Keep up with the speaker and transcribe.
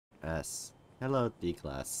S. Hello,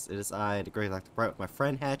 D-Class. It is I, the Great Dr. Bright, with my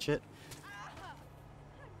friend Hatchet.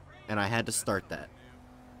 And I had to start that.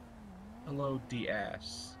 Hello,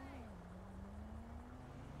 DS.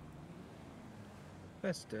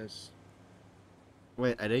 Festus.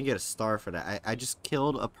 Wait, I didn't get a star for that. I just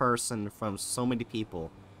killed a person from so many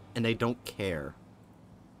people, and they don't care.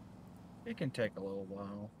 It can take a little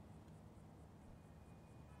while.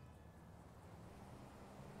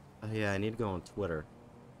 Oh yeah, I need to go on Twitter.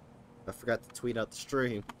 I forgot to tweet out the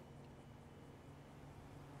stream.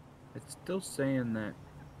 It's still saying that.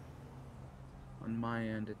 On my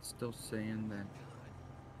end, it's still saying that.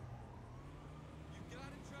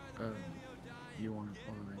 You aren't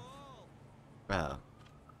live. Oh.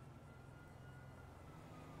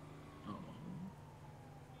 Oh.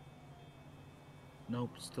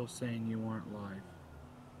 Nope, still saying you aren't live.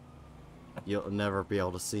 You'll never be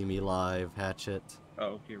able to see me live, Hatchet.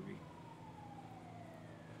 Oh, here we go.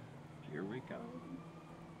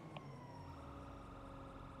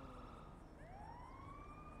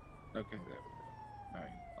 Okay, there we go. Alright,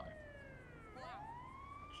 live.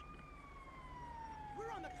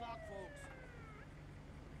 We're on the clock, folks.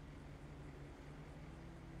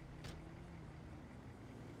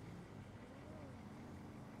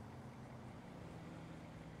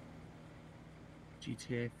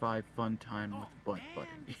 GTA 5 Funtime with butt buddy.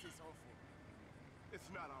 This is awful. It's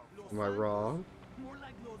not our Am I wrong? More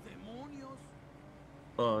like los demonios.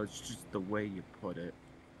 Oh, it's just the way you put it.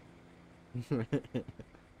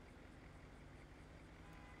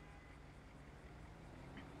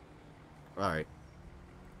 Alright.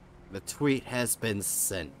 The tweet has been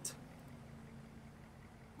sent.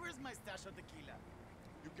 Where's my stash of tequila?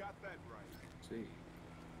 You got that right. See.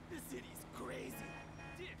 This city's crazy.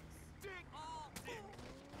 Dicks. Dick. Oh, dick.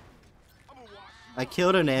 I'm gonna watch I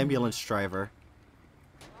killed an ambulance driver.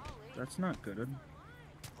 That's not good.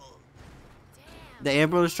 The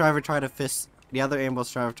ambulance driver tried to fist. The other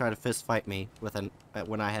ambulance driver tried to fist fight me with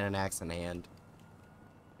when I had an axe in hand.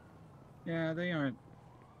 Yeah, they aren't.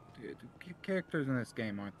 Dude, the characters in this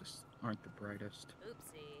game aren't the brightest.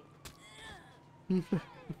 Oopsie.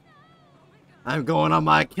 I'm going on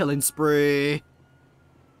my killing spree.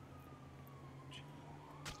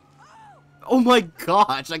 Oh my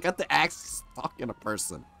gosh! I got the axe stuck in a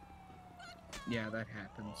person. Yeah, that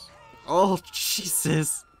happens. Oh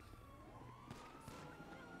Jesus!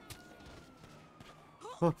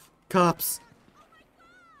 Oh, cops!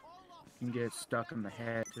 You can get stuck in the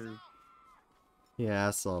head too. Yeah,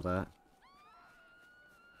 I saw that.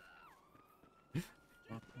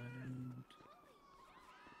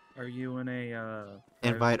 Are you in a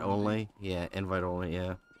Invite private lobby? only? Yeah, invite only,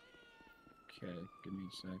 yeah. Okay, give me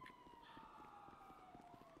a sec.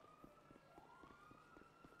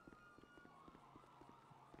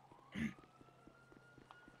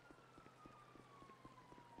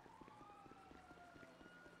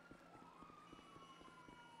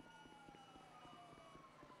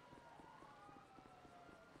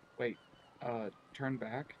 Wait, turn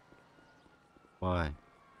back, Why?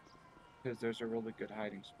 because there's a really good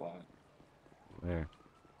hiding spot. Where?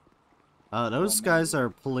 Those Oh, guys no. are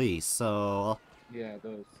police, so Yeah,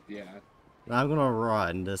 yeah. I'm gonna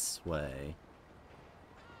run this way.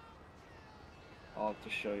 I'll have to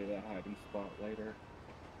show you that hiding spot later.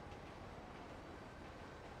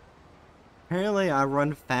 Apparently I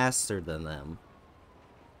run faster than them.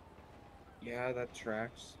 Yeah, that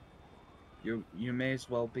tracks. You may as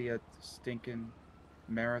well be a stinking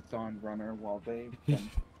marathon runner while Too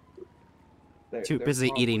they're busy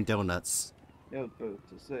probably, eating donuts. Yeah, but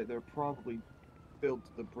to say they're probably filled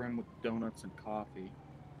to the brim with donuts and coffee.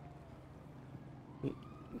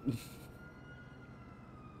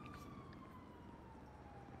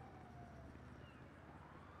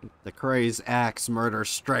 The crazed axe murder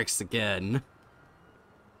strikes again.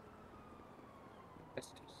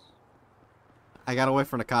 Festus. I got away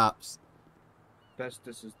from the cops.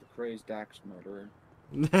 Festus is the crazed axe murderer,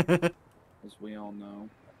 as we all know.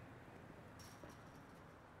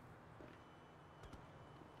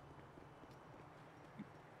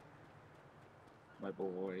 My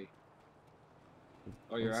boy.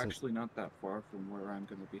 Oh, you're That's actually not that far from where I'm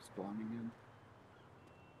gonna be spawning in.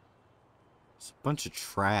 It's a bunch of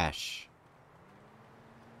trash.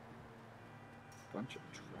 Bunch of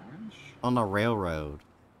trash? On the railroad.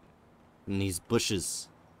 In these bushes.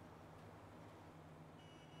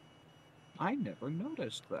 I never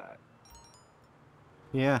noticed that.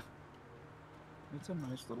 Yeah. It's a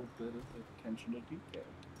nice little bit of attention to detail.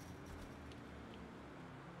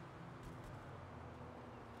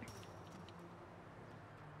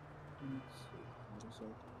 Let's see. What is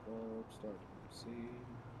our bulb? Start from C.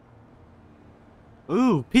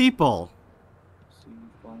 Ooh, people. See,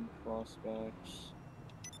 find prospects,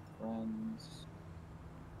 friends.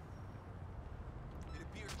 It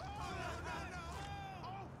appears. Oh, no!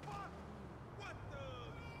 Oh, fuck! What the?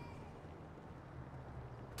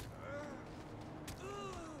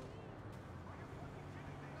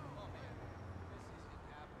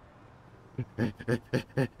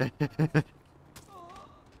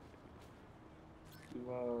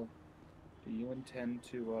 Oh, man. Do you intend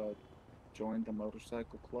to join the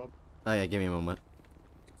motorcycle club? Oh yeah, give me a moment.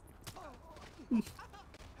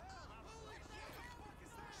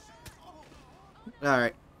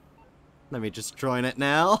 Alright. Let me just join it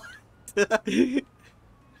now. I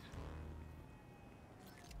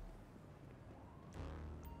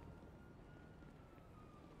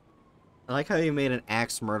like how you made an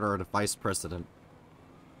axe murderer the vice president.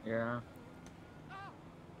 Yeah.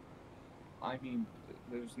 I mean,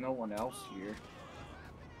 there's no one else here.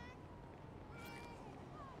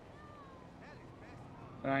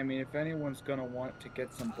 And I mean, if anyone's gonna want to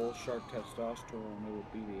get some bull shark testosterone, it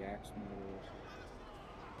would be the axe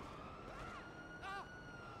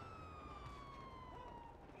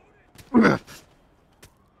murderers.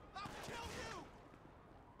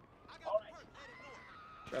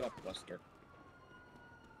 Shut up, Buster.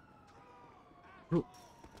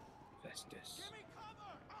 Festus.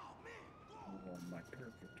 Oh, my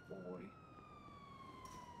perfect boy.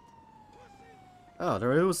 Oh, there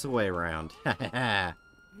was a way around.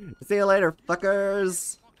 See you later,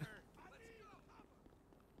 fuckers!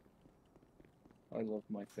 I love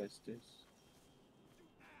my Festus.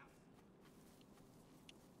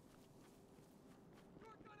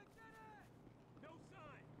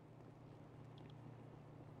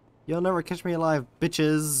 You'll never catch me alive,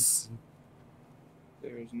 bitches!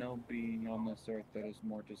 There is no being on this earth that is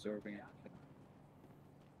more deserving of it.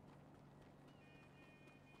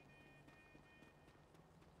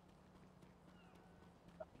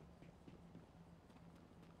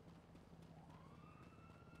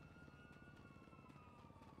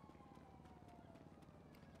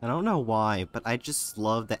 I don't know why, but I just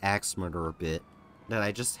love the axe murderer bit. That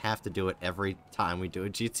I just have to do it every time we do a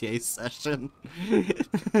GTA session.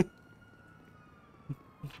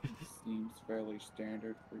 Seems fairly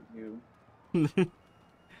standard for you.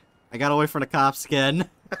 I got away from the cops again.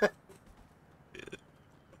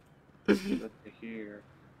 Good to hear.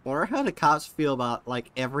 Wonder how the cops feel about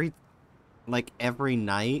every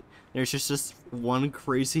night there's just this one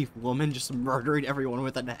crazy woman just murdering everyone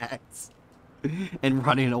with an axe and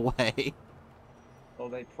running away. Well,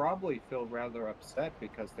 they probably feel rather upset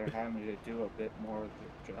because they're having to do a bit more of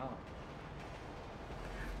their job.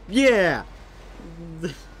 Yeah.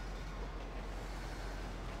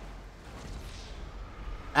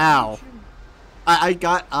 Ow. I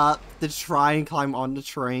got up to try and climb on the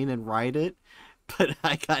train and ride it, but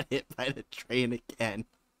I got hit by the train again.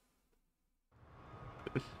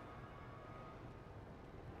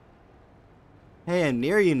 Hey, I'm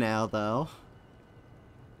near you now, though.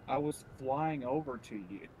 I was flying over to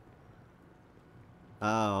you.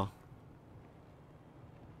 Oh.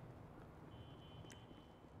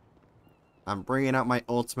 I'm bringing out my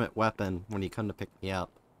ultimate weapon when you come to pick me up.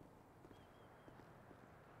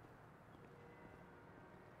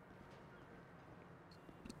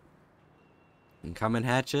 You coming,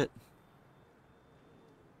 Hatchet?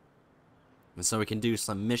 And so we can do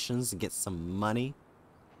some missions and get some money.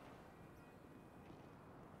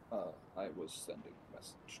 I was sending a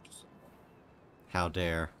message to someone. How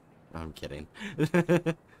dare. I'm kidding.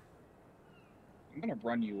 I'm gonna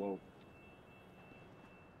run you over.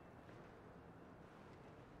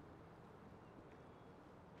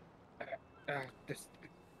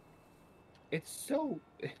 It's so...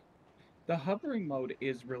 The hovering mode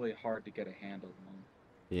is really hard to get a handle on.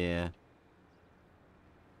 Yeah.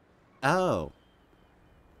 Oh.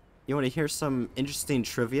 You want to hear some interesting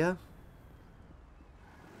trivia?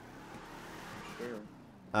 Sure.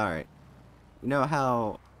 Alright. You know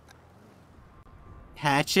how...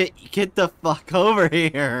 Hatchet, get the fuck over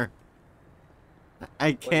here!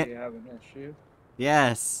 I can't... Wait, you have an issue?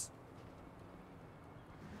 Yes.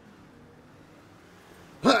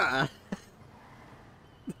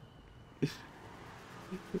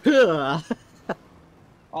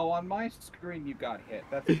 Oh, on my screen you got hit.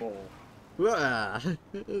 That's bull.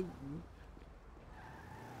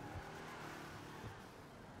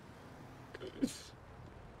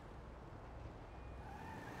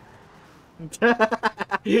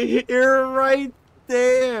 You're right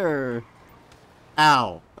there.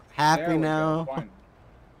 Ow. Happy There we now? go, finally.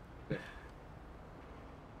 There.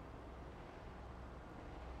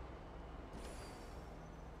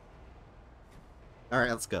 Alright,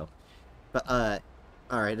 let's go. But,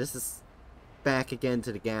 Alright, this is back again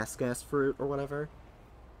to the gas fruit or whatever.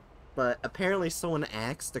 But apparently someone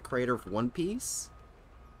asked the creator of One Piece.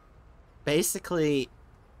 Basically,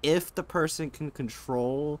 if the person can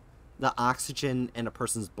control the oxygen in a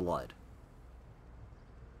person's blood.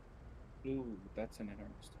 Ooh, that's an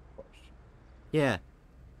interesting question. Yeah.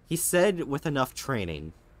 He said with enough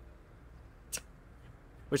training.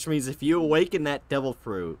 Which means if you awaken that devil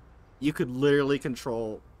fruit, you could literally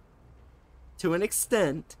control, to an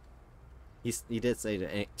extent, he did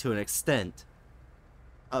say to an extent,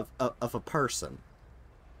 of a person.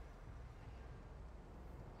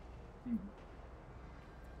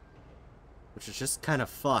 Which is just kind of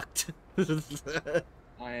fucked.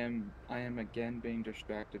 I am again being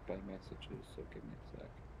distracted by messages, so give me a sec.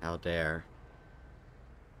 How dare.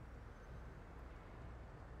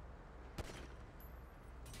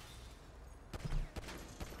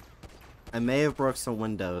 I may have broke some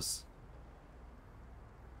windows.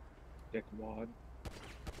 Dickwad.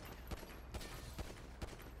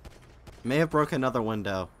 May have broke another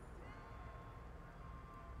window.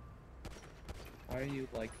 Why are you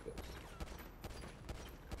like this?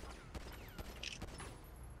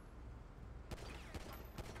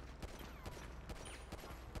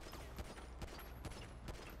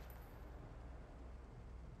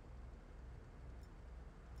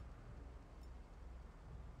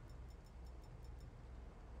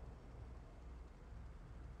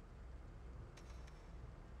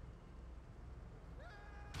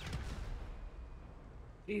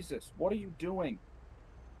 Jesus, what are you doing?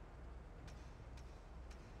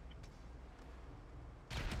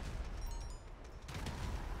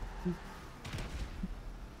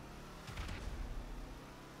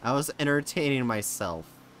 I was entertaining myself.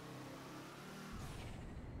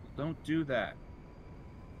 Don't do that.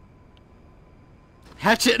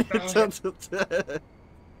 Hatchet! That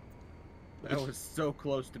was so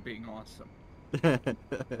close to being awesome.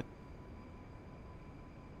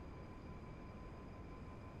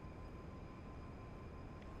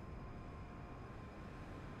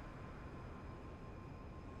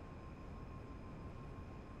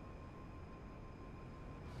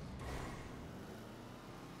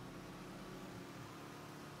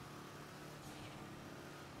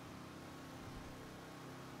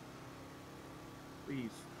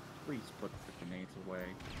 Please put the grenades away.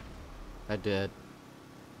 I did.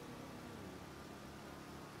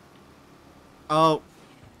 Oh!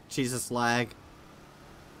 Jesus, lag.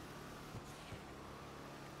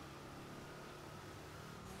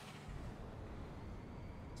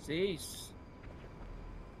 Cease!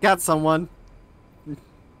 Got someone.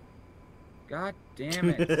 God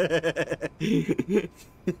damn it.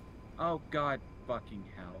 Oh god fucking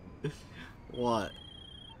hell. What?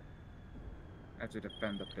 I have to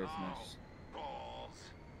defend the business. Balls.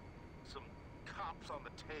 Some cops on the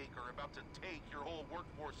take are about to take your whole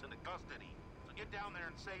workforce into custody. So get down there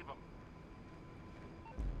and save them.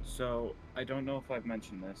 So, I don't know if I've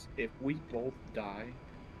mentioned this. If we both die,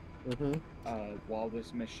 while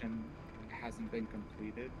this mission hasn't been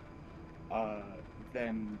completed,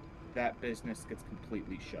 then that business gets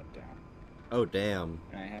completely shut down. Oh, damn.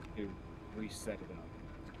 And I have to reset it up.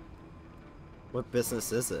 What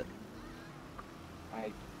business is it?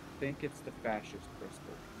 I think it's the fascist crystal.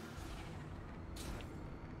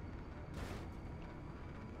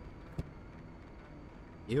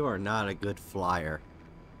 You are not a good flyer.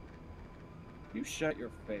 You shut your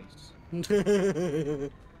face.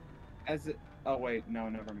 As it... Oh wait, no,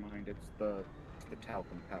 never mind. It's the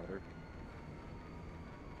talcum powder.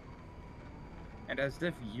 And as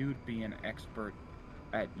if you'd be an expert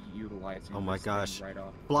at utilizing Oh my this thing gosh. right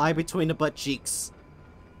off. Fly between the butt cheeks.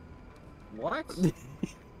 What?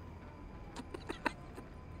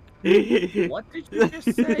 What did you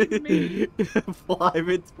just say to me? Fly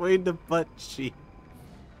between the butt cheeks.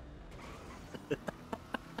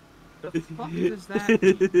 The fuck does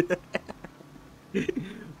that mean?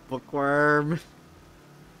 Bookworm.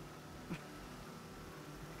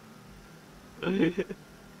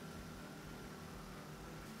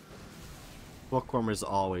 Bookworm is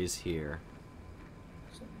always here.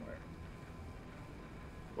 Somewhere.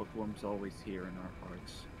 Bookworm's always here in our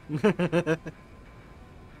hearts.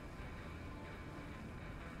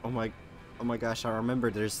 Oh my gosh, I remember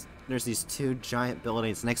there's these two giant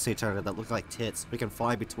buildings next to each other that look like tits. We can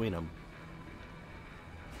fly between them.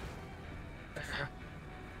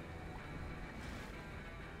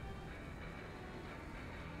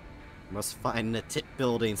 Must find the tit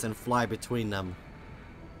buildings and fly between them.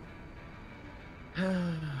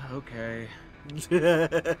 Okay.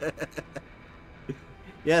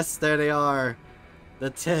 Yes, there they are. The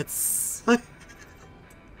tits.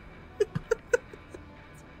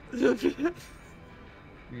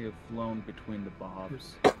 We have flown between the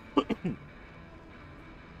bobs.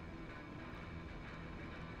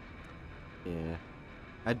 Yeah.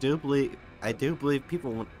 I do believe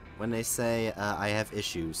people when they say I have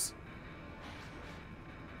issues.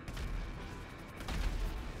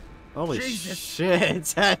 Holy Jesus.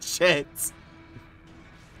 shit, Hatchet!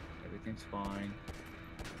 Everything's fine.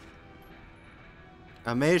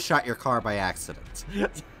 I may have shot your car by accident.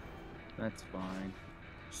 That's fine.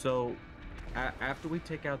 So, after we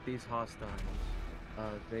take out these hostiles,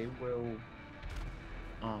 they will,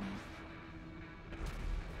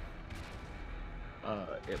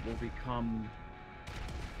 it will become,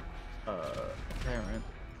 apparent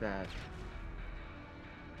that,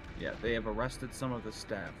 yeah, they have arrested some of the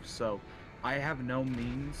staff. So, I have no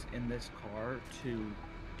means in this car to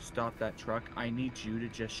stop that truck. I need you to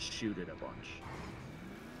just shoot it a bunch.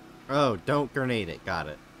 Oh, don't grenade it. Got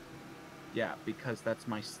it. Yeah, because that's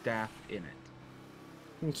my staff in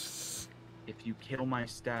it. If you kill my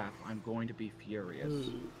staff, I'm going to be furious.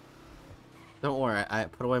 Don't worry, I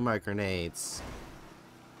put away my grenades.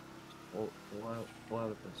 Pull out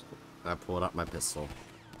the pistol. I pulled out my pistol.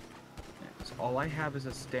 Yeah, so all I have is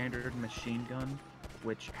a standard machine gun,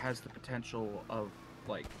 which has the potential of,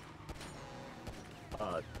 like,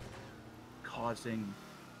 causing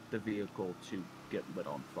the vehicle to get lit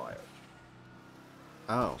on fire.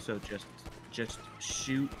 Oh. So just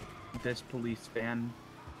shoot this police van,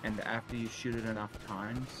 and after you shoot it enough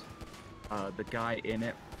times, the guy in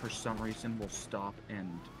it, for some reason, will stop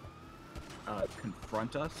and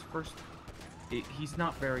confront us first. He's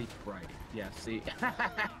not very bright. Yeah, see?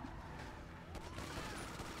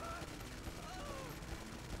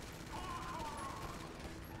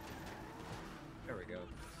 There we go.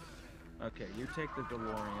 Okay, you take the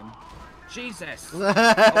DeLorean. Jesus!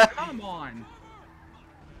 Oh, come on!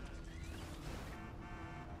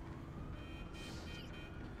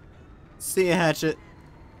 See ya, Hatchet.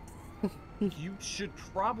 You should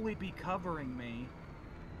probably be covering me.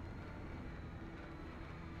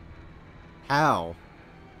 How?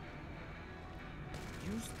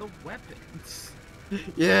 Use the weapons.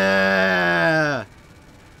 Yeah!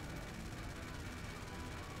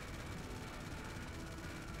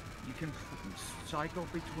 You can cycle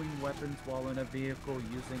between weapons while in a vehicle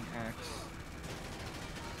using X.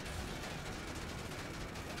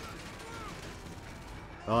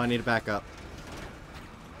 Oh, I need to back up.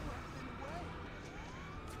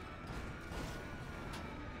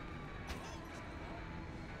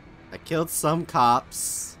 I killed some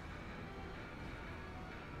cops.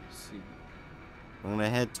 Let's see. I'm gonna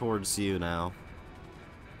head towards you now.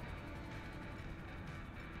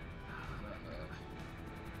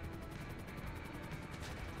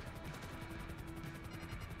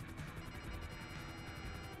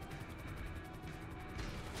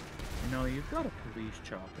 You know, you've got a police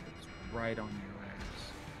chopper that's right on your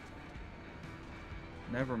ass.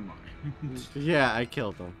 Never mind. Yeah, I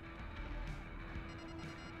killed them.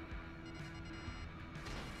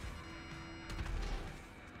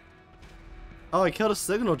 Oh, I killed a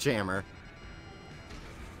signal jammer.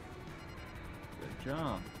 Good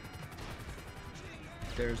job.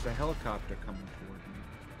 There's a helicopter coming toward me.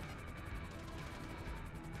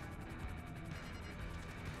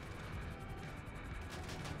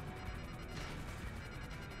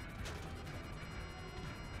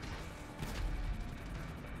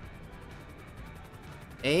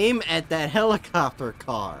 Aim at that helicopter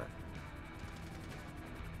car.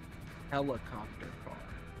 Helicopter car.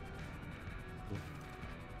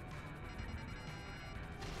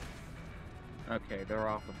 Okay, they're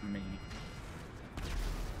off of me.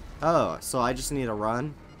 Oh, so I just need to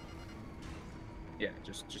run? Yeah,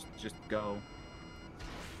 just go.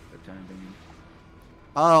 For the time being.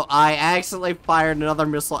 Oh, I accidentally fired another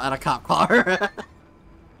missile at a cop car.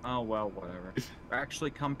 Oh well, whatever.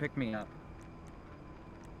 Actually, come pick me up.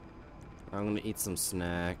 I'm gonna eat some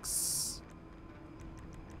snacks.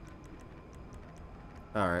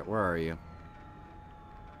 Alright, where are you?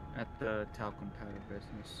 At the talcum powder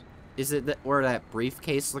business. Is it where that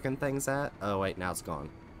briefcase looking thing's at? Oh wait, now it's gone.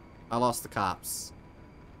 I lost the cops.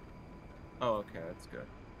 Oh, okay, that's good.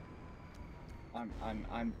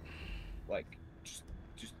 I'm like, just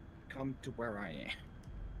come to where I am.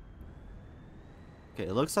 Okay,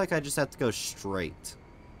 it looks like I just have to go straight.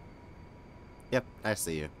 Yep, I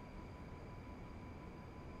see you.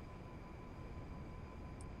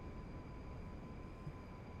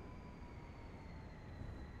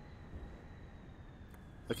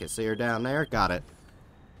 Okay, so you're down there? Got it.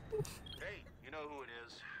 Hey, you know who it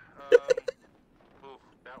is. Oof,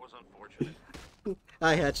 that was unfortunate.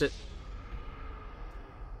 Hi, Hatchet.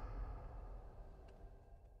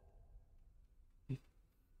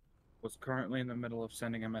 Was currently in the middle of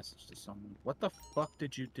sending a message to someone. What the fuck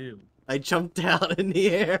did you do? I jumped down in the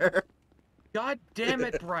air. God damn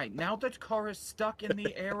it, Bright! Now the car is stuck in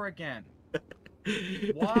the air again.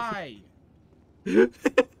 Why?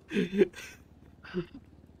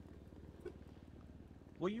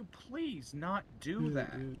 Will you please not do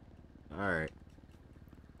that? Alright.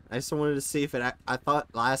 I just wanted to see if it... I thought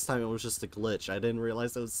last time it was just a glitch. I didn't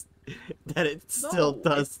realize it was... that it still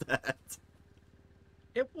does that.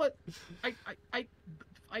 It was... I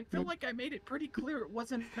feel like I made it pretty clear it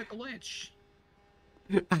wasn't a glitch.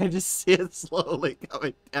 I just see it slowly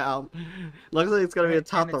coming down. Looks like it's gonna be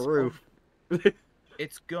atop the roof.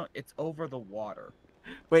 It's over the water.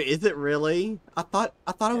 Wait, is it really? I thought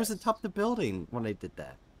it was Yes. atop the building when they did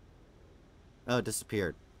that. Oh, it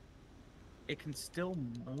disappeared. It can still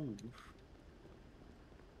move.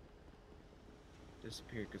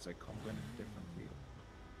 Disappeared because I called in a different field.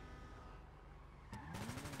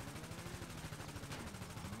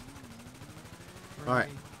 Alright,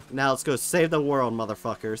 now let's go save the world,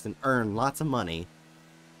 motherfuckers, and earn lots of money.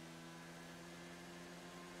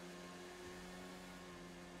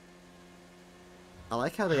 I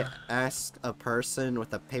like how they ask a person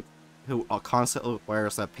with a paper who constantly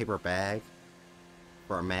wears a paper bag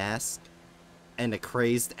for a mask and a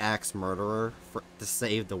crazed axe murderer to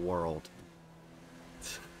save the world.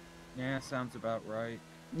 Yeah, sounds about right.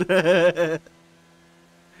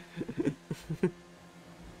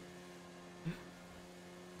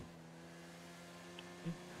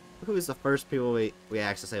 Who is the first people we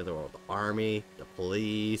asked to save the world? The army, the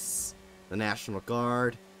police, the National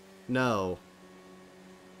Guard? No.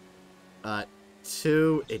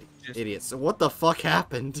 Two idiots. What the fuck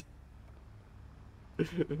happened?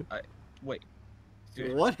 Wait.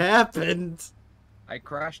 Dude, What happened? I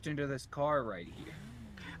crashed into this car right here.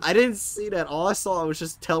 I didn't see that. All I saw was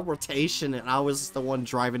just teleportation, and I was the one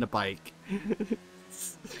driving the bike.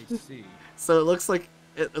 I see. So it looks like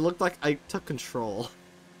it looked like I took control.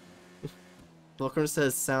 Booker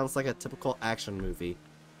says sounds like a typical action movie.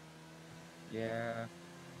 Yeah.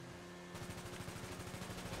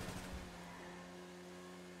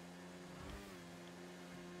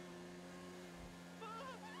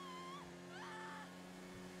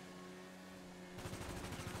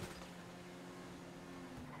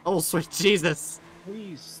 Oh, sweet Jesus!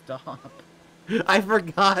 Please stop. I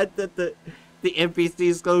forgot that the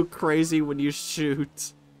NPCs go crazy when you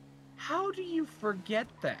shoot. How do you forget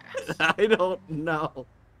that? I don't know.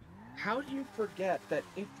 How do you forget that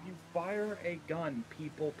if you fire a gun,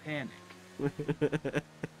 people panic?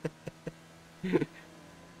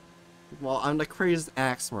 Well, I'm the crazed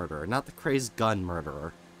axe murderer, not the crazed gun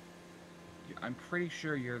murderer. I'm pretty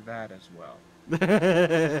sure you're that as well.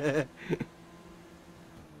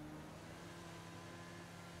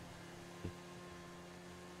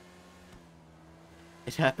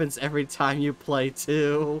 It happens every time you play,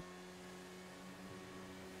 too.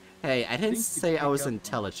 Hey, I didn't say I was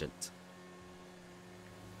intelligent.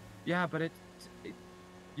 Yeah, but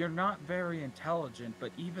you're not very intelligent,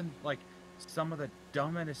 but even, like, some of the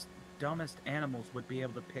dumbest animals would be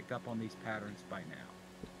able to pick up on these patterns by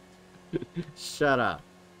now. Shut up.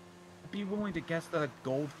 I'd be willing to guess that a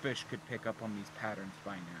goldfish could pick up on these patterns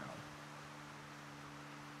by now.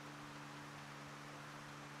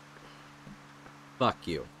 Fuck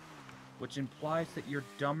you. Which implies that you're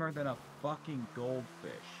dumber than a fucking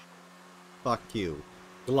goldfish. Fuck you.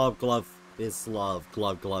 Glove, glove is love.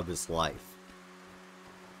 Glove, glove is life.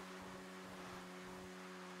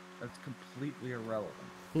 That's completely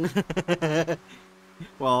irrelevant.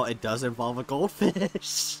 Well, it does involve a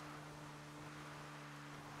goldfish.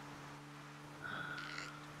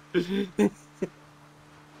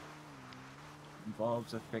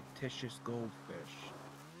 Involves a fictitious goldfish.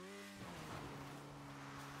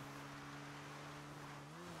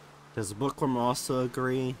 Does Bookworm also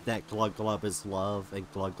agree that Glove Glove is love and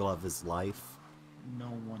Glove Glove is life? No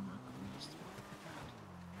one agrees with that.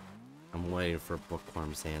 I'm waiting for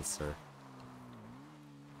Bookworm's answer.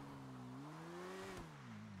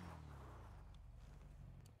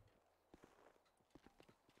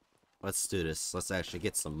 Let's do this. Let's actually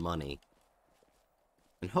get some money.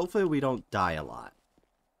 And hopefully we don't die a lot.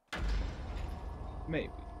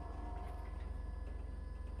 Maybe.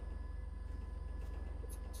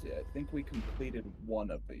 See, I think we completed one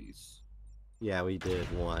of these. Yeah, we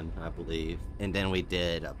did one, I believe. And then we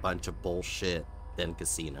did a bunch of bullshit, then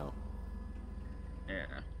casino. Yeah.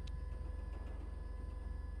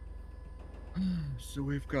 So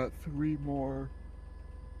we've got 3 more.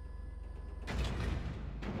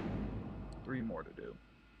 3 more to do.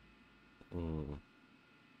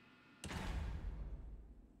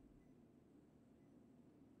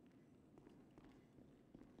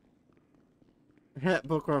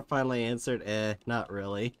 Bookworm finally answered, not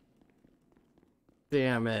really.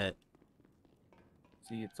 Damn it.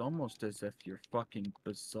 See, it's almost as if you're fucking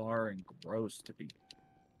bizarre and gross to be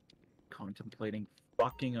contemplating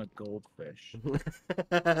fucking a goldfish.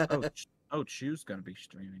 Oh, Chew's gonna be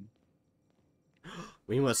streaming.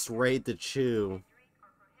 We must raid the Chew.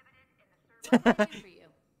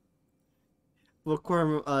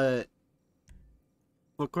 Bookworm,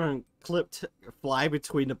 Bookworm clipped fly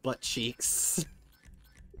between the butt cheeks.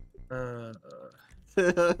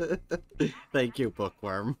 Thank you,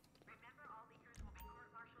 Bookworm.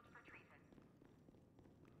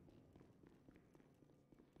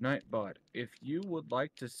 Nightbot, if you would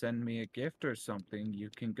like to send me a gift or something, you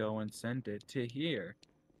can go and send it to here.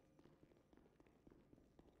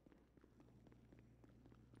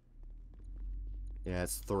 Yeah,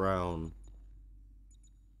 it's throne.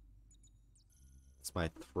 It's my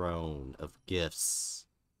throne of gifts.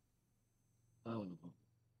 Oh,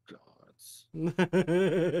 gods.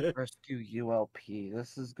 Rescue ULP.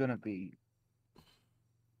 This is gonna be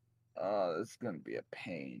a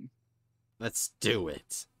pain. Let's do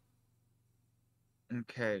it.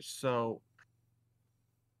 Okay, so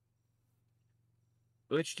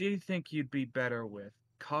which do you think you'd be better with?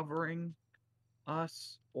 Covering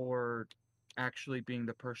us or actually being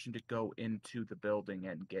the person to go into the building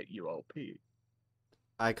and get ULP?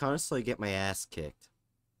 I constantly get my ass kicked.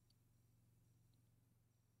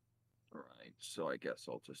 Right, so I guess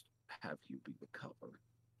I'll just have you be the cover.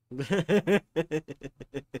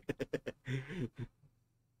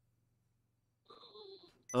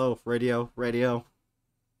 Oh, radio, radio.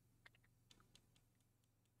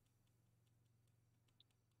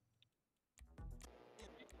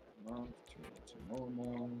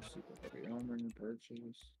 Normal, super heavy armor,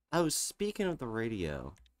 purchase. Oh, speaking of the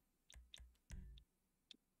radio.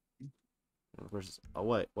 Oh,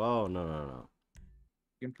 wait. Whoa, no.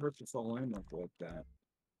 You can purchase all ammo like that.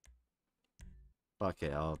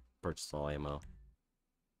 Okay, I'll purchase all ammo.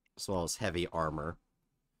 As well as heavy armor.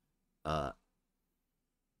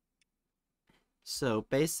 So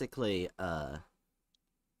basically,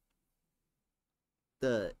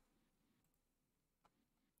 the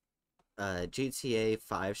GTA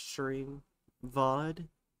 5 stream VOD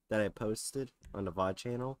that I posted on the VOD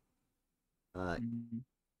channel,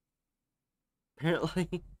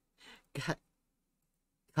 apparently got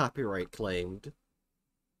copyright claimed.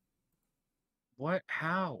 What?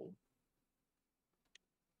 How?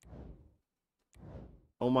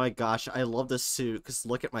 Oh my gosh, I love this suit, because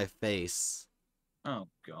look at my face. Oh,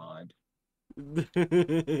 God.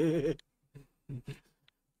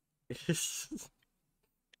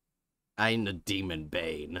 I'm the Demon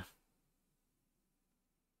Bane.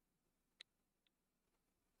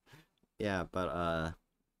 Yeah, but,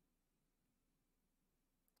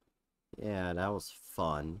 yeah, that was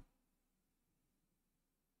fun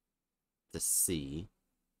to see.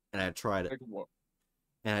 And I tried Like what?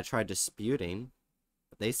 And I tried disputing,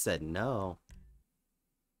 but they said no.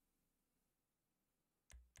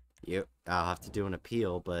 I'll have to do an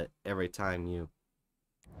appeal, but every time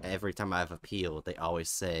I've appealed, they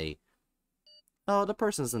always say, oh, the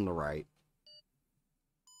person's in the right.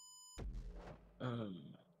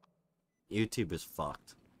 YouTube is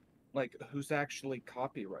fucked. Like, who's actually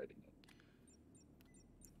copywriting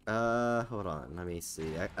it? Hold on, let me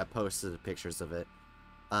see. I posted pictures of it.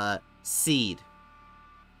 Seed.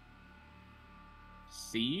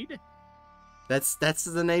 Seed? That's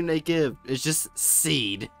the name they give. It's just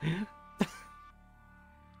Seed.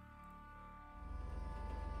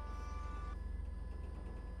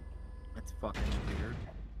 That's fucking weird.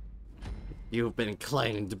 You've been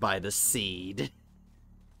claimed by the Seed.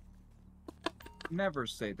 Never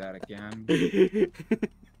say that again.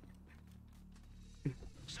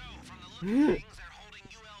 So, from the look of things, they're holding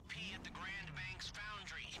ULP at the Grand Banks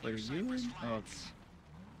Foundry What are near you Cypress in? Flats.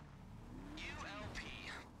 ULP.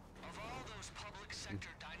 Of all those public sector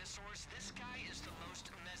dinosaurs, this guy is the most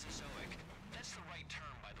Mesozoic. That's the right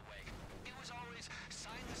term, by the way. It was always,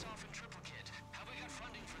 sign this off in triplicate. Have we got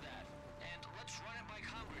funding for that? And let's run it by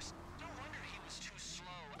Congress. No wonder he was too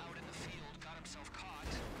slow out in the field, got himself caught.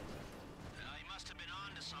 He must have been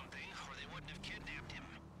on to something, or they wouldn't have kidnapped him.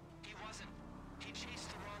 He wasn't. He chased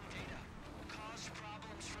the wrong data. Caused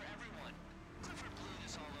problems for everyone. Clifford blew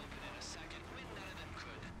this all open in a second when none of them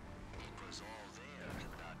could. It was all there in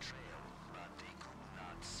that trail, but they could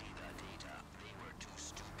not see the data. They were too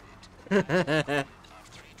stupid. Of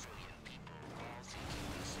 3 trillion people all thinking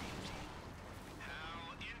the same thing.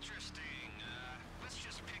 How interesting. Let's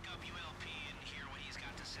just pick up ULP and hear what he's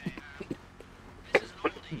got to say. This is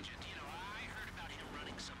an old agent. You know, I heard about him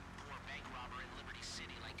running some poor bank robber in Liberty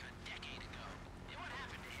City like a decade ago. It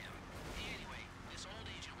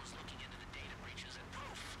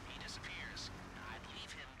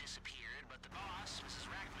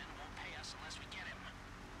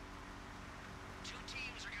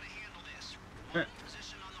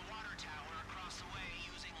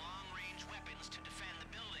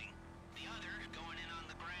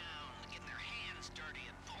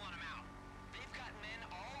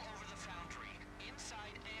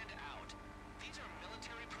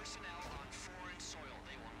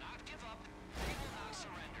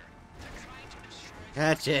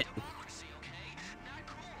Hatchet. Democracy, okay? Not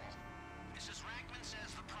cool. Mrs. Rackman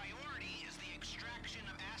says the priority is the extraction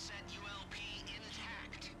of asset ULP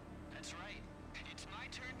intact. That's right. It's my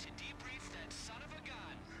turn to debrief that son of a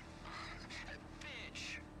gun.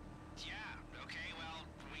 Bitch. Yeah, okay, well,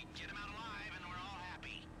 we get him out alive and we're all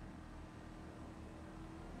happy.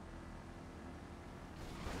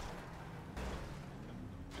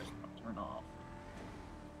 Just turn off.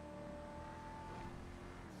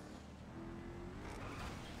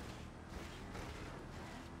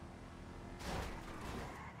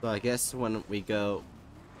 So I guess when we go...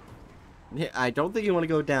 Yeah, I don't think you want to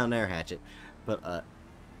go down there, Hatchet. But,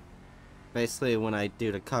 basically when I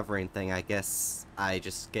do the covering thing, I guess I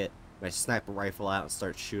just get my sniper rifle out and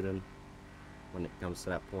start shooting when it comes to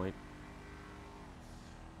that point.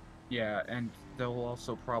 Yeah, and there will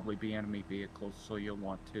also probably be enemy vehicles, so you'll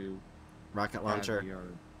want to Rocket launcher. have your...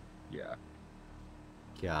 Yeah.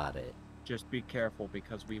 Got it. Just be careful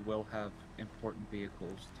because we will have important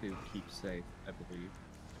vehicles to keep safe, I believe.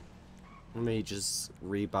 Let me just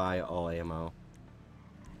rebuy all ammo.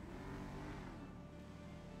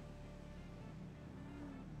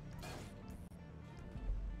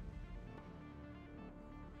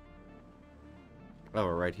 Oh,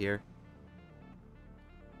 we're right here.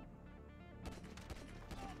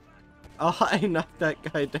 Oh, I knocked that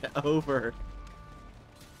guy over.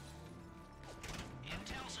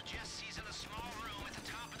 Intel suggests he's in a small room at the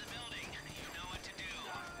top of the building. You know what to do.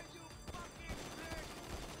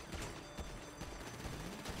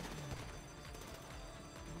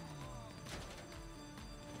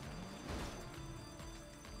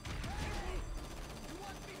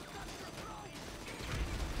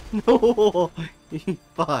 No!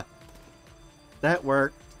 Fuck. That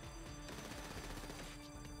worked.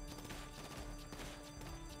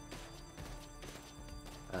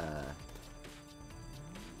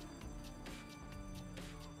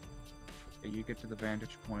 You get to the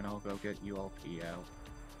vantage point, I'll go get ULP out.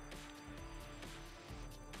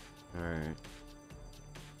 Alright.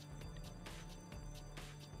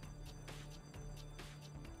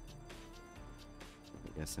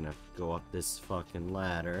 I guess I have to go up this fucking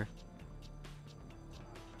ladder.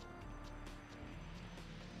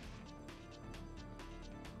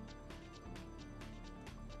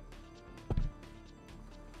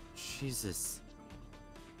 Jesus.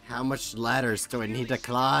 How much ladders do I need to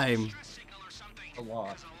climb? A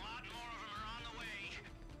lot.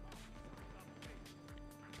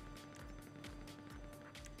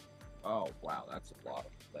 Oh wow, that's a lot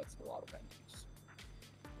of enemies.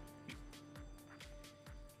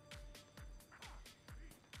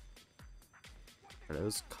 Are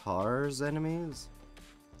those cars enemies?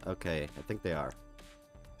 Okay, I think they are.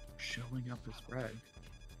 Showing up as red.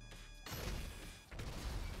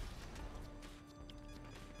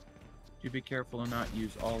 You be careful and not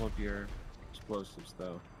use all of your explosives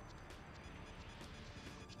though.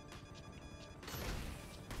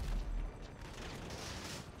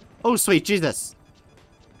 Oh, sweet Jesus!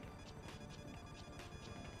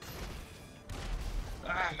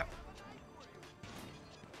 Ah.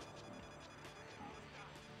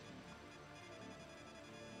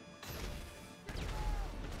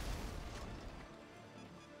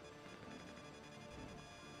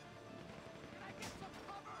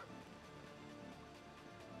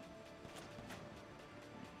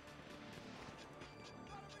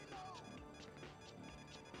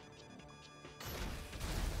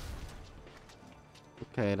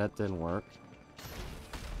 Okay, that didn't work.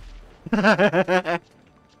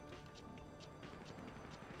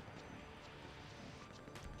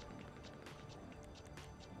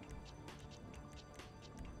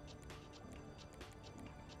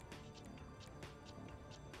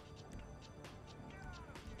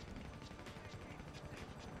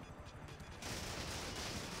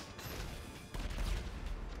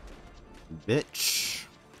 Bitch.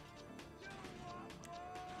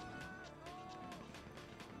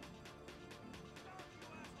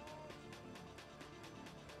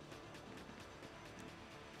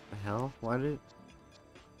 The hell? Why did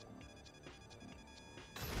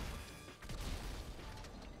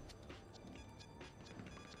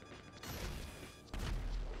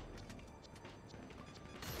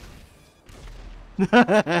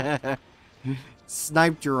it?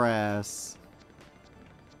 Sniped your ass.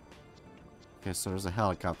 Okay, so there's a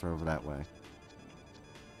helicopter over that way.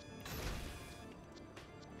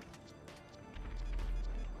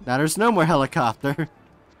 Now there's no more helicopter. Water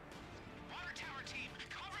tower team,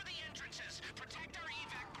 cover the entrances. Protect our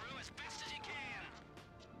evac crew as best as you can.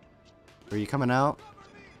 Are you coming out?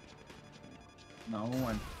 No,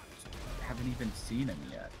 I haven't even seen him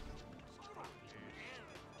yet.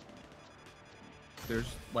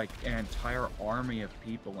 there's like an entire army of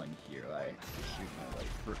people in here that I have to shoot my way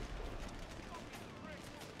through.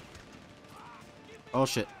 Oh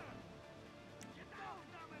shit.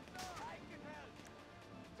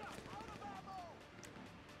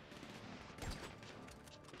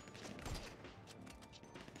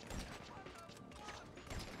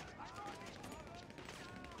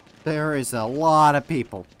 There is a lot of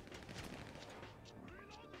people.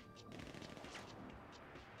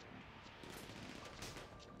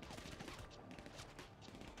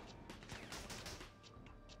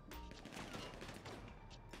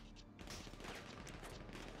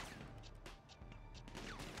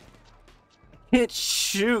 Can't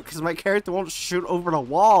shoot because my character won't shoot over the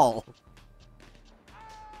wall.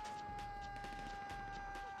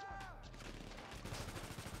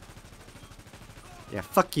 Yeah,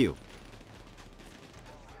 fuck you.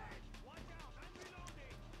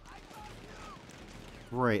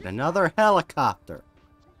 Great, another helicopter.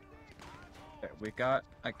 Okay,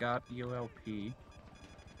 I got ULP.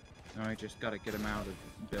 Now I just gotta get him out of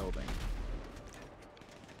the building.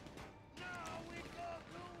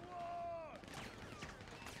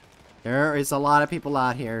 There is a lot of people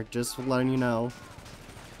out here, just letting you know.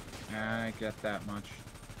 I get that much.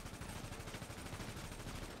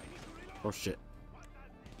 Oh shit.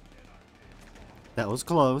 That was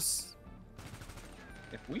close.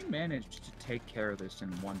 If we manage to take care of this in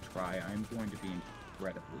one try, I'm going to be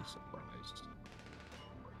incredibly surprised.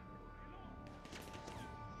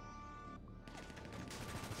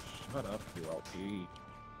 Shut up, ULP.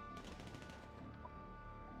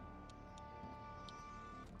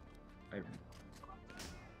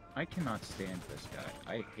 I cannot stand this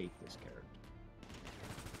guy. I hate this character.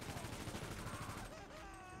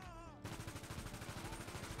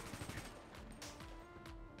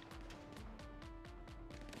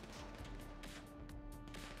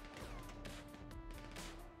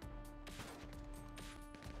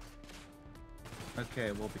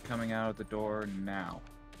 Okay, we'll be coming out of the door now.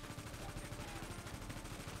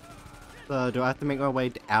 So, do I have to make my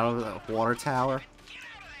way out of the water tower?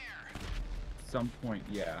 At some point,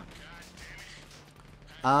 yeah.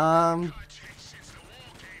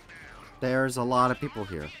 There's a lot of people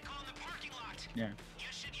here. Yeah.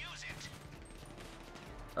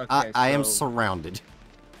 Okay, I am so- surrounded.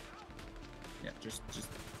 Yeah, just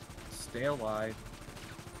stay alive.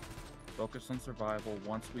 Focus on survival.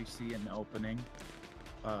 Once we see an opening,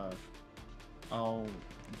 I'll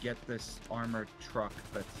get this armored truck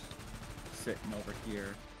that's sitting over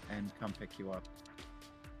here and come pick you up.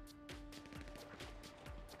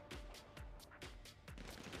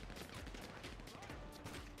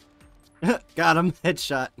 Got him.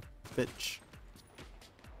 Headshot. Bitch.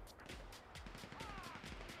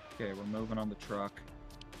 Okay, we're moving on the truck.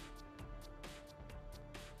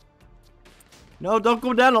 No, don't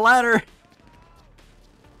go down the ladder.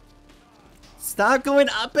 Stop going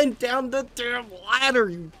up and down the damn ladder,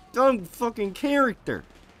 you dumb fucking character.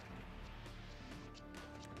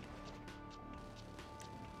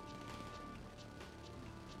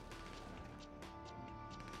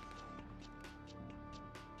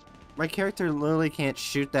 My character literally can't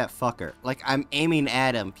shoot that fucker. Like, I'm aiming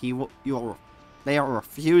at him. They are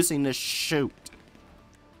refusing to shoot.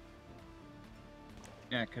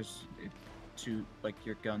 Yeah, because like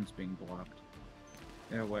your gun's being blocked.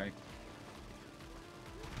 Get away.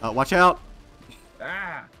 Watch out.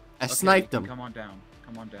 Ah! I Okay, sniped you him. can Come on down.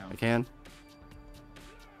 Come on down. I can?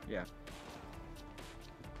 Yeah.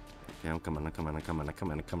 Okay, I'm coming.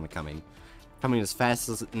 Coming as fast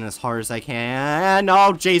and as hard as I can.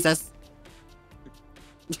 Oh, Jesus.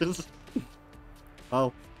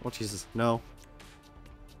 Oh, Jesus. No.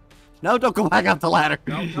 No, don't go back up the ladder.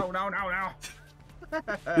 No.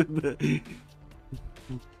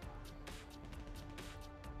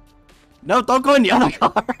 No, don't go in the other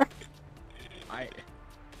car.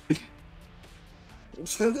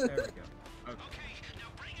 There we go.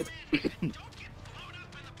 Okay.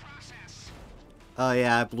 Oh,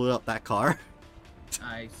 yeah, I blew up that car.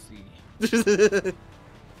 I see. Let's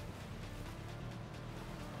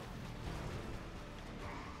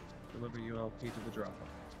Deliver ULP to the drop.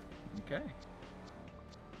 Okay.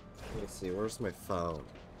 see, where's my phone?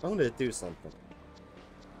 I'm gonna do something.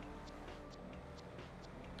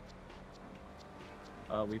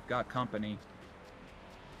 We've got company.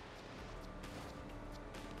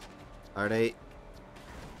 Are they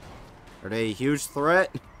a huge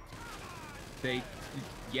threat?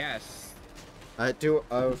 Yes.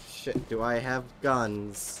 Oh shit, do I have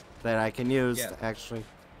guns that I can use Yeah. to actually...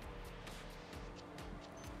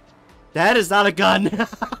 That is not a gun!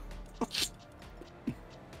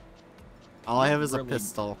 All I have is a Really?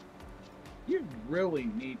 pistol. You really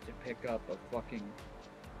need to pick up a fucking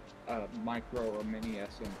micro or mini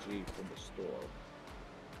SMG from the store.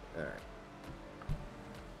 Alright.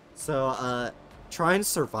 So, try and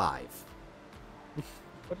survive.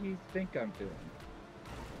 What do you think I'm doing?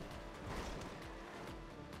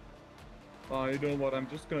 Oh, you know what? I'm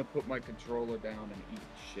just gonna put my controller down and eat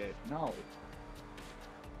shit. No.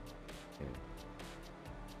 Okay.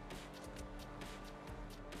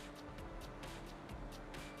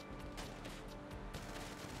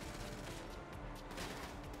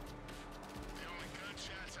 The only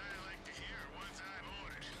gunshots I like to hear are ones I've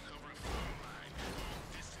ordered over a phone line, long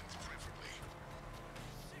distance preferably.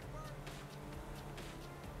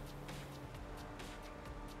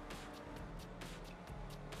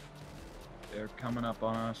 They're coming up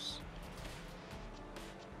on us.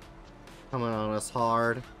 Coming on us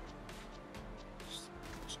hard.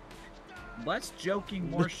 Less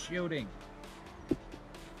joking, more shooting.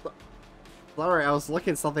 Sorry, I was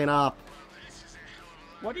looking something up.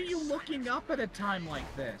 What are you looking up at a time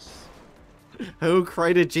like this? Who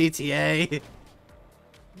created GTA?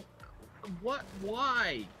 What?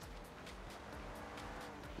 Why?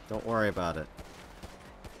 Don't worry about it.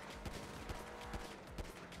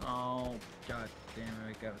 Oh, god damn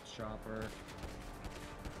it, I got a chopper.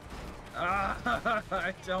 Ah,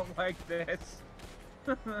 I don't like this.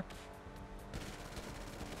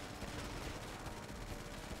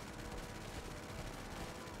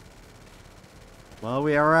 Well,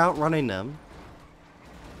 we are outrunning them.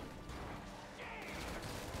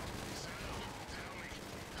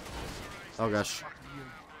 Oh gosh.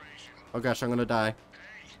 Oh gosh, I'm gonna die. Hey,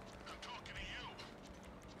 I'm talking to you.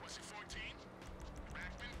 Was it 14?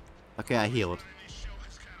 Rackman? Okay, I healed. This show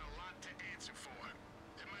has got a lot to answer for.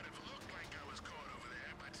 It might have looked like I was caught over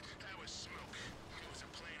there, but that was smoke. It was a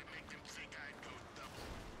play to make them think I'd go double.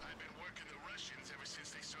 I've been working the Russians ever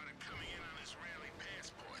since they started coming in on Israeli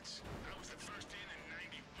passports. I was the first in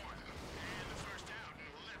 91, and the first out in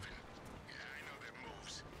 11. Yeah, I know their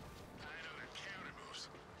moves. I know their counter moves.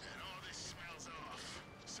 And all this smells off.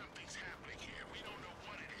 Something's happening here. We don't know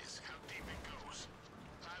what it is, how deep it goes.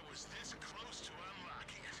 I was this close to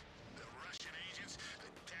unlocking it. The Russian agents, the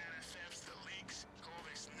data thefts, the leaks, all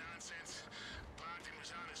this nonsense. Bogdan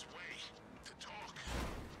was on his way to talk.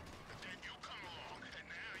 But then you come along, and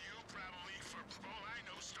now you probably, for all I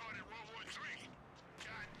know, started World War III.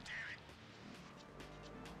 God damn it.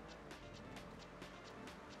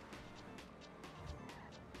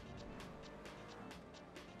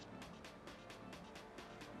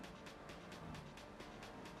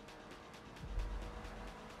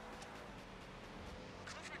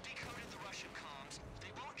 Clifford decoded the Russian comms.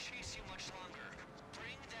 They won't chase you much longer.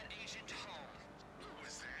 Bring that agent home. Who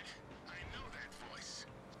was that? I know that voice.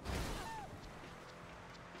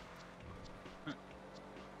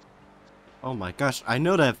 Oh my gosh, I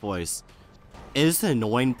know that voice. It is an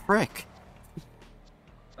annoying prick.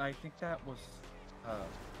 I think that was,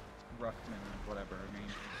 Ruckman or whatever her name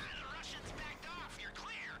is. The Russians backed off. You're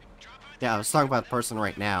clear. Drop him at Yeah, I was talking about the person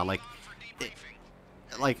right now. Like, for debriefing.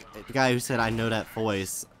 like the guy who said I know that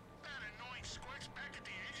voice. That annoying squirt's back at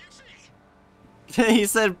the agency. He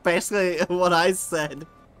said basically what I said.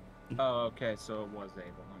 Oh, okay, so it was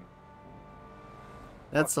Abel.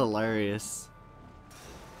 That's hilarious.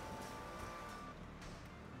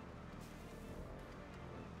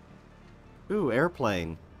 Ooh,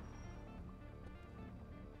 airplane.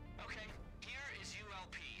 Okay, here is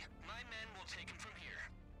ULP. My men will take him from here.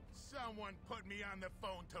 Someone put me on the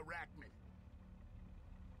phone to Rackman.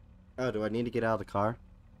 Oh, do I need to get out of the car?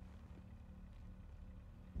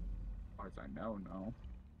 As far as I know, no.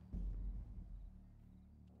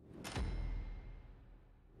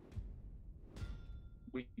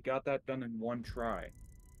 We got that done in one try.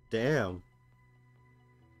 Damn.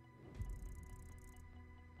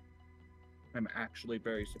 I'm actually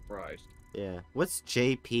very surprised. Yeah. What's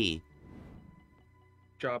JP?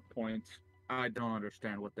 Job points. I don't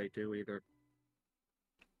understand what they do either.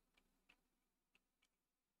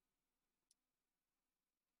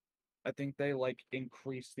 I think they, like,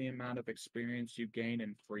 increase the amount of experience you gain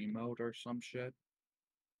in free mode or some shit.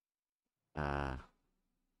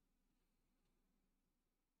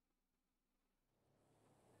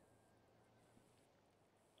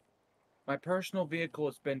 My personal vehicle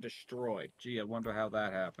has been destroyed. Gee, I wonder how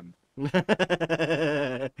that happened.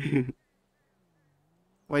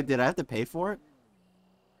 Wait, did I have to pay for it?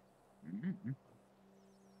 Mm-hmm.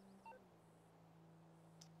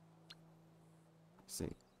 Let's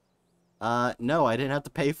see. No, I didn't have to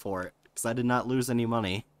pay for it because I did not lose any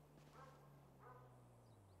money.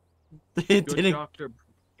 It didn't.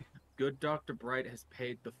 Good Dr. Bright has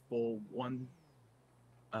paid the full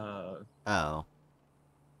Oh.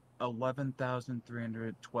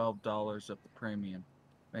 $11,312 of the premium.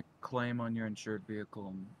 Make a claim on your insured vehicle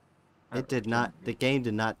and have It did returned not, the game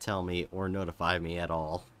did not tell me or notify me at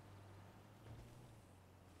all.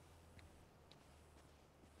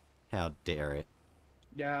 How dare it.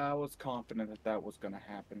 Yeah, I was confident that that was gonna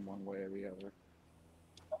happen one way or the other.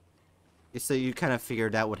 So you kind of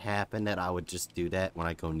figured that would happen, that I would just do that when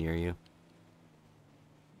I go near you?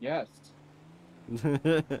 Yes.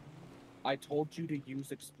 I told you to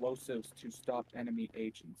use explosives to stop enemy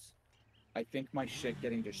agents. I think my shit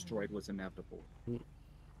getting destroyed was inevitable.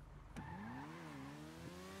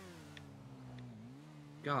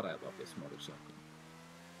 God, I love this motorcycle.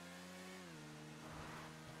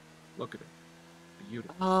 Look at it.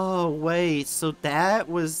 Beautiful. Oh, wait, so that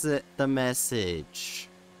was the message.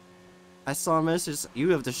 I saw a message,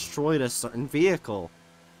 you have destroyed a certain vehicle.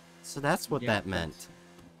 So that's what Yeah, that meant.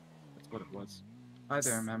 That's what it was. Hi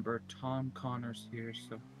there, member. Tom Connors here,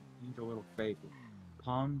 so I need a little favor.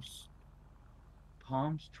 Palms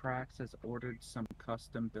Tracks has ordered some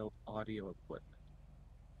custom-built audio equipment.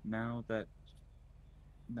 Now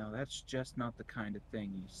that's just not the kind of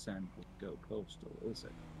thing you send with Go Postal, is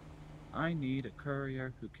it? I need a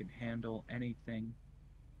courier who can handle anything.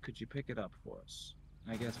 Could you pick it up for us?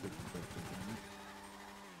 I guess we can both do that.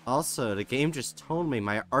 Also, the game just told me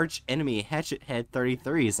my arch enemy Hatchet had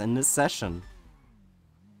 33s in this session.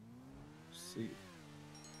 See.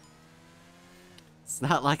 It's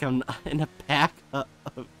not like I'm in a pack of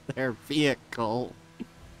their vehicle.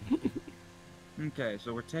 Okay,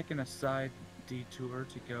 so we're taking a side detour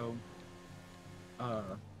to go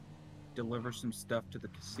deliver some stuff to the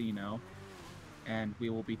casino, and we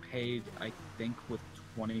will be paid, I think, with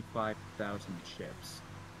 25,000 chips.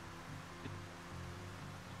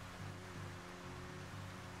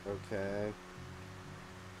 Okay.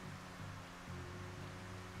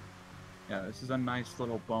 Yeah, this is a nice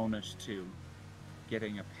little bonus to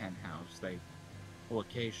getting a penthouse. They will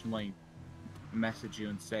occasionally message you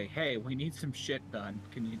and say, "Hey, we need some shit done.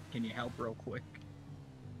 Can you help real quick?"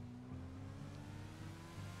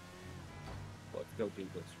 Let's go do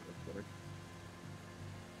this real quick.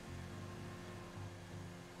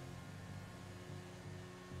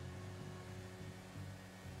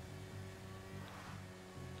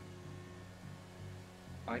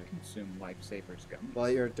 I consume Lifesavers gummies. While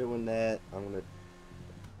you're doing that, I'm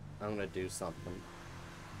gonna do something.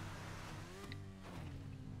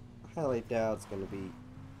 I highly doubt it's gonna be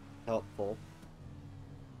helpful.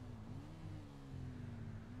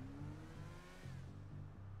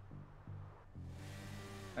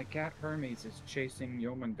 My cat Hermes is chasing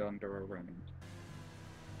Yomungunder around.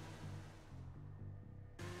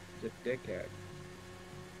 He's a dickhead.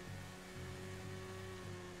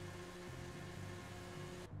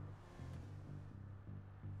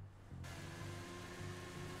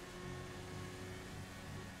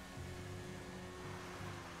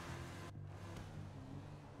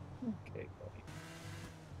 Okay, buddy.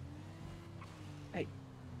 Hey.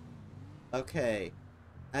 Okay,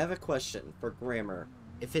 I have a question for grammar.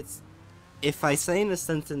 If I say in a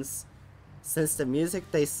sentence, since the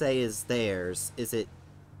music they say is theirs, is it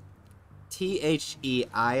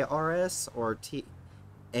THEIRS or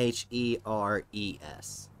THERES?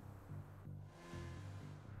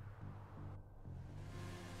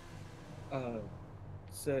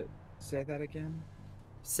 Say that again?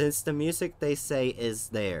 Since the music they say is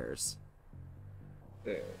theirs.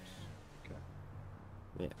 Theirs. Okay.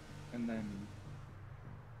 Yeah. And then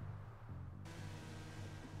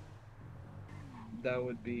that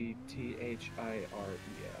would be THIRES.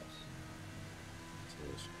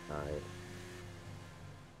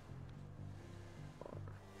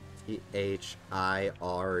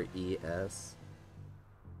 THIRES.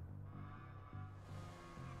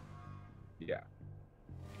 Yeah.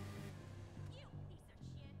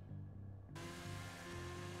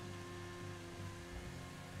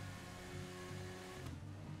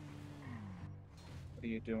 What are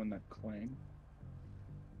you doing that claim?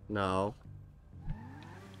 No.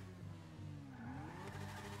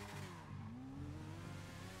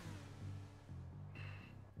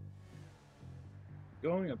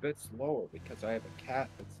 Going a bit slower because I have a cat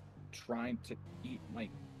that's trying to eat my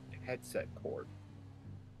headset cord.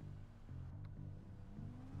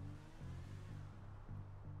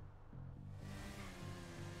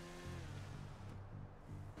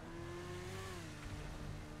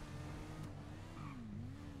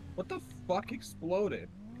 What the fuck exploded?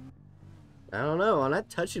 I don't know, I'm not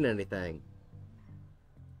touching anything.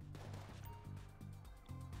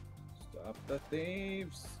 Stop the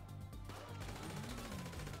thieves.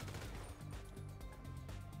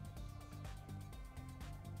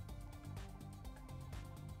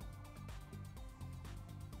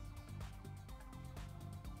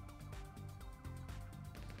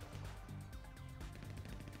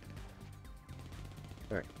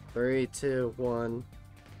 Alright, 3, 2, 1.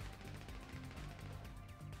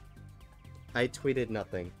 I tweeted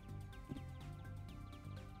nothing.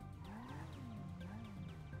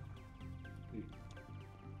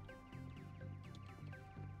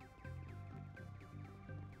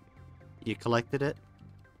 You collected it?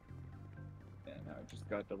 Yeah, no, I just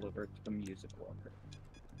got delivered to the music locker.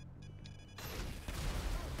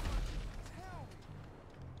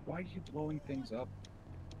 Why are you blowing things up?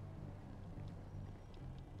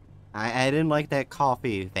 I didn't like that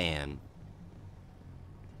coffee van.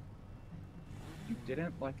 You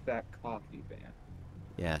didn't like that coffee van.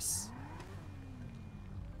 Yes.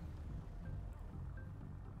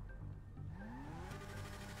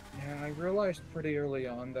 Yeah, I realized pretty early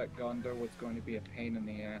on that Gondor was going to be a pain in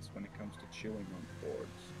the ass when it comes to chewing on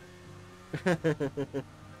cords.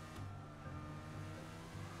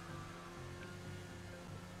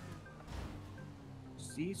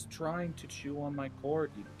 Cease trying to chew on my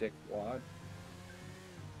cord, you dickwad.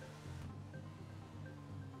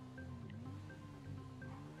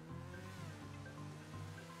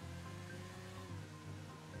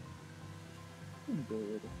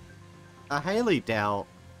 Good. I highly doubt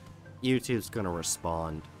YouTube's gonna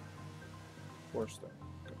respond. Of course they're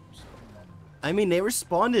gonna respond. I mean, they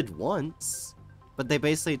responded once, but they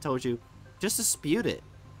basically told you, just dispute it.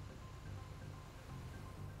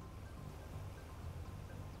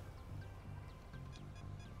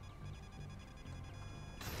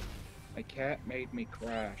 My cat made me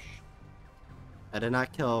crash. I did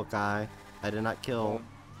not kill a guy. I did not kill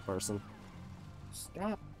a person.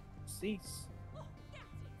 Stop. Cease.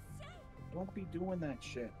 Don't be doing that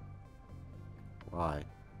shit. Why?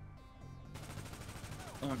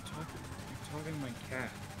 Oh, I'm talking to my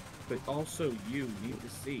cat. But also you need to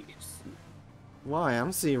cease. Why? I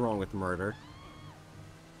don't see wrong with murder.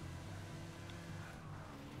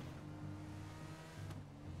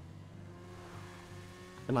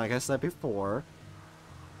 And like I said before,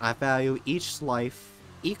 I value each life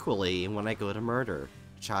equally when I go to murder.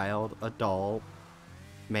 Child, adult,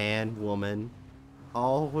 man, woman,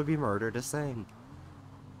 all would be murdered the same.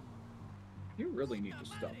 You really need to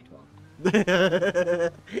stop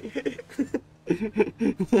talking.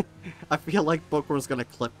 I feel like Bookworm's gonna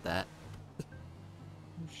clip that. Oh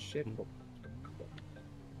shit.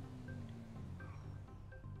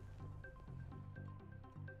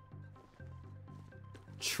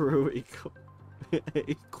 True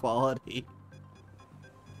equality.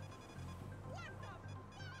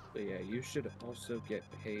 But yeah, you should also get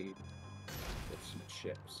paid with some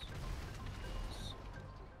chips.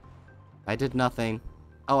 I did nothing.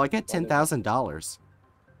 Oh, I get $10,000.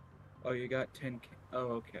 Oh, you got 10K. Oh,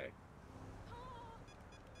 okay.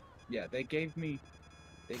 Yeah, they gave me.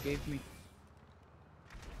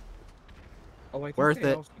 Oh, I think Worth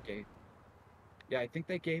they it. also gave. Yeah, I think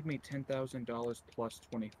they gave me $10,000 plus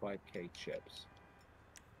 25K chips.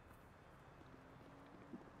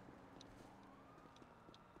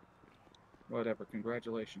 Whatever.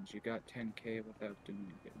 Congratulations, you got 10K without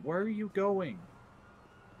doing it. Where are you going?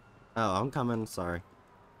 Oh, I'm coming. Sorry.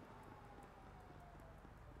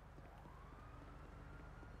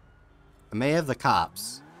 I may have the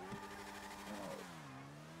cops.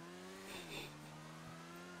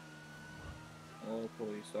 Oh,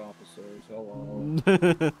 police officers,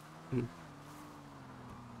 hello.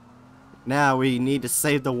 Now we need to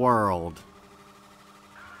save the world.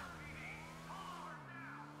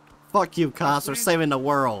 Fuck you, cops, we're saving the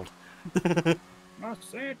world. Los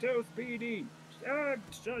Santos PD!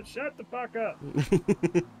 Shut the fuck up!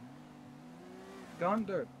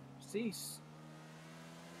 Gondor, cease.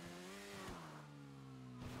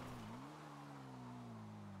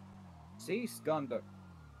 Cease, Gondor.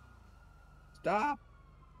 Stop!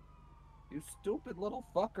 You stupid little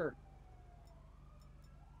fucker.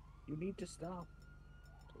 You need to stop.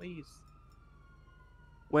 Please.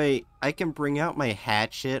 Wait, I can bring out my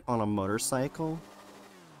hatchet on a motorcycle?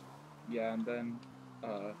 Yeah, and then,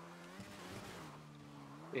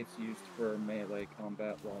 it's used for melee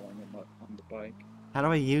combat while on the bike. How do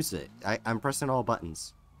I use it? I'm pressing all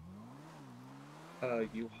buttons.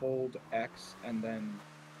 You hold X and then,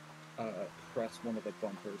 press one of the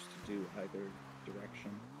bumpers to do either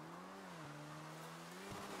direction.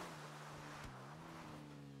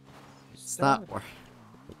 Stop.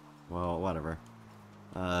 Well, whatever.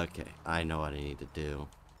 Okay, I know what I need to do.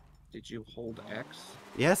 Did you hold X?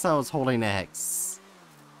 Yes, I was holding X.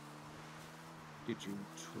 Did you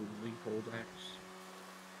truly hold X?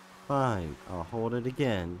 Fine, I'll hold it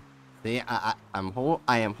again. See, I am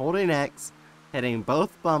holding X, hitting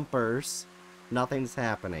both bumpers. Nothing's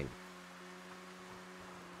happening.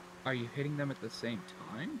 Are you hitting them at the same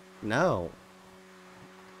time? No.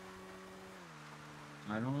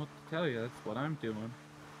 I don't know what to tell you. That's what I'm doing.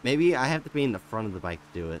 Maybe I have to be in the front of the bike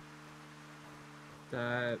to do it.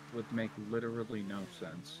 That would make literally no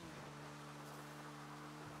sense.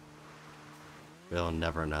 We'll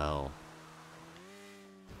never know.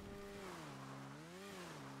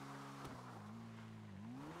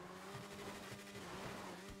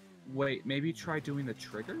 Wait, maybe try doing the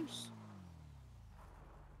triggers?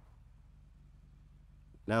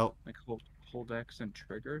 Nope. Like hold X and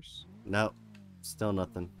triggers? Nope. Still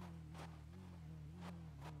nothing.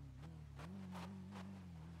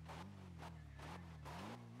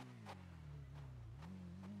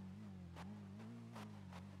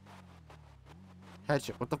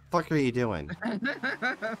 Hatchet, what the fuck are you doing? I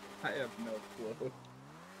have no clue.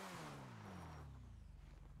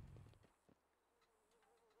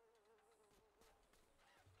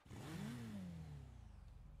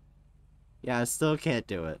 Yeah, I still can't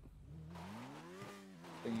do it.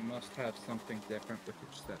 Then you must have something different with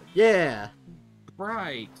your settings. Yeah!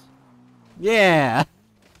 Right! Yeah!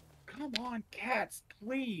 Come on, cats,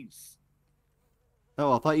 please!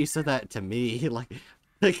 Oh, I thought you said that to me. Like,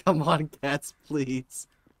 come on, cats, please.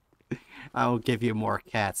 I will give you more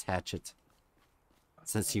cats, Hatchet.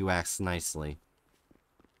 Since you asked nicely.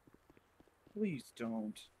 Please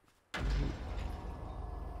don't.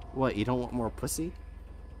 What, you don't want more pussy?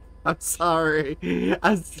 I'm sorry.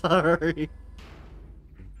 I'm sorry.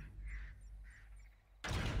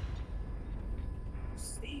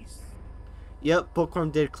 Cease. Yep,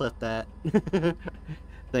 Bookworm did clip that.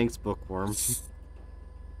 Thanks, Bookworm.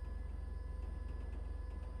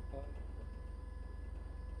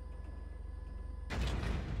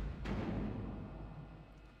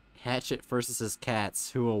 Hatchet versus his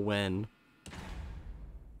cats. Who will win?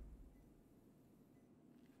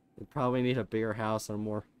 We probably need a bigger house and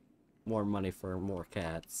more money for more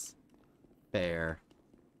cats. Fair.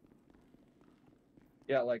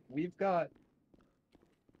 Yeah, like, we've got,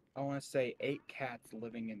 I want to say, 8 cats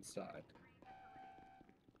living inside.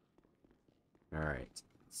 Alright.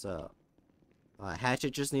 So,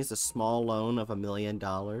 Hatchet just needs a small loan of $1 million.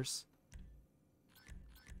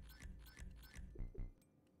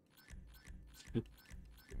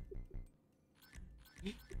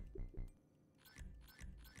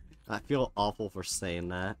 I feel awful for saying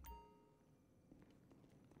that.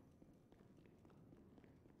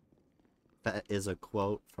 That is a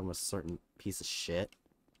quote from a certain piece of shit.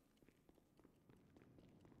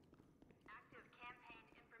 Active campaign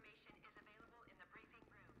information is available in the briefing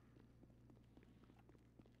room.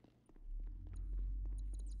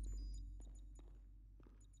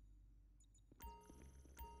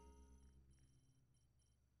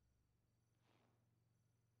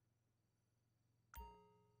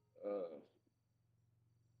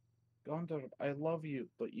 Gondor, I love you,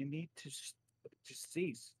 but you need to just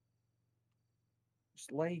cease.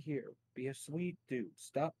 Just lay here. Be a sweet dude.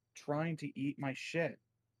 Stop trying to eat my shit.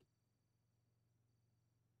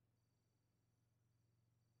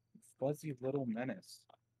 Fuzzy little menace.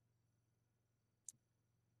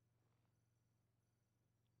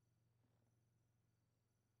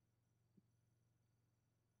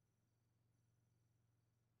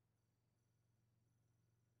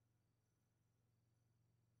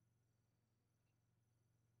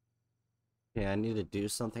 Yeah, I need to do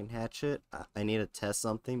something, Hatchet. I need to test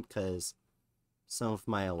something because some of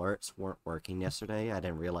my alerts weren't working yesterday. I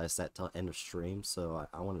didn't realize that till end of stream, so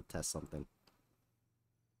I want to test something.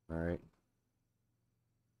 Alright.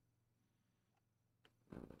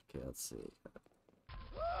 Okay, let's see.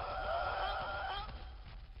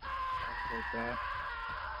 Like that.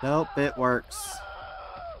 Nope, it works.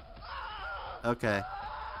 Okay.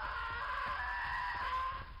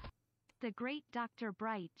 The great Dr.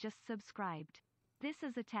 Bright just subscribed. This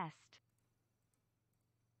is a test.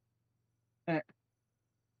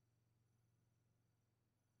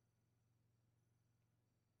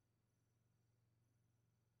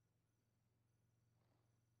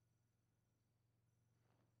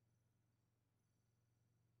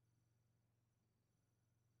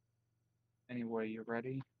 Anyway, you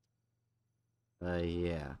ready?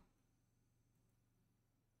 Yeah.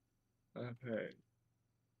 Okay.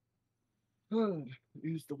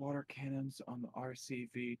 Use the water cannons on the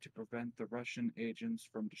RCV to prevent the Russian agents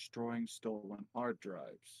from destroying stolen hard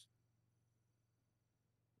drives.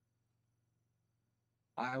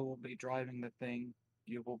 I will be driving the thing.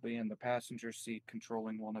 You will be in the passenger seat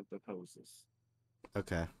controlling one of the poses.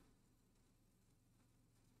 Okay.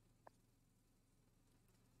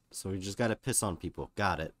 So we just gotta piss on people.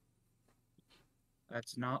 Got it.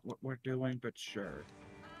 That's not what we're doing, but sure.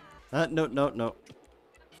 No, no, no.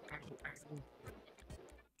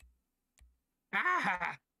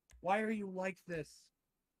 Ah! Why are you like this?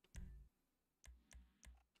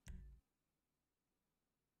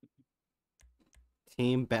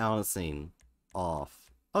 Team balancing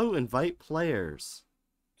off. Oh, invite players.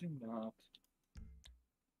 Do not.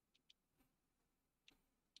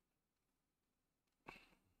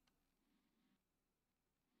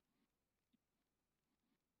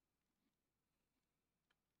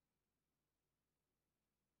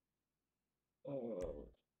 Oh.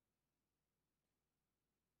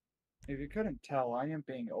 If you couldn't tell, I am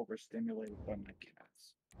being overstimulated by my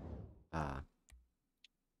cats. Ah.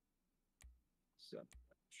 So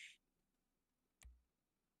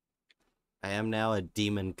I am now a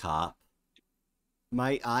demon cop.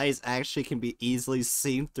 My eyes actually can be easily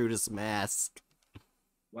seen through this mask.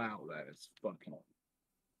 wow, that is fucking.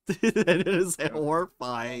 It is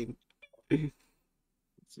horrifying. Let's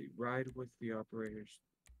see, ride with the operators.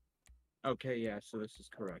 Okay, yeah, so this is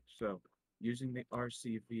correct. So, using the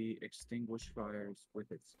RCV, extinguish fires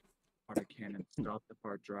with its autocannon, stop the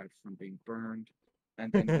hard drive from being burned,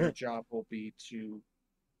 and then your job will be to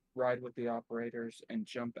ride with the operators and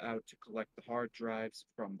jump out to collect the hard drives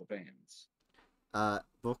from the vans.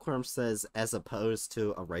 Bookworm says, as opposed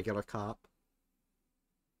to a regular cop.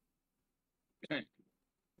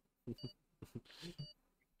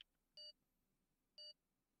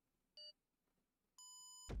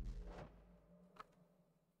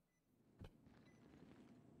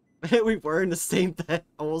 We were in the same thing,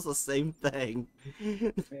 almost the same thing. Yeah.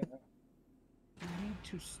 You need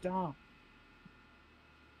to stop.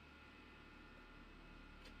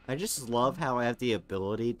 I just love how I have the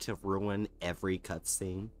ability to ruin every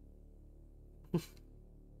cutscene.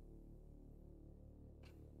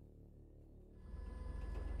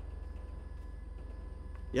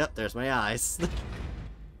 Yep, there's my eyes.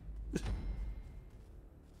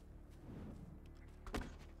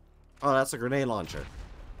 Oh, that's a grenade launcher.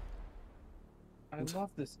 I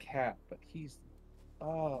love this cat, but he's.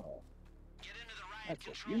 Oh. Get into the riot That's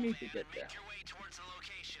it. control You need to van get and make down. your way towards the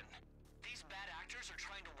location. These bad actors are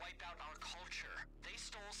trying to wipe out our culture. They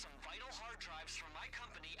stole some vital hard drives from my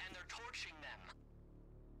company and they're torching them.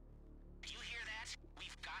 You hear that?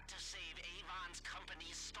 We've got to save Avon's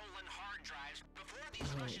company's stolen hard drives before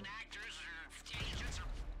these Russian actors or agents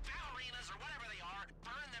or ballerinas or whatever they are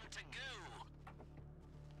burn them to goo.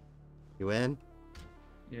 You in?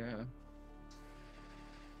 Yeah.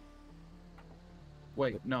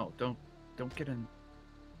 Wait, no, don't get in.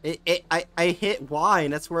 I hit Y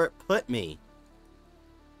and that's where it put me.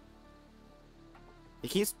 It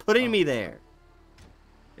keeps putting me there.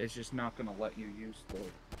 It's just not gonna let you use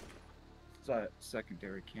the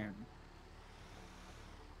secondary cannon.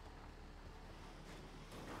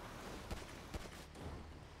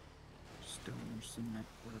 Stoner Cement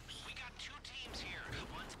Works. We got two teams here.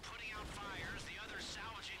 One's putting out fires, the other's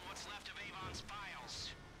salvaging what's left of Avon's files.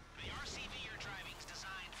 The RCV you're driving is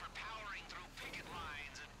designed for powering through picket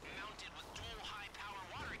lines and mounted with dual high-power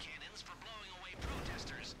water cannons for blowing away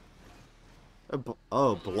protesters.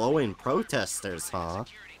 Oh, blowing protesters, huh?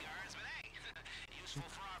 Security guards, but hey, useful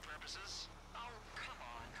for our purposes. Oh, come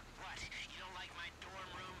on. What? You don't like my dorm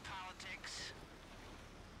room politics?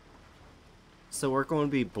 So we're going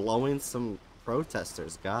to be blowing some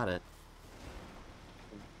protesters. Got it.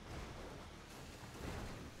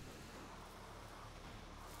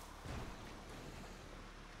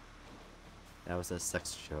 That was a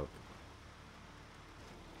sex joke.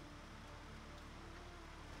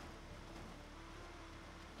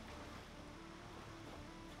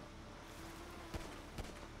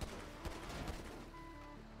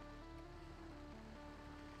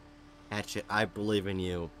 Hatchet, I believe in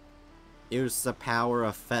you. Use the power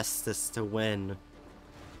of Festus to win.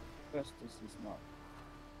 Festus is not.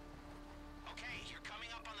 Okay, you're coming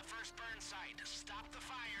up on the first burn site. Stop the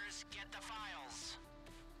fires, get the files.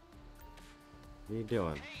 What are you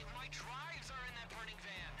doing? Hey, my drives are in that burning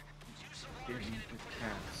van. Use the water Getting cannon to the put it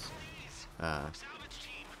out, cats. please. Salvage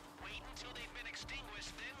team, wait until they've been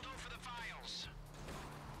extinguished, then go for the files.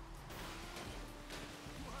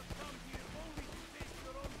 You have come here only to face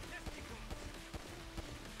your own testicles.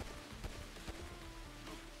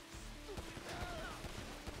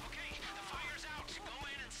 Okay, the fire's out. Go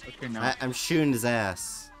in and save Okay, now. I'm shooting his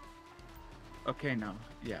ass. Okay, now.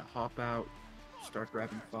 Yeah, hop out. Start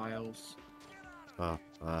grabbing files.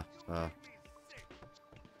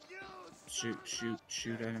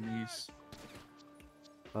 Shoot enemies.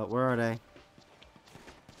 Where are they?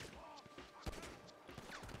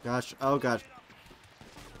 Gosh, oh gosh.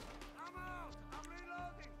 I'm out. I'm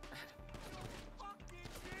reloading. Fucking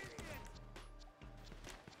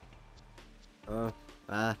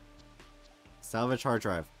idiot. Salvage hard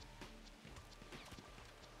drive.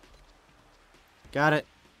 Got it.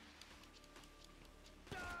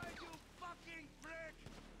 Die, you fucking prick.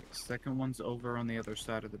 Second one's over on the other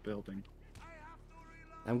side of the building.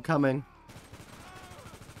 I'm coming.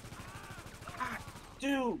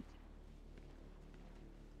 Dude!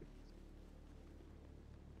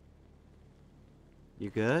 You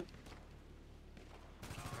good?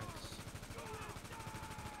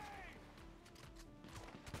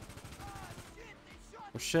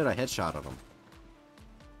 Oh shit, I headshotted him.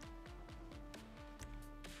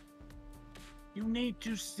 You need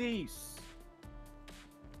to cease.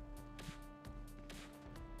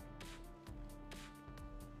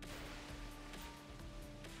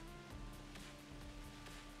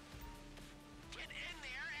 Get in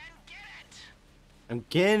there and get it! I'm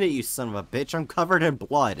getting it, you son of a bitch. I'm covered in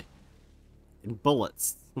blood. And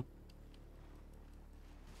bullets. You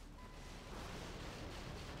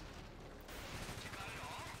got it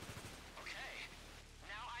all? Okay.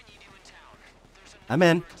 Now I need you in town. There's a I'm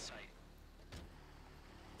in. new site.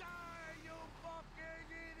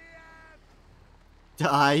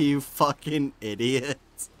 Die, you fucking idiot.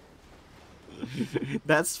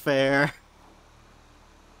 That's fair.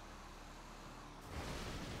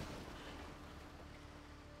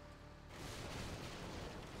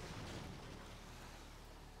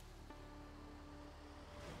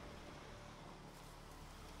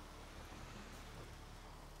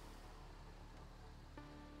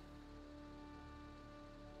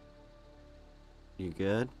 You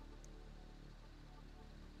good?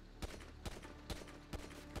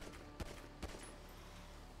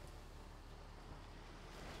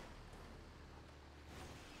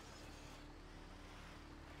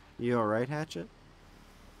 You alright, Hatchet?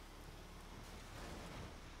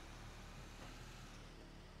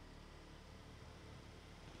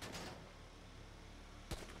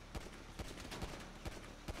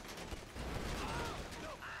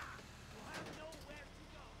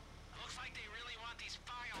 Looks like they really want these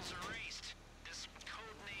files erased. This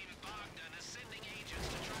codename Bogdan is sending agents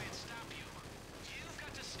to try and stop you. You've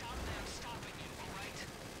got to stop them stopping you, alright?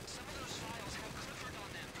 Some of those files have Clifford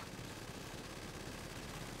on them.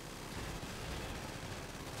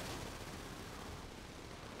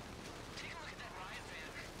 Take a look at that riot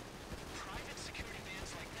van. Private security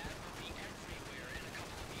vans like that will be everywhere in a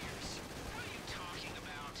couple of years. What are you talking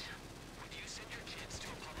about? Would you send your kids to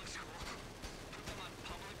a public school? Put them on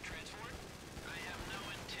public transport? I have no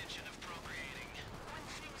intention of procreating. When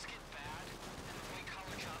things get bad and the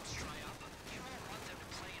white-collar jobs dry up, you won't want them to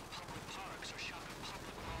play in public parks or shop in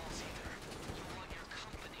public malls either. You'll want your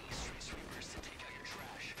company street sweepers to take out your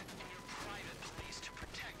trash, and your private police to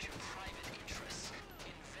protect your private interests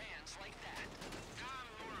in vans like that. I'm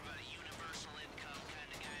more of a universal income kind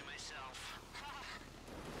of guy myself.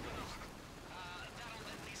 Well, that'll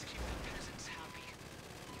at least keep the peasants happy.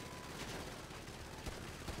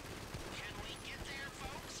 Can we get there,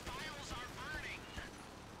 folks? Files are burning.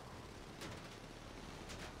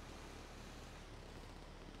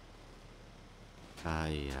 Ah,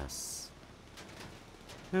 yes.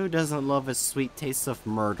 Who doesn't love a sweet taste of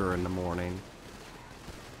murder in the morning?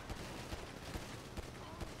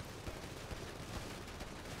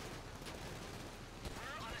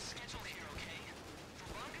 We're on a schedule here, okay?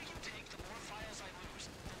 The longer you take, the more files I lose,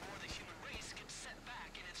 the more the human race gets set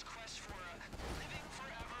back in its quest for living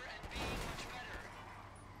forever and being much better.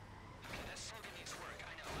 Okay, that slogan needs work,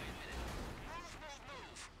 I know, I admit it. Move, move,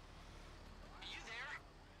 move! You there?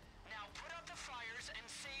 Now put out the fires and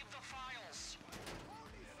save the files!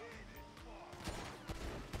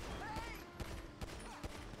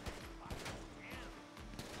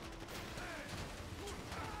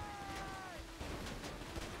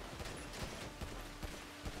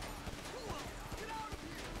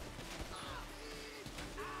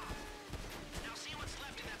 Now see what's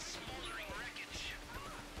left in that smoldering wreckage.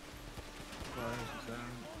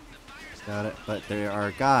 Got it, but there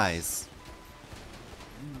are guys.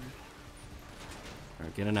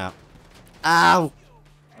 Alright, getting out. Ow!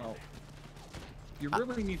 Oh. You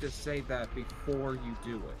really need to say that before you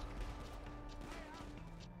do it.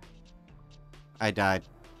 I died.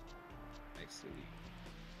 I see.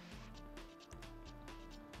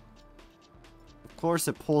 Of course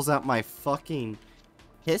it pulls out my fucking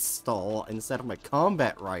pistol instead of my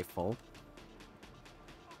combat rifle.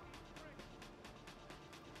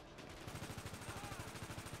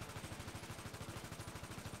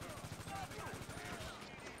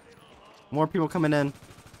 More people coming in.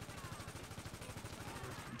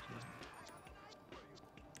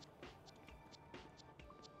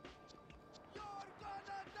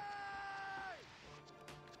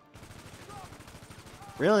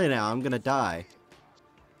 Really now, I'm gonna die.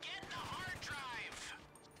 Get the hard drive!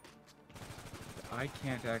 I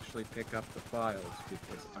can't actually pick up the files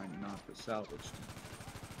because I'm not the salvage team.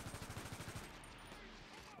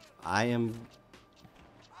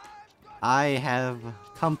 I have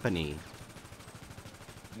company.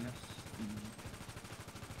 Yes.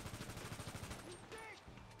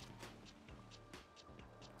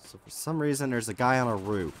 So for some reason, there's a guy on a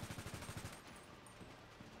roof.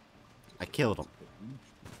 I killed him.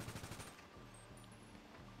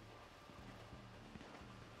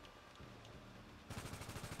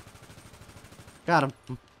 Got him.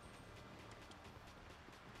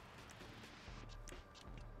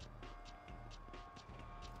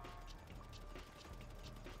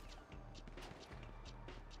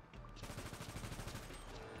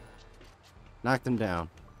 Knocked him down.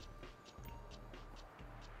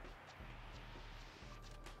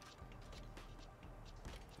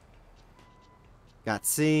 Got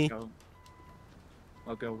C.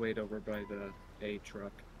 I'll go wait over by the A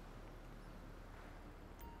truck.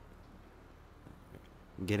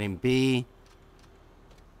 Getting B.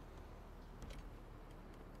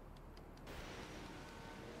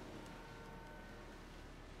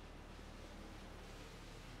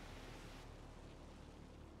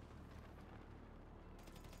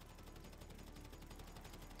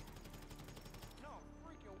 No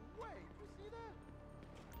freaking way. You see that?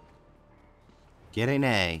 Getting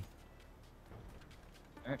A.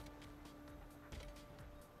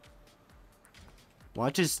 Why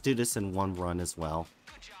don't you just do this in one run as well?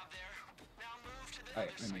 Good job there. Now move to the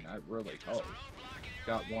I mean, I really hope.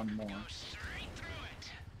 Got one more. straight through it.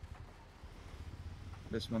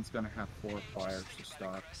 This one's gonna have 4 fires to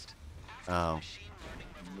stop. Oh. Machine learning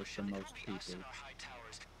And with the revolution, most building us in people. our high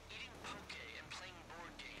towers, eating poke and playing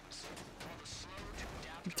board games, while the slow to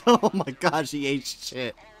adapt Oh my gosh, he ate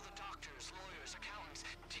shit. all the doctors, lawyers, accountants,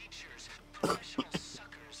 teachers, professional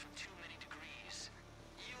suckers with too many degrees.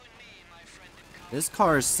 You and me, my friend in college. This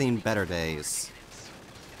car has seen better days.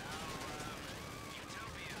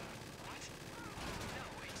 Utopia. What? No,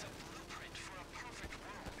 it's a blueprint for a perfect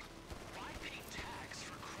world. Why pay tax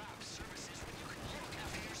for crap services when you can look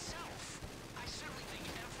after yourself? I certainly make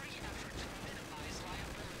every effort to minimize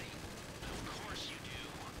liability. Of course you do.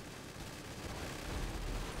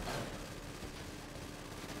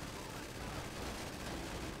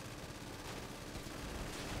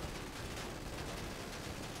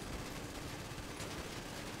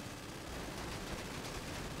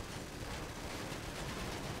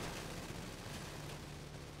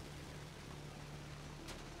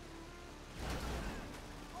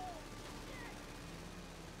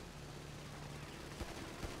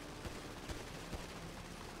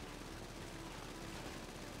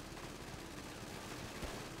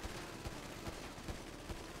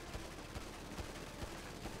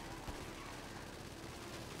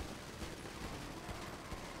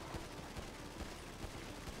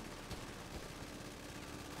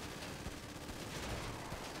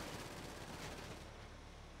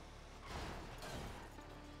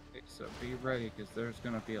 Okay, so be ready, because there's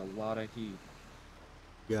gonna be a lot of heat.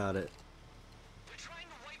 Got it. They're trying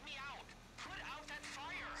to wipe me out. Put out that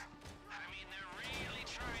fire. I mean, they're really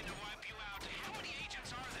trying to wipe you out. How many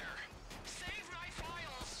agents are there? Save my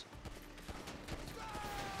files.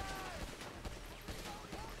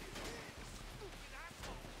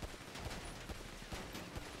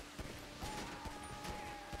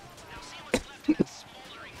 Now see what's left of that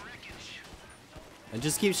smoldering wreckage. And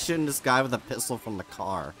just keep shooting this guy with a pistol from the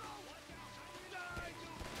car. Not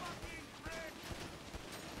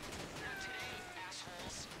today,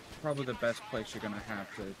 assholes. Probably the best place you're gonna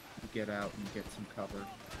have to get out and get some cover.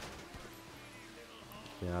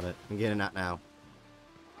 Got it. I'm getting out now.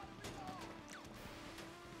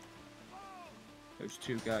 There's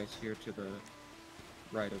 2 guys here to the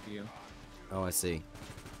right of you. Oh, I see.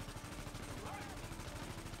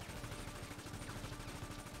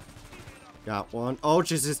 Got one. Oh,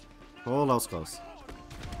 Jesus. Oh, that was close.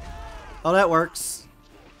 Oh, that works.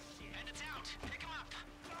 And it's out. Pick 'em up.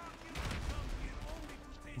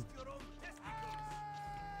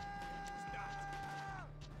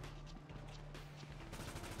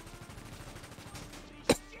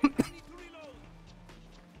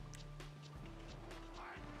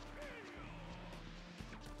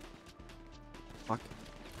 Fuck.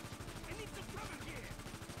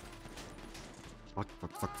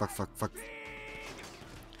 Fuck.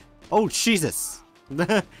 Oh, Jesus.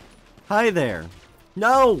 Hi there.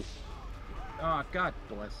 No! Oh, God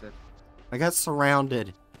bless it. I got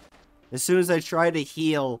surrounded. As soon as I tried to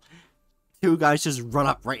heal, 2 guys just run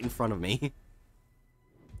up right in front of me.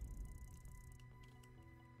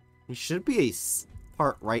 There should be a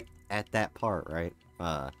part right at that part, right?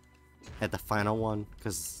 At the final one,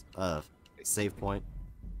 because, save point.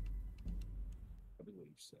 I believe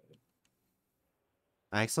so.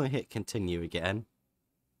 I accidentally hit continue again.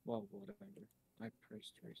 Well, whatever. I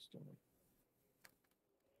pressed restore.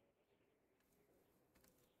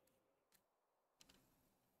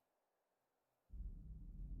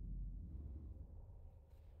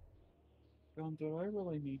 John, do I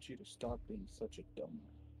really need you to stop being such a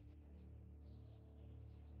dumbass?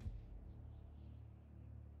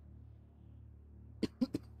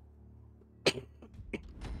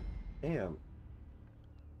 Damn.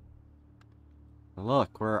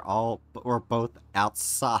 Look, we're both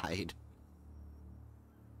outside.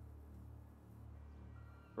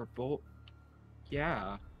 We're both.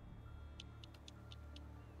 Yeah.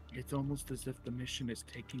 It's almost as if the mission is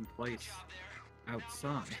taking place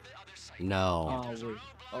outside. No.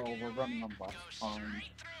 We're running on less time.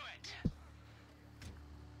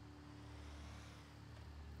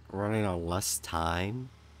 Running on less time?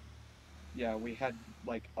 Yeah, we had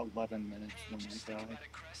like 11 minutes when we died.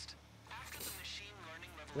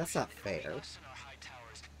 That's not fair.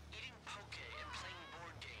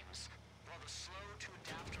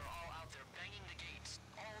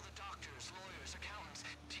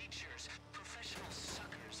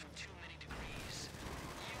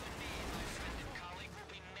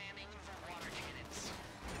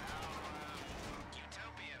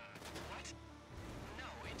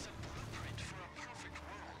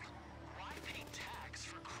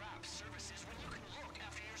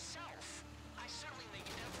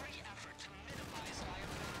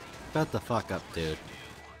 Shut the fuck up, dude.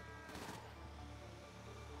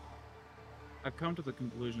 I've come to the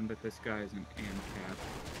conclusion that this guy is an ANCAP.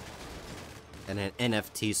 And an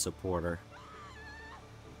NFT supporter.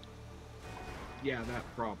 Yeah, that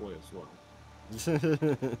probably as well. He's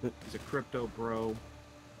a crypto bro,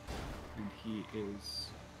 and he is.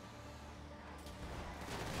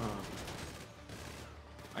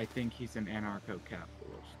 I think he's an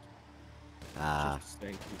anarcho-capitalist. Ah. Just to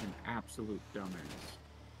say, he's an absolute dumbass.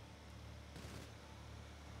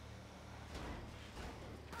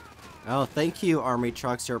 Oh, thank you, army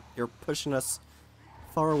trucks. You're pushing us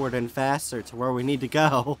forward and faster to where we need to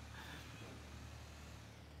go.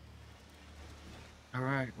 All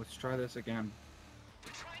right, let's try this again.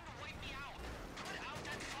 They're trying to wipe me out. Put out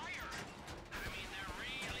that fire. I mean, they're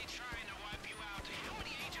really trying to wipe you out. How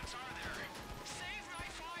many agents are there? Save my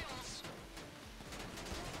files.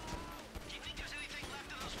 Do you think there's anything left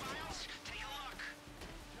of those files? Take a look.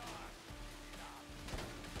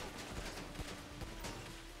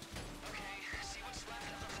 Okay, see what's left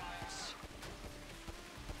of the files.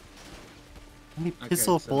 How many Okay,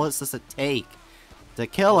 pistol so- bullets does it take to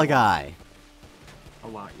kill a guy? A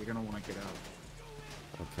lot. You're gonna want to get out.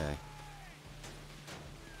 Okay.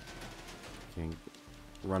 Okay,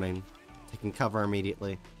 running. Taking cover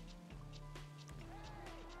immediately.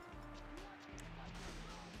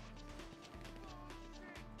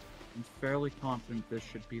 I'm fairly confident this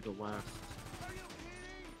should be the last.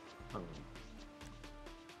 Oh,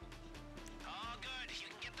 Oh, good. You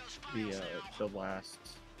can get those files the now. last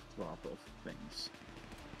drop of things.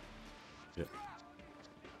 Yeah.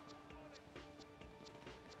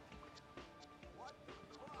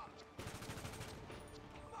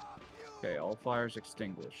 Okay, all fires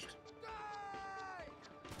extinguished.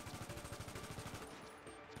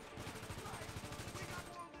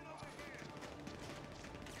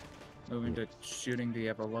 Moving to shooting the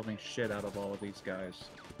ever-loving shit out of all of these guys.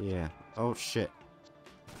 Yeah. Oh shit.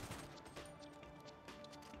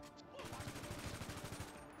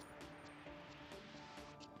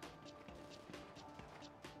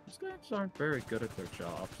 These guys aren't very good at their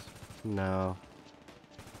jobs. No.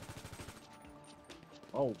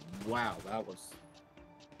 Oh, wow, that was...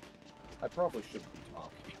 I probably shouldn't be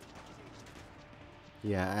talking.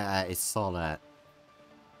 Yeah, I saw that.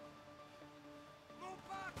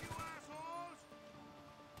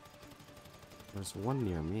 There's one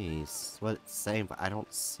near me. It's what it's saying, but I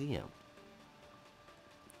don't see him.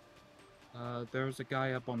 There's a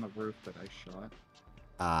guy up on the roof that I shot.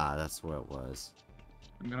 Ah, that's what it was.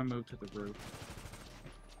 I'm gonna move to the roof.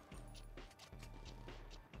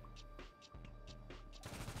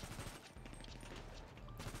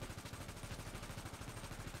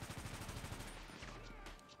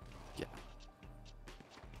 Yeah.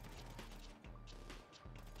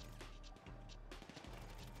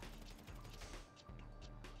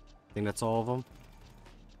 I think that's all of them.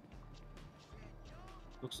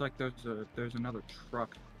 Looks like there's another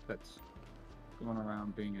truck that's going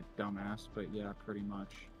around being a dumbass, but yeah, pretty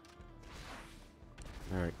much.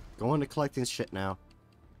 Alright, going to collecting shit now.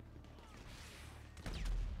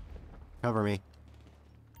 Cover me.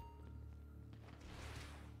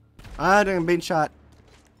 I'm being shot.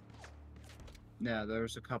 Yeah,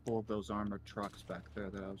 there's a couple of those armored trucks back there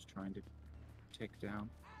that I was trying to take down.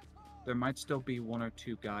 There might still be 1 or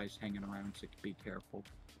 2 guys hanging around, so be careful.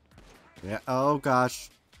 Yeah. Oh gosh.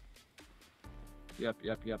 Yep.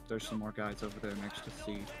 There's some more guys over there next to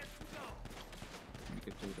C. Let me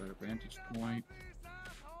get to a better vantage point.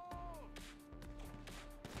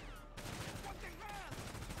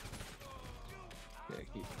 Okay,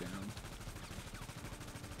 he's down.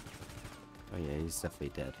 Oh yeah, he's definitely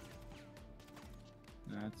dead.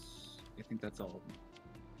 I think that's all of them.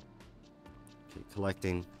 Okay,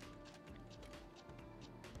 collecting.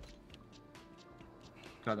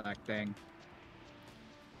 Collecting.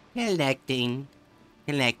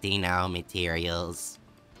 Collecting all materials.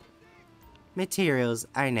 Materials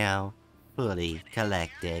are now fully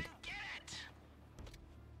collected.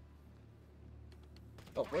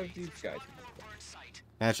 Oh, where are these guys?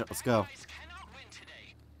 Hatchet, let's go.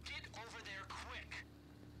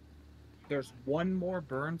 There's one more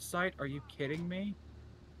burn site? Are you kidding me?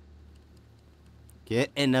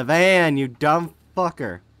 Get in the van, you dumb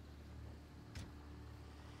fucker.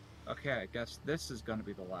 Okay, I guess this is gonna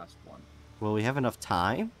be the last one. Will we have enough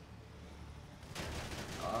time?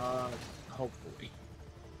 Hopefully.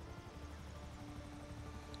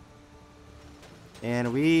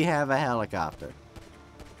 And we have a helicopter.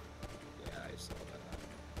 Yeah, I saw that.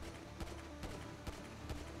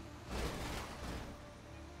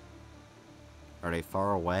 Are they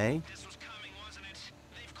far away? This was coming, wasn't it?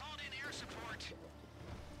 They've called in air support.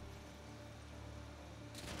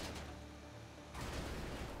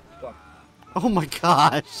 Fuck. Oh my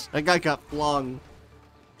gosh! That guy got flung.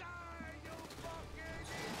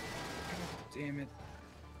 Damn it.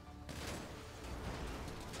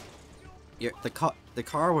 Yeah, the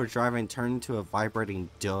car we're driving turned into a vibrating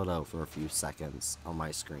dildo for a few seconds on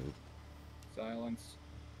my screen. Silence.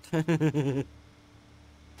 Okay,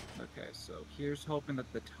 so here's hoping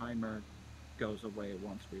that the timer goes away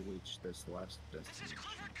once we reach this last destination.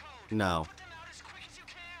 No. Put them out as quick as you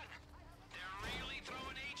can. They're really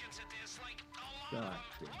throwing agents at this, like a lot God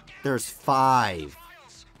of them. damn. There's 5.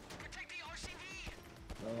 Files. Protect the RCV.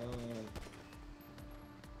 Okay.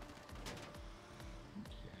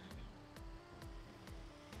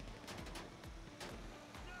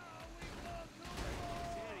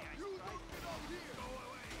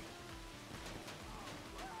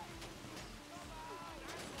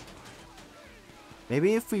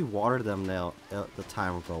 Maybe if we water them, the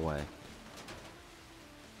time will go away.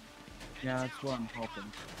 Yeah, that's what I'm hoping.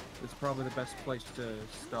 It's probably the best place to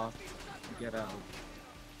stop and get out.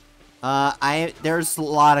 There's a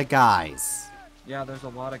lot of guys. Yeah, there's a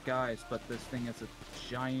lot of guys, but this thing is a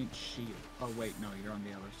giant shield. Oh wait, no, you're on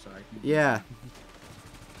the other side. Yeah.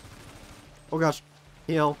 Oh gosh.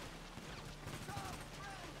 Heal.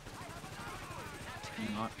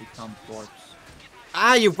 Do not become corpse.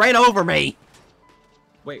 Ah, you ran over me!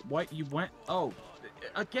 Wait, what? You went? Oh,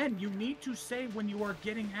 again, you need to say when you are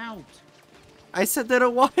getting out. I said that a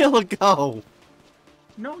while ago.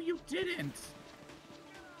 No, you didn't.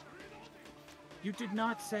 You did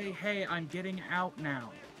not say, hey, I'm getting out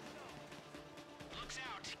now. Looks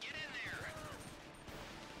out. Get in there.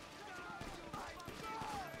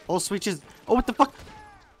 Oh, switches. Oh, what the fuck?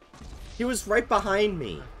 He was right behind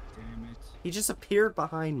me. Damn it. He just appeared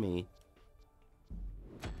behind me.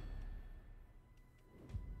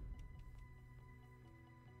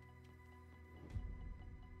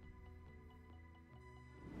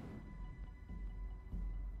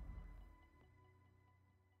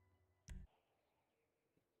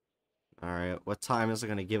 Alright, what time is it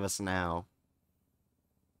gonna give us now?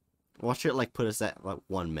 Watch it like put us at like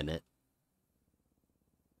 1 minute.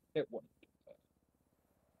 It won't.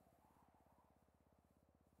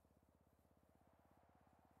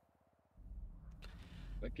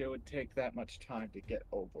 Like it would take that much time to get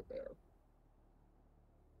over there.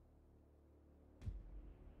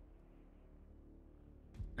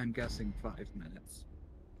 I'm guessing 5 minutes.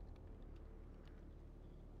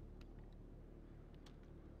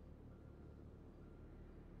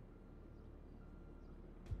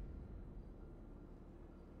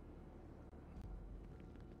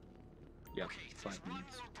 Yep, Okay, 5 there's one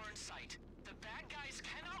minutes. more burn site. The bad guys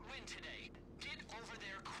cannot win today. Get over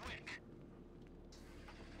there quick.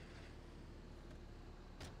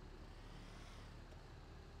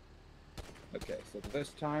 Okay, so this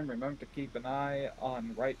time, remember to keep an eye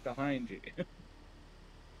on right behind you.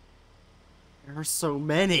 There are so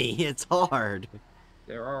many, it's hard.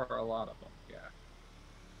 There are a lot of them, yeah.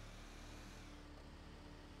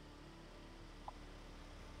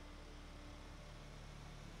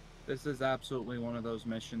 This is absolutely one of those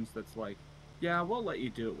missions that's like, yeah, we'll let you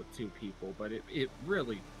do it with 2 people, but it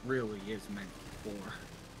really, really is meant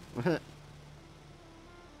for.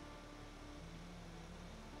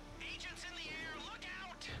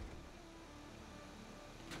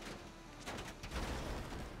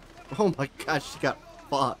 Oh my gosh, she got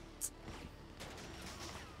fucked.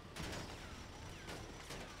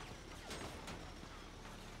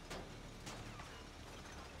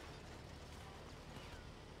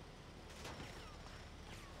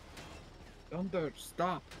 Thunder,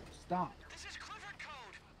 stop. Stop. This is Clifford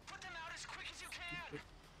code. Put them out as quick as you can.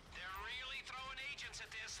 They're really throwing agents at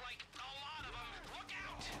this, like a lot of them. Look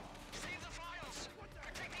out! Save the files.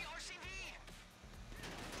 Protect the RCV.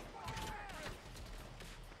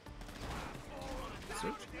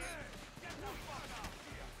 Search.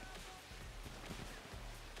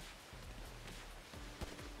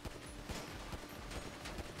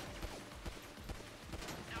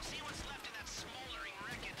 Now see what's left in that smoldering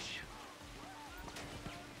wreckage.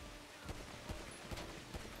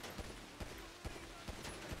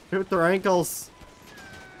 Shoot their ankles.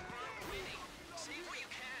 We're winning. Save what you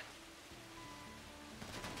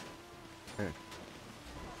can. Okay.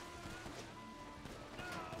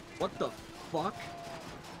 What the fuck?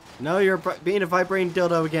 No, you're being a vibrating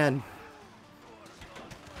dildo again.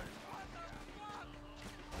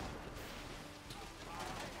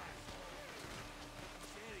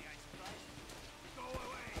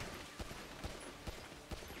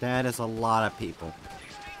 That is a lot of people.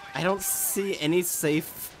 I don't see any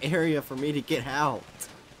safe area for me to get out.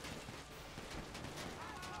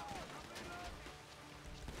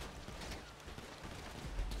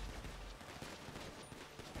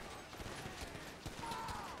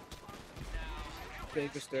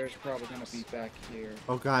 Baker's probably gonna be back here.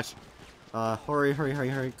 Oh gosh. Hurry, hurry, hurry,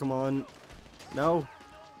 hurry, come on. No.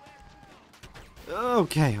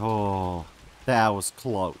 Okay, oh. That was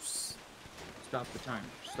close. Stop the timer.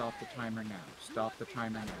 Stop the timer now. Stop the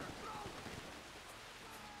timer now.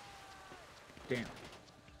 Damn.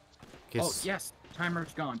 Guess... Oh, yes!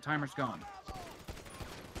 Timer's gone. Timer's gone.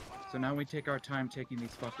 So now we take our time taking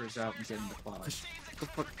these fuckers out and getting the files.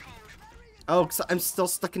 Oh, 'cause I'm still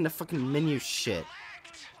stuck in the fucking menu shit.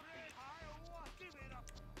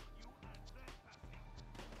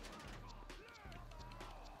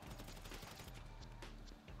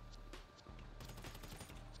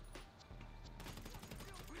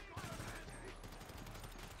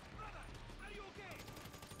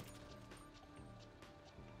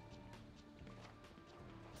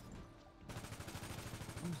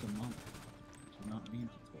 Who's the monk? Do not mean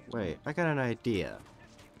to. Wait, I got an idea.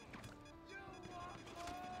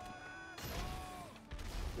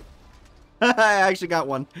 I actually got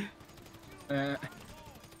one. It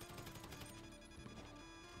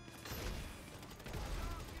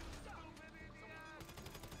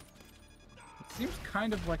seems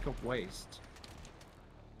kind of like a waste.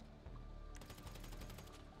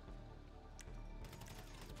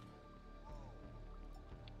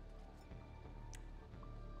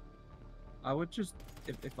 I would just,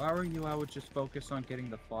 if I were you, I would just focus on getting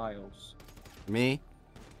the files. Me?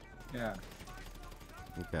 Yeah,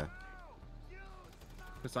 Okay.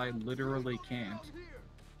 because I literally can't.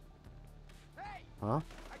 Huh?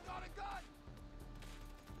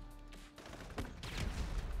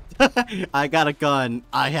 I got a gun.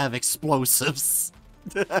 I have explosives.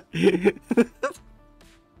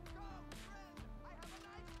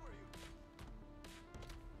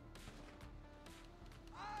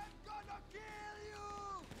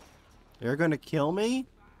 You're gonna kill me?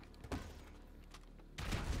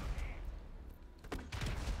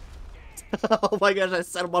 Oh my gosh, I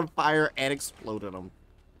set him on fire and exploded him.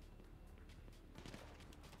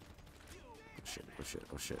 Oh shit, oh shit,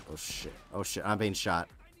 oh shit, oh shit, oh shit, I'm being shot.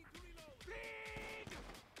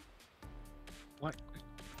 What?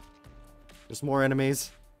 There's more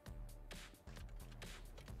enemies.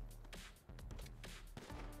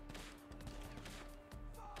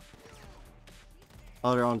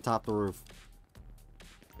 Oh, they're on top of the roof.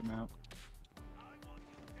 Come out.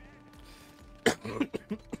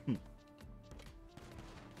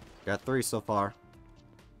 Got 3 so far.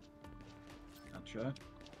 Gotcha.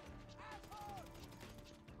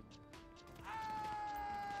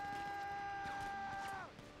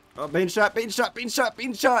 Oh, being shot, being shot, being shot,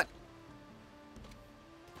 being shot!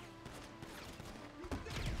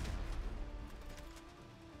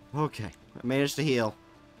 Okay, I managed to heal.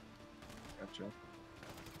 Gotcha.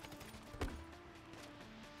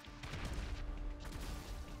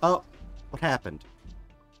 Oh, what happened?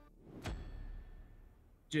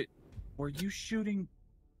 Were you shooting?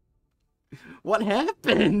 What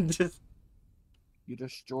happened? You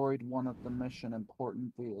destroyed one of the mission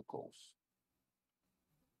important vehicles.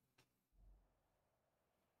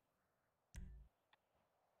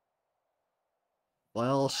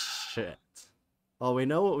 Well, shit. Well, we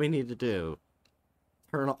know what we need to do.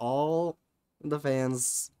 Turn all the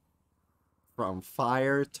fans from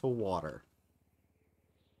fire to water.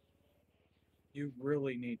 You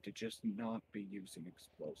really need to just not be using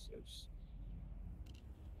explosives.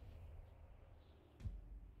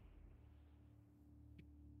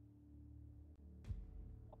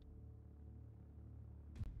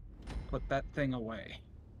 Put that thing away.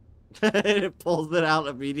 It pulls it out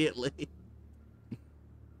immediately.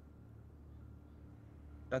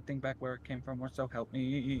 That thing back where it came from, or so help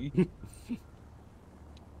me. Okay,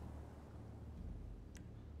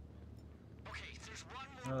 there's one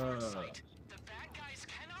more Uh. site. The bad guys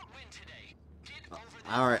cannot win today. Get over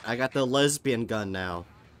there. Alright, I got the lesbian gun now.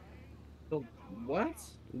 The what?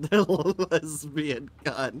 The lesbian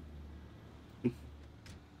gun.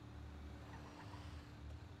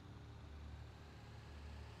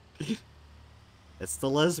 It's the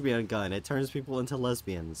lesbian gun. It turns people into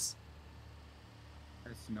lesbians.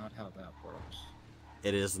 That's not how that works.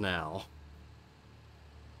 It is now.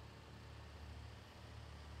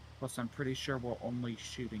 Plus, I'm pretty sure we're only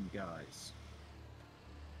shooting guys.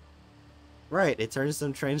 Right, it turns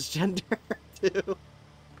them transgender, too.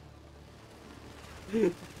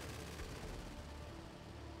 Agents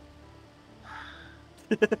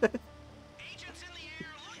in the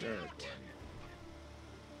air, look Sure, out! boy.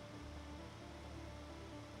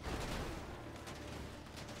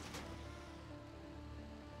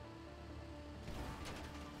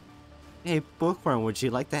 Hey, Bookworm, would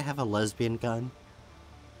you like to have a lesbian gun?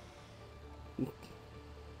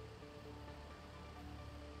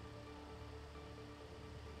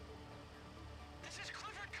 This is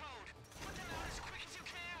Clifford Code. Put them out as quick as you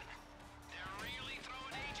can. They're really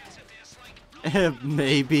throwing agents at this, like.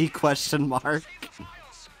 Maybe, question mark. Save the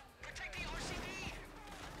files. Protect the RCB.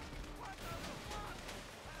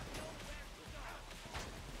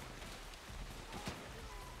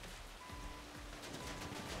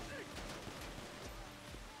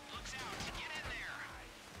 Looks out. Get in there.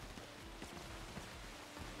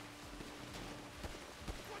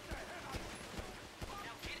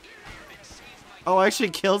 Now get in there and save my. Oh, I actually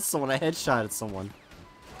killed someone. I headshotted someone.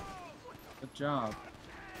 Good job.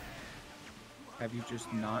 Have you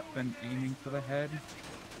just not been aiming for the head?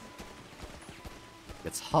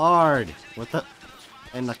 It's hard with the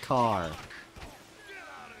in the car.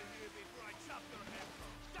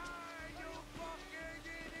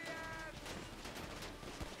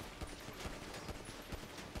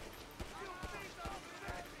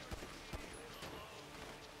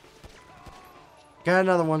 Got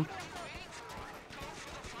another one.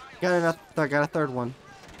 Got a third one.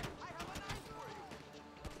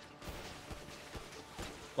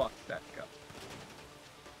 Fuck that guy.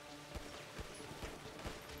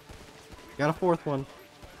 Got a fourth one.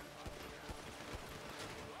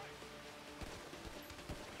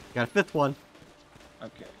 Got a fifth one.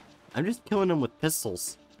 Okay. I'm just killing them with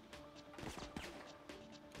pistols.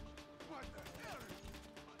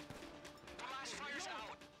 The last fire's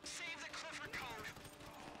out. Save the Clifford Code.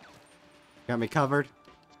 Got me covered.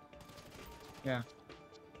 Yeah.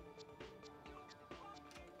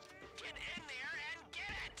 Get in there and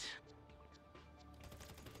get it.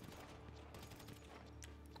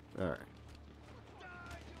 Alright.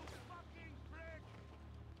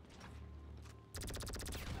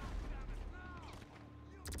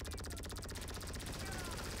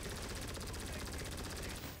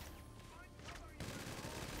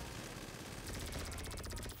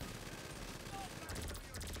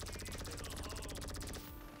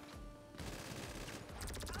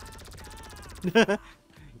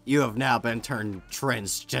 You have now been turned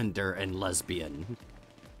transgender and lesbian.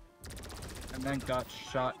 And then got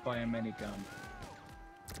shot by a minigun.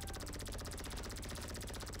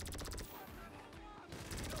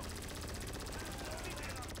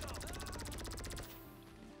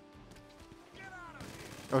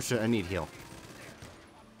 Oh shit, I need heal.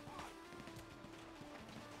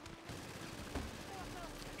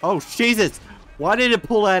 Oh Jesus! Why did it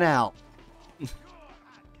pull that out?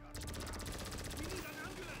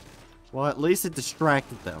 Well, at least it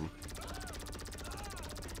distracted them.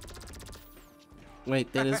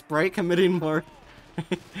 Wait, then is Bright committing more?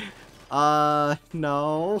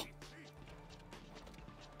 No.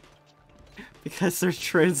 Because they're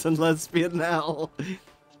trans and lesbian now.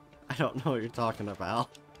 I don't know what you're talking about.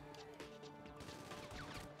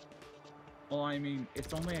 Well, I mean,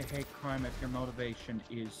 it's only a hate crime if your motivation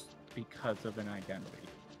is because of an identity.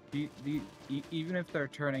 Even if they're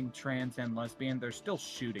turning trans and lesbian, they're still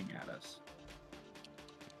shooting at us.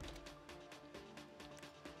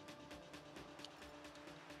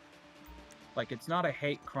 Like, it's not a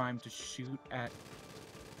hate crime to shoot at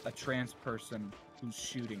a trans person who's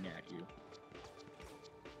shooting at you.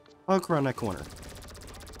 Look around that corner.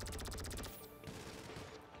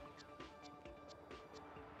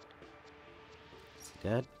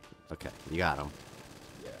 Dead? Okay, you got him.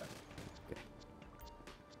 Yeah. Okay.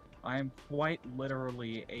 I am quite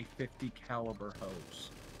literally a 50 caliber hose.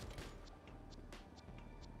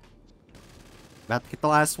 About to get the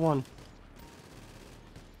last one.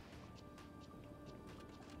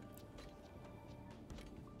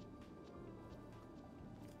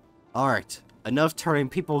 Alright, enough turning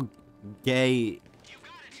people gay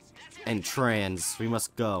and trans. We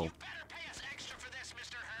must go.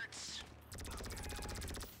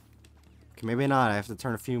 Okay, maybe not. I have to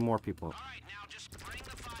turn a few more people.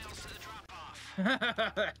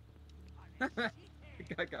 The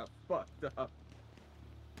guy got fucked up.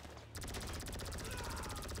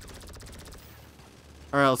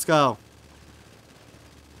 Alright, let's go.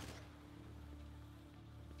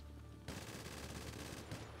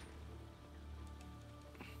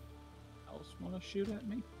 Else wanna shoot at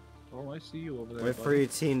me? Oh, I see you over there. Wait for your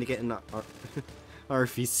team to get in the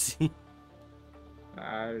RFC.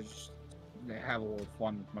 Just have a little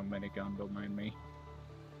fun with my minigun, don't mind me.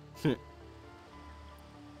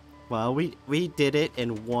 Well, we did it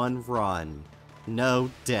in one run.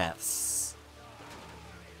 No deaths.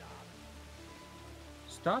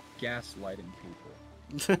 Stop gaslighting people.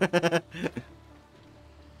 Hey, I've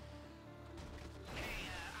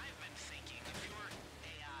been thinking, if your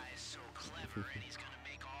AI is so clever and he's gonna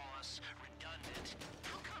make all us redundant,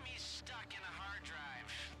 how come he's stuck in a hard drive?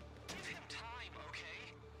 Give him time,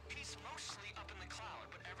 okay? He's mostly up in the cloud,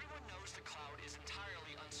 but everyone knows the cloud is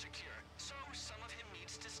entirely unsecure, so some of him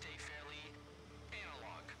needs to stay fairly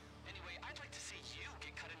analog. Anyway, I'd like to see you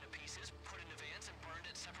get cut into pieces, put into vans, and burned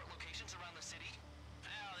at separate locations around the city.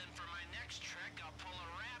 Well, then for my next trick, I'll pull a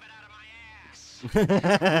rabbit out of my ass.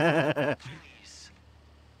 Please.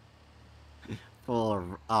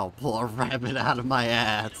 I'll pull a rabbit out of my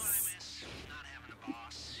ass. Not having a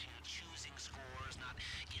boss, choosing scores, not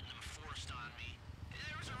getting them forced on me.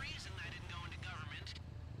 There was a reason I didn't go into government,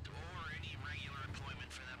 or any regular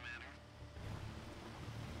employment for that matter.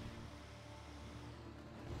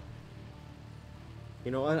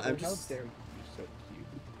 You know what? How dare you be so cute.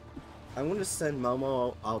 I'm gonna send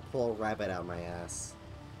Momo. I'll pull a rabbit out of my ass.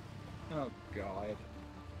 Oh, God.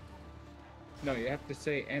 No, you have to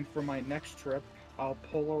say, and for my next trip, I'll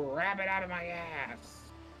pull a rabbit out of my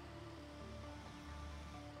ass.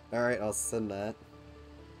 Alright, I'll send that.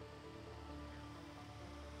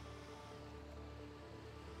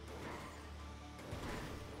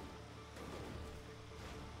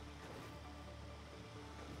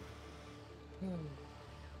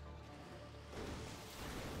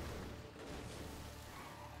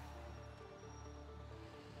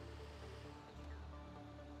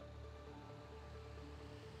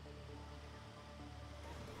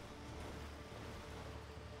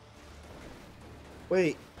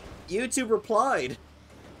 Wait, YouTube replied.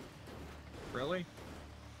 Really?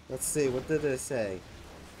 Let's see, what did it say?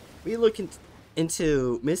 We look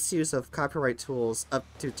into misuse of copyright tools up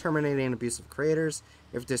to terminating abusive creators.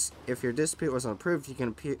 If your dispute wasn't approved, you can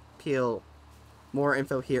appeal. More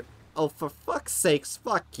info here. Oh, for fuck's sakes,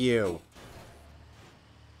 fuck you.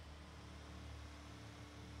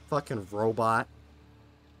 Fucking robot.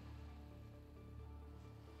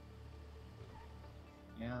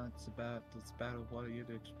 Yeah, it's about what you'd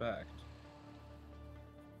expect.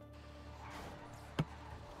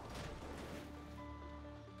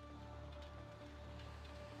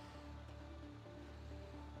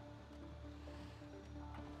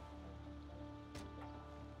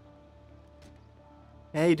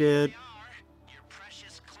 Hey, dude. Your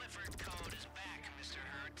precious Clifford code is back, Mr.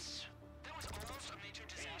 Hertz. That was almost a major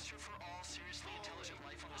disaster for all seriously intelligent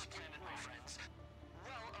life on this planet, my friends.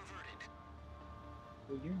 Well averted.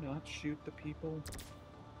 Will you not shoot the people?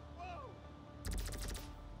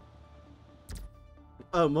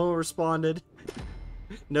 Oh, Mo responded.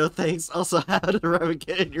 No thanks. Also, how did Rabbit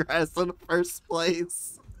get in your ass in the first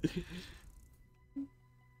place?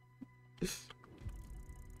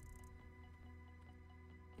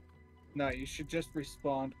 No, you should just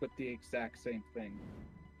respond with the exact same thing.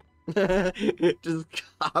 Just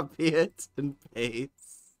copy it and paste.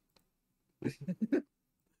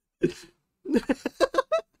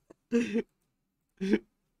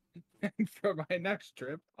 And for my next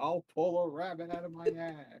trip, I'll pull a rabbit out of my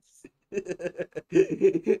ass.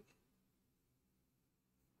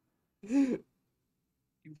 You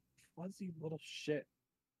fuzzy little shit.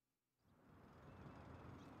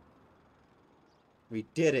 We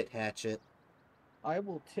did it, Hatchet. I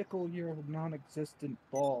will tickle your non-existent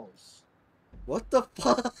balls. What the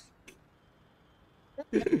fuck?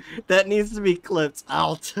 That needs to be clipped.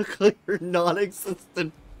 I'll tickle your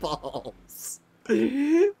non-existent balls.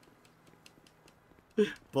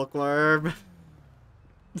 Bookworm.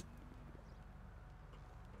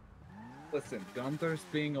 Listen, Gunther's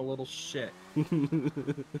being a little shit.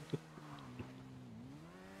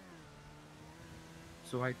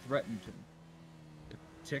 So I threatened him.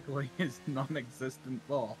 Tickling his non-existent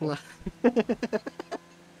ball.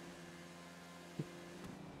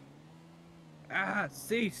 Ah,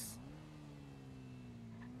 cease!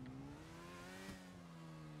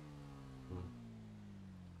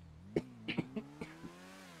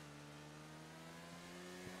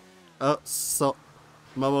 Oh, so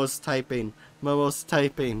Momo's typing. Momo's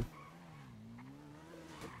typing.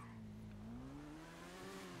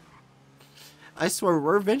 I swear,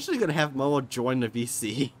 we're eventually gonna have Momo join the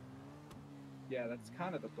VC. Yeah, that's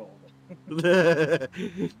kind of the goal.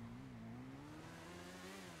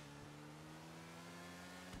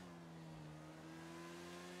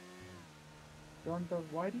 Gunther,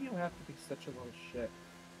 why do you have to be such a little shit?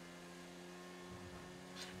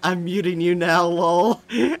 I'm muting you now, lol.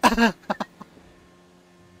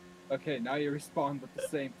 Okay, now you respond with the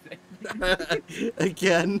same thing.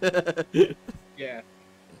 Again. Yeah.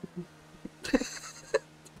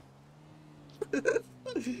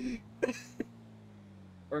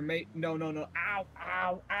 Or no. Ow,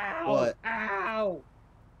 ow, ow! What? Ow!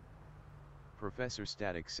 Professor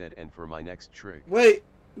Static said, and for my next trick, Wait,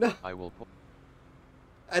 no. I will pull.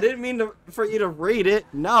 I didn't mean for you to read it.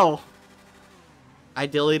 No. I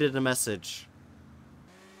deleted the message.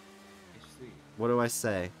 I see. What do I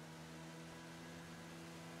say?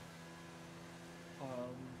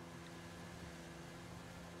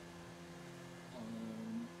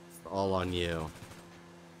 It's all on you.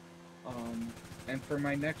 And for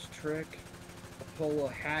my next trick, I'll pull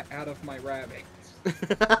a hat out of my rabbit. Put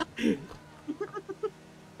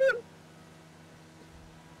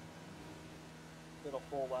a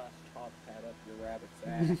whole ass top hat up your rabbit's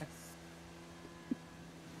ass.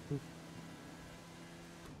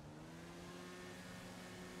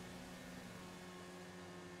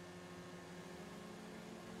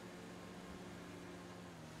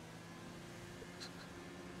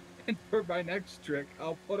 And for my next trick,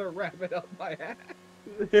 I'll put a rabbit up my hat.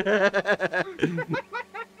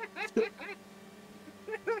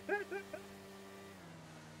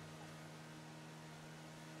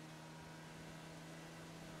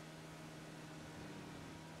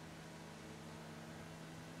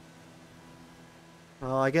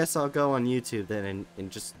 Well, I guess I'll go on YouTube then and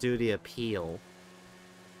just do the appeal.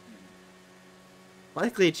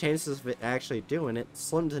 Likely chances of it actually doing it,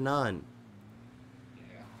 slim to none.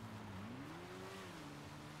 Yeah.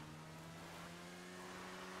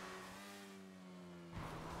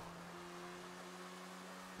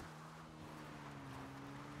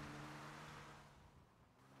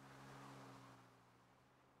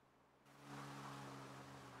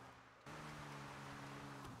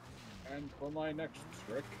 And for my next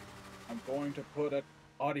trick, I'm going to put an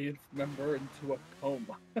audience member into a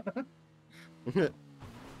coma.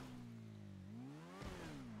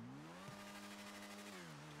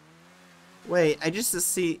 Wait,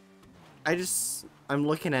 I'm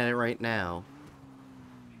looking at it right now.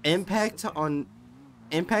 Impact on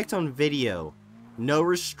video. No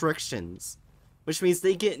restrictions. Which means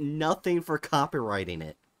they get nothing for copywriting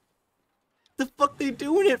it. The fuck they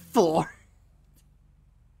doing it for?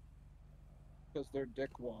 Because they're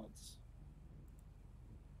dickwads.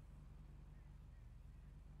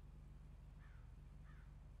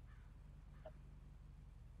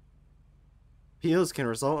 Appeals can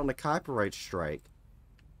result in a copyright strike.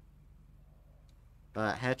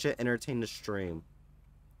 Hatchet entertain the stream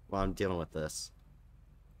while I'm dealing with this.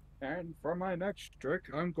 And for my next trick,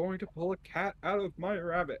 I'm going to pull a cat out of my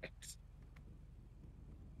rabbit.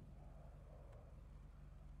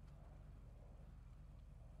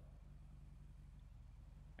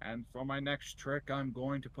 And for my next trick, I'm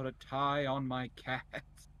going to put a tie on my cat.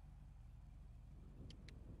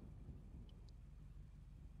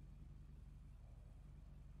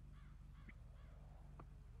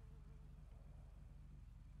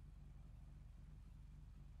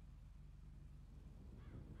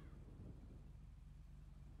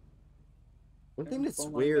 One thing And that's for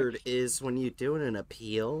my weird next- is when you do an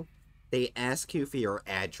appeal, they ask you for your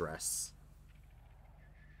address.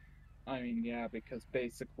 I mean, yeah, because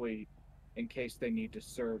basically, in case they need to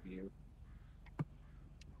serve you.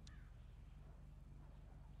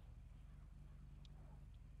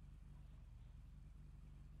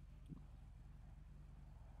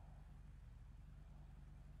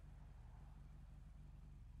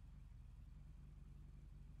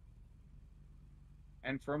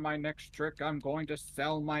 And for my next trick, I'm going to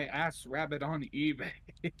sell my ass rabbit on eBay.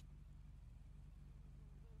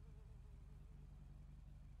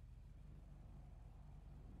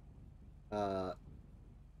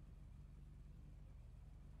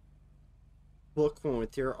 bookworm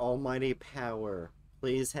with your almighty power.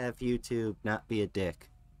 Please have YouTube not be a dick.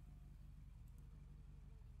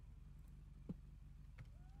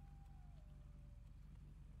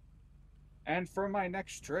 And for my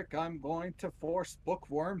next trick, I'm going to force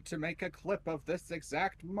Bookworm to make a clip of this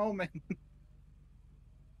exact moment.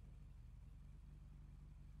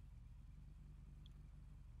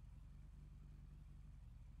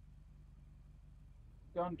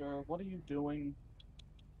 Gunder, what are you doing?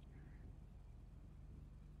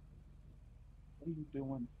 What are you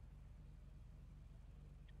doing?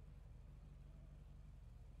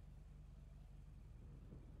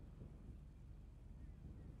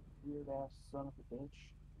 Weird ass son of a bitch.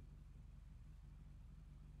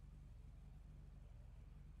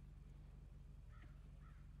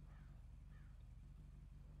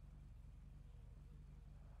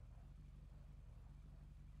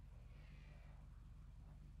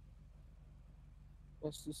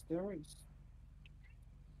 What's the stories?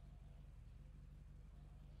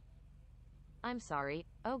 I'm sorry,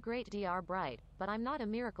 oh great Dr. Bright, but I'm not a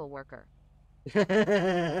miracle worker.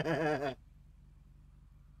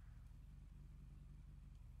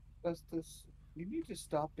 Festus, you need to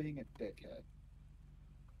stop being a dickhead.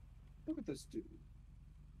 Look at this dude.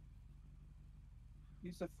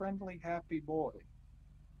 He's a friendly, happy boy.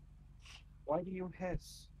 Why do you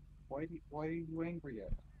hiss? Why are you angry at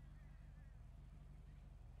him?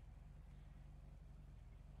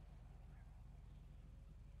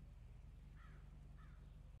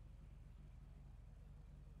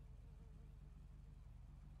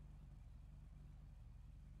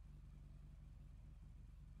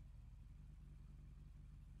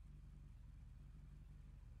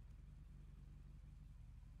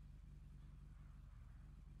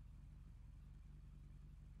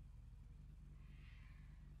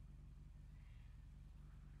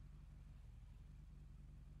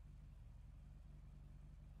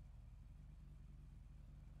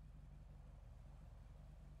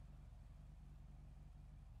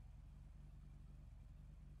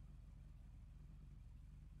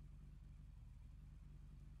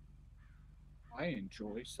 I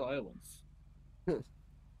enjoy silence. This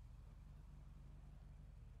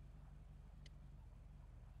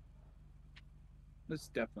is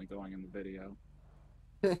definitely going in the video.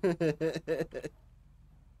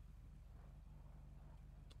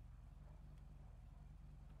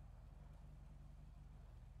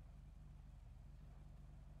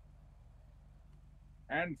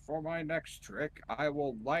 And for my next trick, I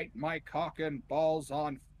will light my cock and balls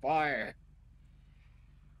on fire.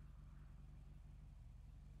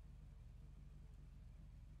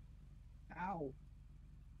 Ow.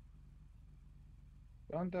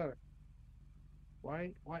 Thunder.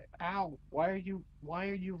 Ow. Why are you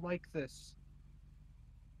like this?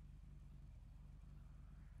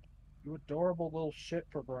 You adorable little shit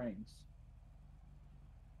for brains.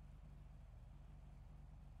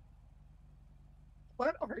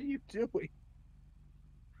 What are you doing?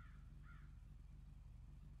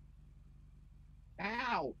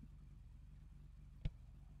 Ow.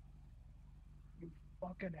 You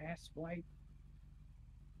fucking asswipe.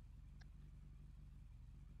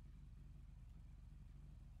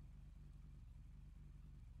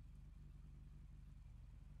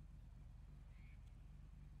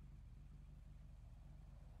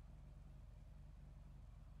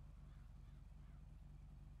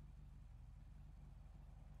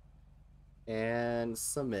 And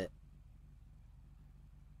submit.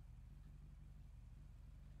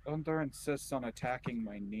 Thunder insists on attacking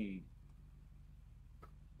my knee.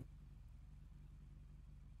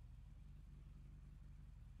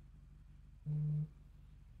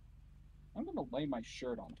 I'm gonna lay my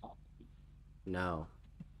shirt on top of you. No.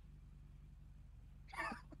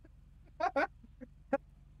 I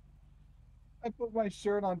put my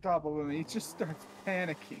shirt on top of him and he just starts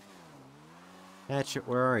panicking. Hatchet,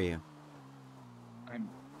 where are you? I'm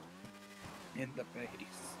in the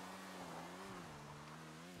base.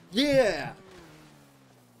 Yeah!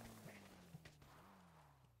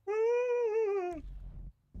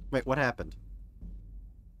 Wait, what happened?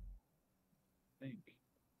 Think.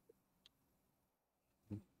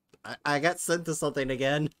 I got sent to something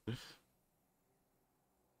again. It's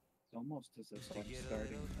almost as if I'm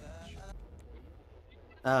starting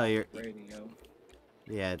Oh, you're... radio.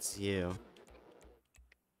 Yeah, it's you.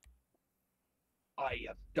 I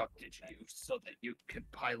abducted you so that you can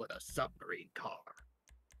pilot a submarine car.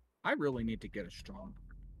 I really need to get a strong.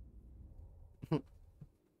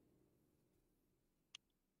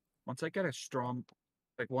 Once I get a strong,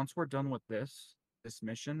 like once we're done with this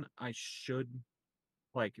mission, I should,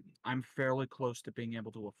 like, I'm fairly close to being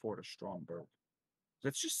able to afford a strong bird.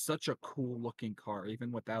 That's just such a cool looking car,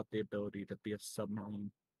 even without the ability to be a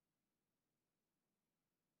submarine.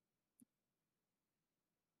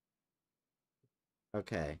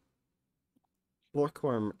 Okay.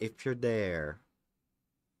 Bookworm, if you're there,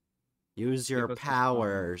 use your Give us a comment.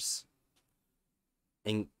 powers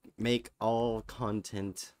and make all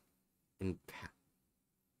content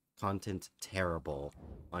terrible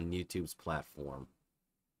on YouTube's platform.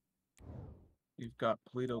 You've got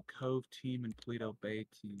Pluto Cove team and Pluto Bay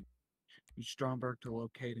team. Use Stromberg to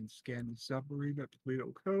locate and scan the submarine at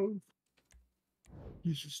Pluto Cove.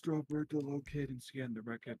 Use Stromberg to locate and scan the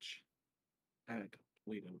wreckage at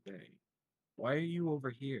Pluto Bay. Why are you over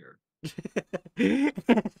here?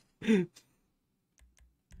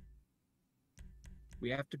 We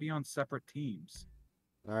have to be on separate teams.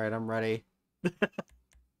 Alright, I'm ready.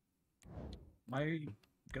 Why are you...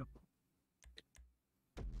 Go.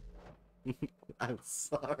 I'm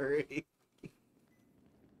sorry.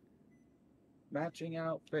 Matching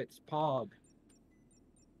outfits, Pog.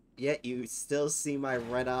 Yet you still see my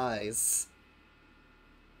red eyes.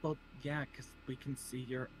 Well, yeah, because we can see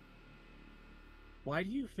your... Why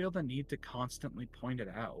do you feel the need to constantly point it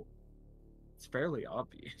out? It's fairly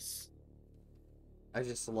obvious. I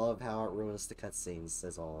just love how it ruins the cutscenes,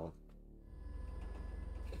 is all.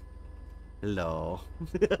 Hello.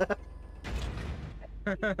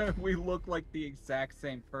 We look like the exact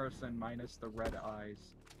same person, minus the red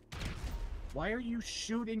eyes. Why are you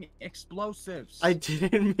shooting explosives? I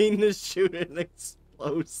didn't mean to shoot an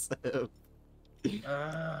explosive.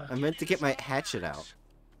 I meant to get my hatchet out.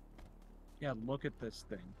 Yeah, look at this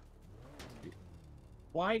thing.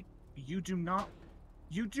 Why you do not...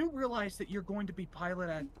 You do realize that you're going to be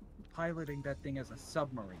piloting that thing as a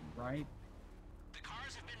submarine, right? The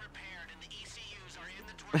cars have been repaired and the ECUs are in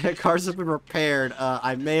the Cars have been repaired.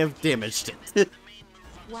 I may have damaged it.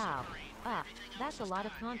 Wow. That's a lot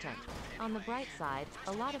of content. On the bright side,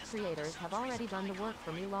 a lot of creators have already done the work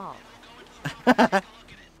for me lol.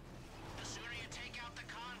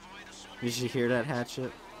 Did you hear that,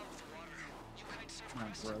 Hatchet?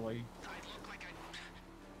 Not really.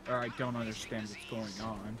 Or I don't understand what's going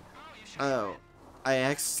on. Oh, I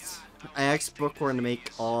asked Bookworm to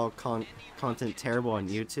make all content terrible on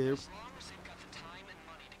YouTube,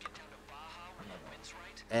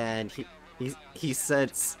 and he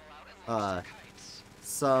said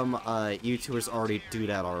some YouTubers already do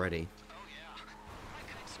that already.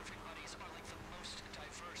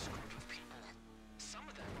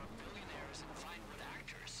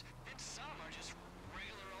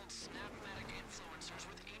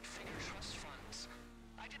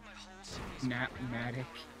 Snapmatic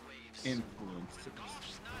influencers.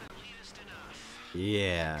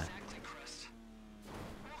 Yeah.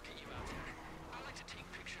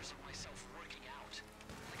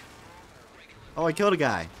 Oh, I killed a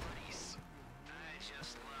guy.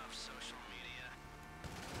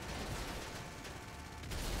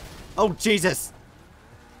 Oh, Jesus!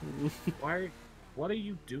 What are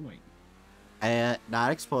you doing?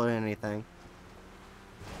 Not exploding anything.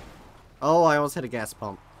 Oh, I almost hit a gas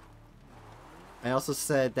pump. I also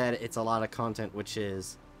said that it's a lot of content, which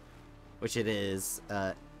it is,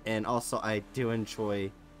 and also I do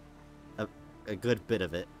enjoy a good bit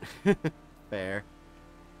of it. Fair.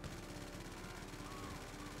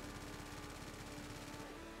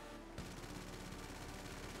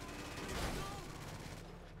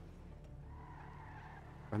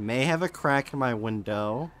 I may have a crack in my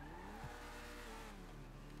window.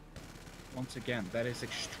 Once again, that is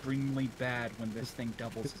extremely bad when this thing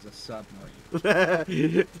doubles as a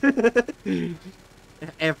submarine.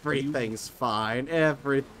 Everything's fine.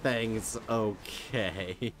 Everything's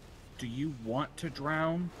okay. Do you want to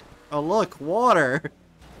drown? Oh, look, water! Don't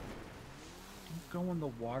go in the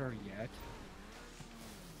water yet.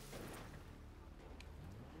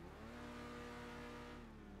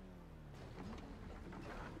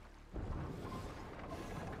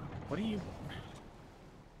 What are you...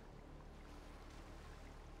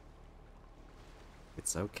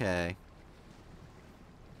 It's okay.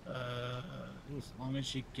 As long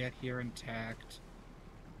as you get here intact.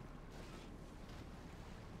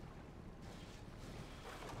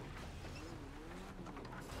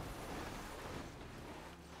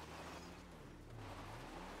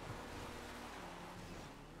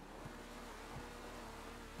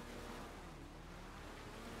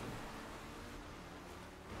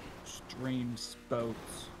 Stream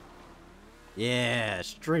spoats. Yeah,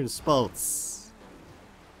 stream spots.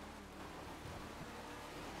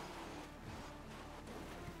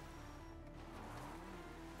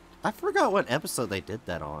 I forgot what episode they did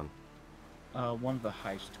that on. One of the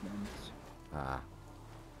heist ones. Ah.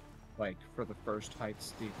 like for the first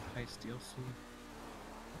heist DLC.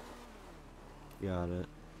 Got it.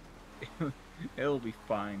 It'll be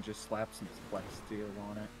fine. Just slap some flex steel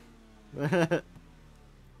on it.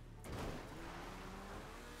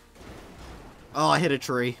 Oh, I hit a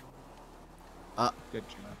tree. Good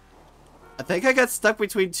job. I think I got stuck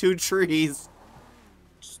between two trees.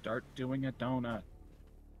 Start doing a donut.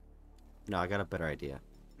 No, I got a better idea.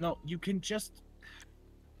 No, you can just...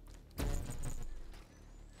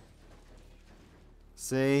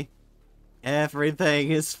 See? Everything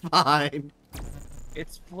is fine.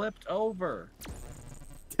 It's flipped over.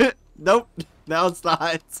 Nope. No, it's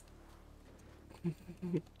not.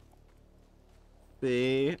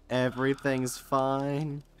 See? Everything's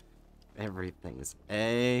fine. Everything's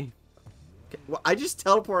A. Okay, well, I just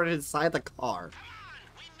teleported inside the car. Come on!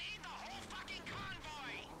 We need the whole fucking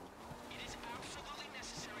convoy! It is absolutely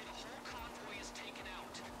necessary the whole convoy is taken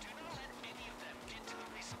out. Do not let any of them get to the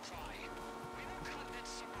resupply. We will cut that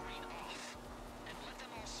submarine off and let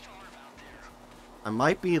them all starve out there. I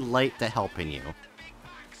might be late to helping you. The big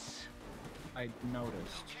bucks. I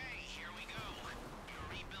noticed. Okay, here we go. Your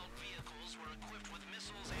rebuilt vehicles were equipped with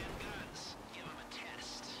missiles and guns. Give them a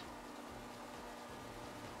test.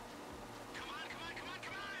 Come on, come on, come on,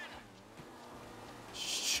 come on!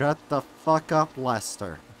 Shut the fuck up,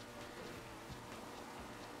 Lester.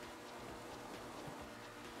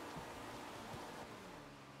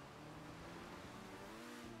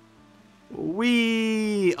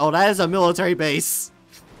 Wee! Oh, that is a military base.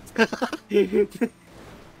 I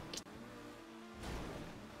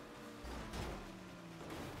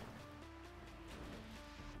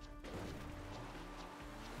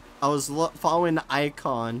was following the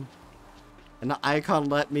icon, and the icon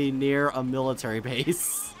let me near a military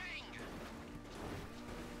base.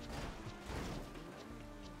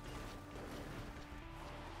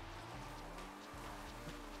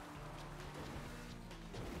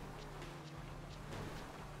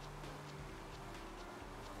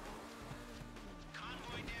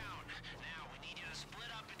 Convoy down. Now we need you to split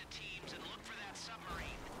up into teams and look for that submarine.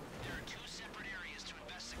 There are 2 separate areas to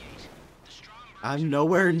investigate. The strong I'm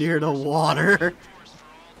nowhere near the water. force for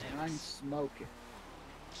all And I'm depths. smoking.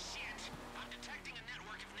 Shit! I'm detecting a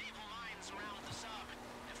network of naval mines around the sub.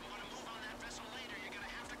 If we want to move on that vessel later, you're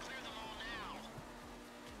gonna have to clear them all now.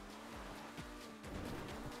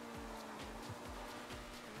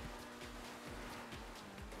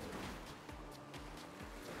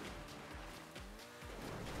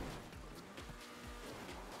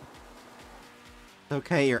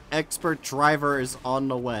 Okay, your expert driver is on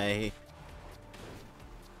the way.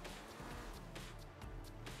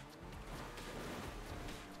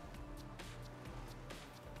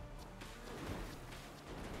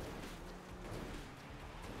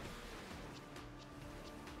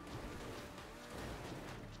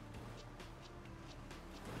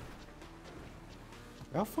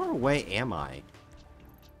 How far away am I?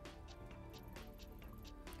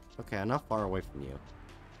 Okay, I'm not far away from you.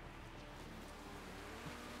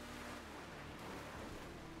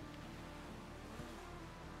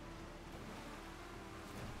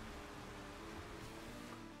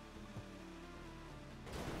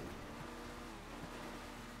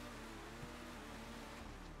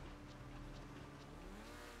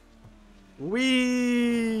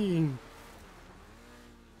 Whee!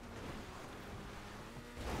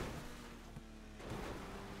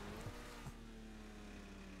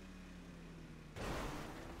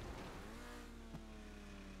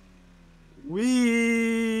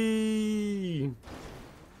 Whee!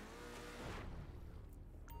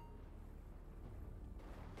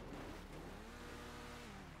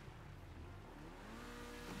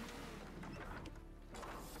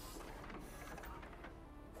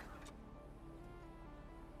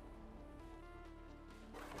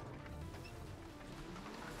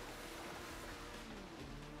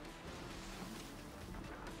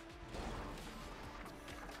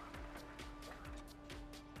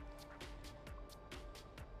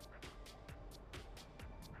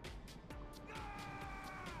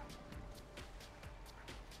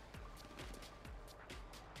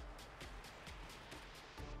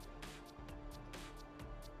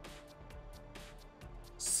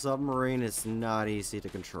 Submarine is not easy to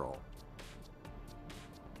control.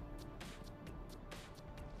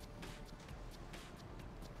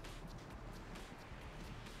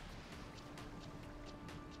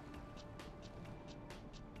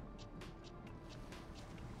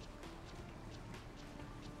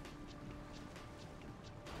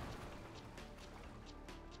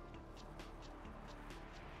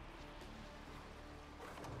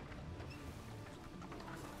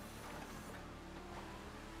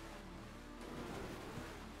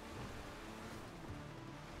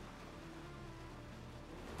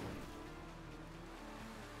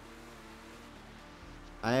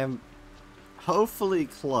 I am hopefully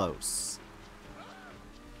close.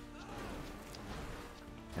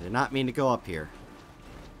 I did not mean to go up here.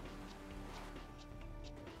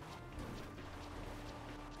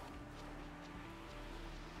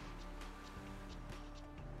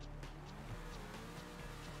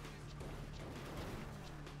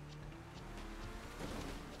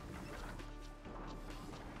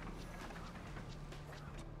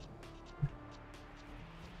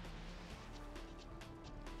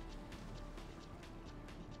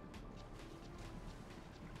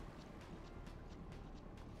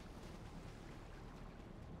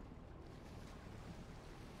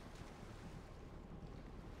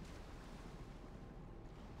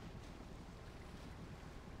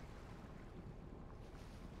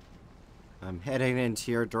 I'm heading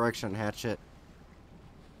into your direction, Hatchet.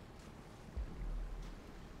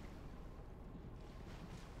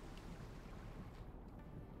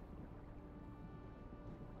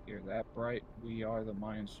 You're that bright, we are the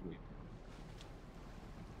Minesweeper.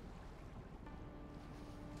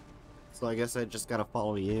 So I guess I just gotta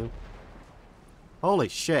follow you. Holy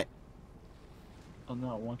shit. Oh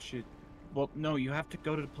no, once you... Well, no, you have to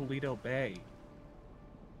go to Polito Bay.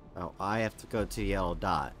 Oh, I have to go to Yellow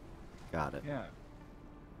Dot. Got it. Yeah.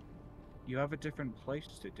 You have a different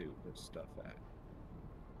place to do this stuff at.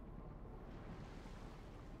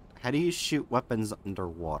 How do you shoot weapons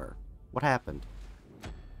underwater? What happened?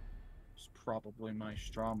 It's probably my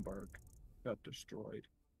Stromberg got destroyed.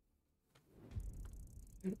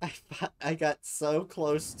 I got so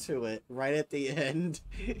close to it right at the end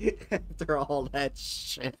after all that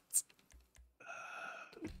shit.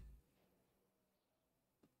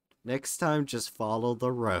 Next time, just follow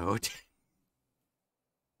the road.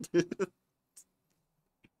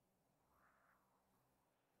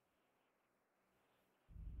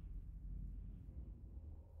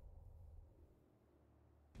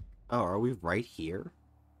 Oh, are we right here?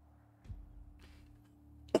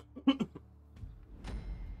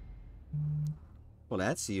 Well,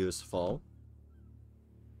 that's useful.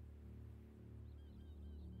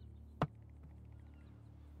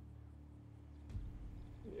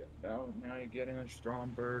 Yeah, now you get in a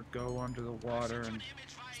Stromberg, go under the water, and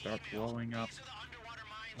start blowing up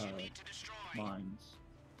mines.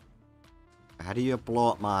 How do you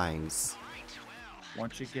blow up mines?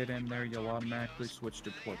 Once you get in there, you'll automatically switch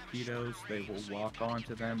to torpedoes. They will lock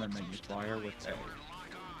onto them, and then you fire with A.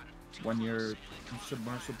 When you're in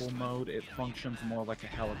submersible mode, it functions more like a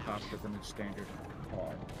helicopter than a standard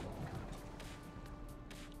car.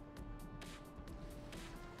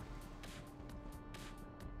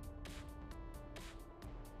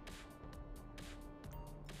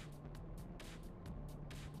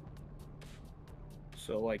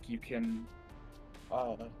 So, like, you can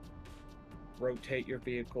rotate your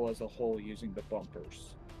vehicle as a whole using the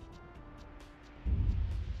bumpers.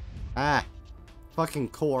 Ah! Fucking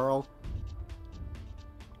coral.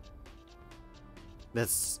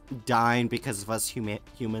 That's dying because of us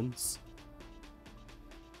humans.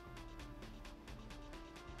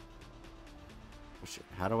 Oh, shit.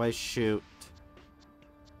 How do I shoot?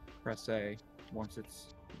 Press A once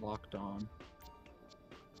it's locked on.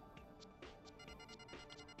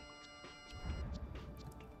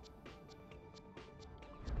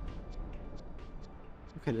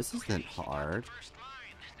 Okay, this isn't hard. First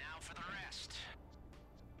mine, now for the rest.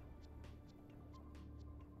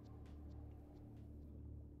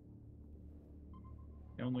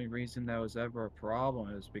 The only reason that was ever a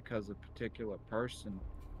problem is because a particular person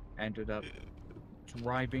ended up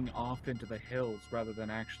driving off into the hills rather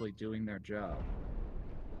than actually doing their job.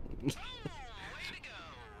 Oh, way to go!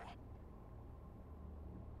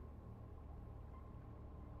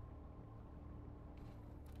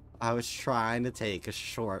 I was trying to take a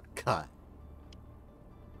shortcut.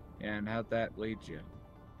 And how'd that lead you?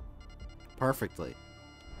 Perfectly.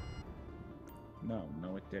 No,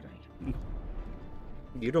 it didn't.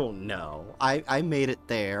 You don't know. I made it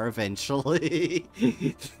there eventually.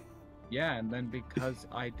 Yeah, and then because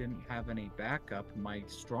I didn't have any backup, my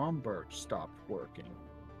Stromberg stopped working.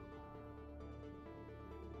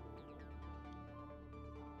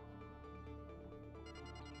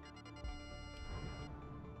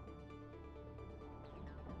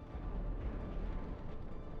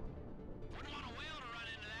 Wouldn't want a whale to run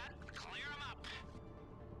into that. Clear 'em up.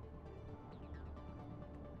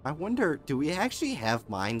 I wonder, do we actually have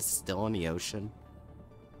mines still in the ocean?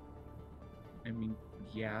 I mean,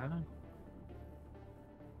 yeah.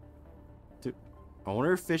 I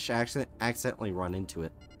wonder if fish accidentally run into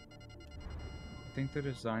it. I think they're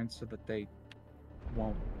designed so that they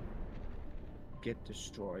won't get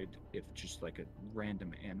destroyed if just like a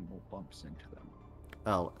random animal bumps into them.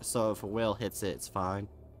 Oh, so if a whale hits it, it's fine?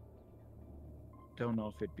 Don't know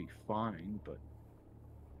if it'd be fine, but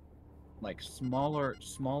like smaller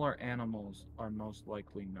animals are most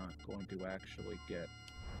likely not going to actually get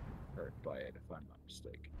hurt by it, if I'm not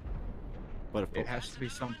mistaken. But if It has to be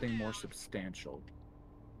something more substantial,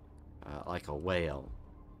 like a whale.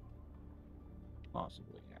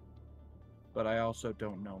 possibly, yeah. But I also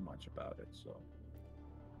don't know much about it, so.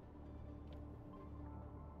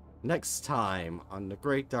 Next time on the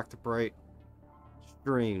Great Dr. Bright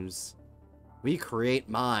streams, we create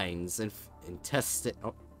mines and test it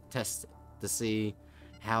to see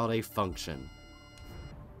how they function.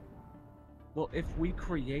 Well, if we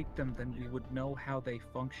create them, then we would know how they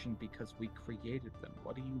function because we created them.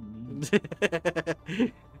 What do you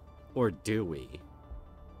mean? Or do we?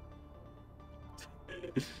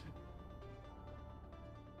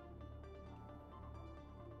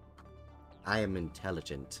 I am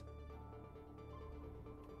intelligent.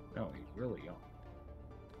 No, you really are.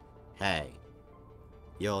 Hey,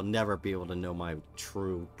 you'll never be able to know my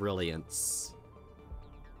true brilliance.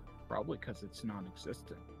 Probably because it's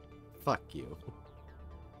non-existent. Fuck you.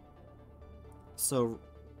 So,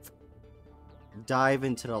 dive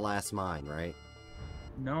into the last mine, right?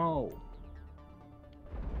 No.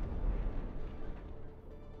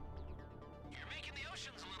 You're making the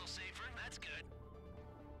oceans a little safer. That's good.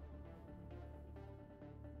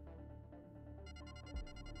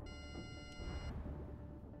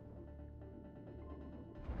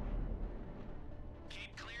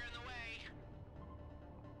 Keep clearing the way.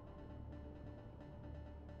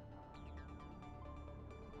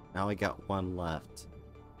 Now we got one left.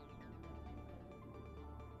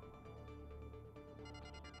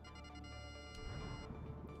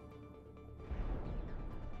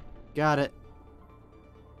 Got it.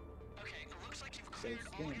 Okay, it looks like you've cleared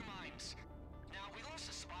all your mines. Now, we lost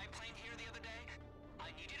a spy plane here the other day. I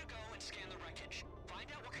need you to go and scan the wreckage. Find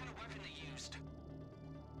out what kind of weapon they used.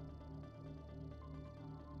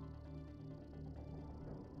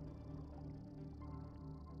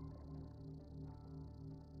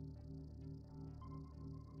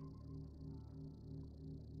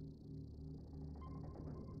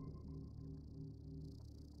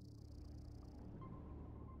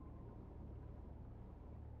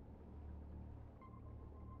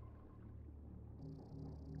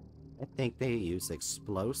 I think they use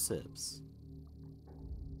explosives.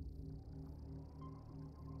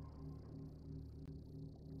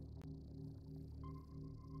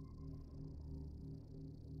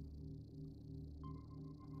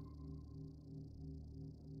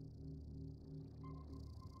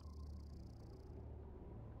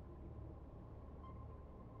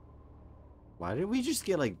 Why did we just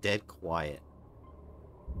get like dead quiet?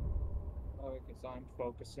 Oh, because I'm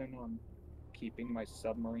focusing on keeping my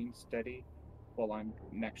submarine steady while I'm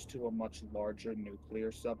next to a much larger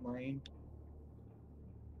nuclear submarine.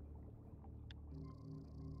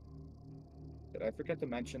 Did I forget to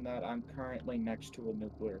mention that I'm currently next to a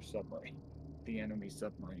nuclear submarine? The enemy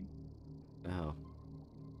submarine. Oh.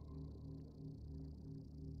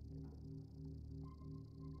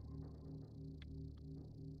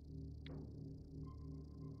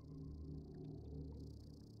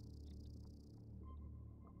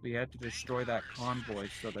 We had to destroy that convoy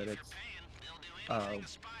so that its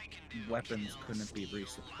weapons couldn't be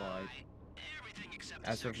resupplied.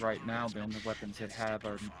 As of right now, the only weapons it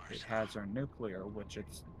has are nuclear, which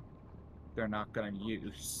they're not gonna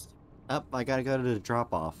use. Up, I gotta go to the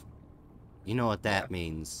drop-off. You know what that Yeah.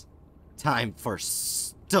 means. Time for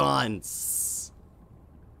stunts!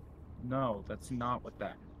 No, that's not what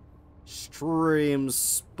that. Stream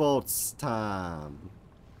sports time.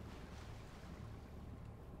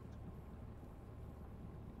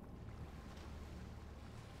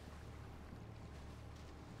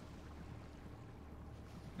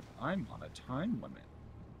 I'm on a time limit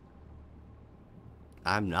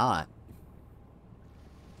I'm not.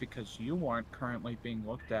 because you aren't currently being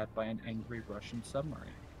looked at by an angry Russian submarine.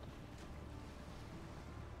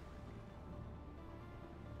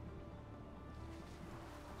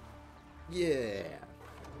 Yeah.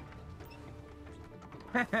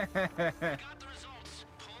 Got the results.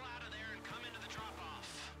 Pull out of there and come into the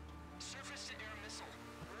drop-off. Surface-to-air missile.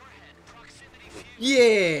 Warhead. Proximity fuse.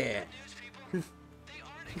 Yeah! Good news, people. They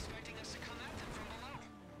aren't expecting us to come at them from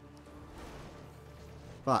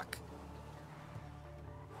below. Fuck.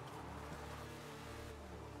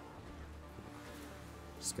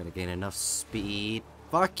 Just gotta gain enough speed.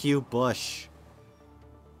 Fuck you, Bush.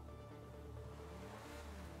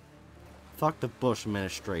 Fuck the Bush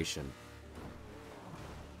administration.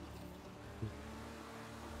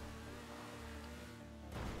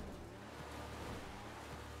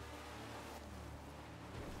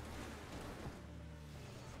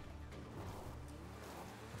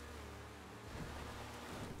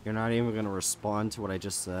 You're not even gonna respond to what I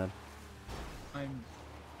just said. I'm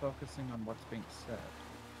focusing on what's being said.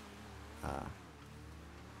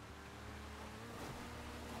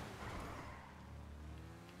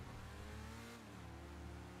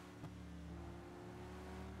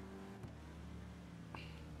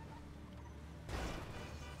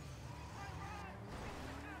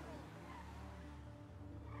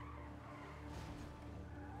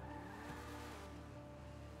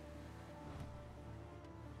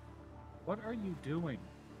 What are you doing?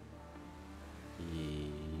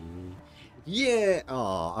 Yeah!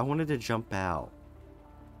 Oh, I wanted to jump out.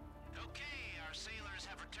 Okay, our sailors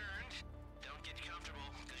have returned. Don't get comfortable,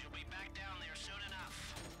 because you'll be back down there soon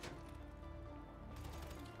enough.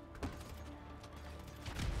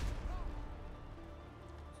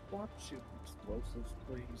 Stop shooting explosives,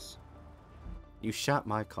 please. You shot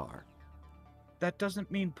my car. That doesn't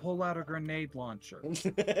mean pull out a grenade launcher.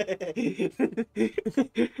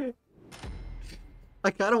 I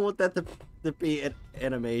kind of want that to be an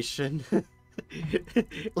animation.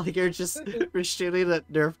 Like you're just shooting the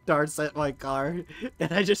Nerf darts at my car,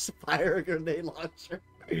 and I just fire a grenade launcher.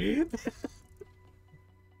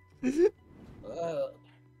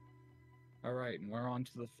 Alright, and we're on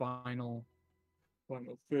to the final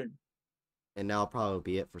thing. And that'll probably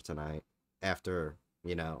be it for tonight. After,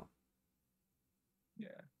 you know. Yeah.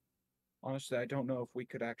 Honestly, I don't know if we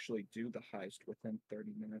could actually do the heist within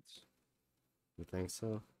 30 minutes. You think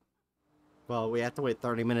so? Well, we have to wait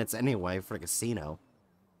 30 minutes anyway for the casino.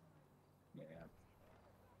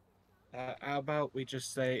 Yeah. How about we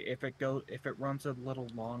just say if it runs a little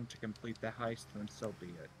long to complete the heist, then so be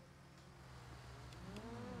it.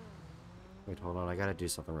 Wait, hold on. I gotta do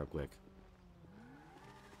something real quick.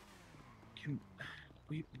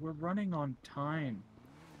 We're running on time.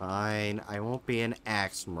 Fine. I won't be an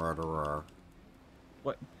axe murderer.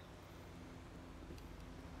 What?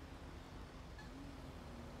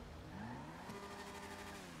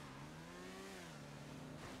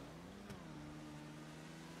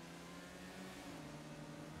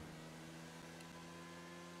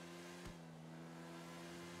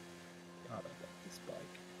 God, I love this bike.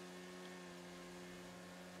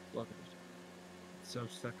 Look at it. It's so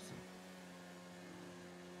sexy.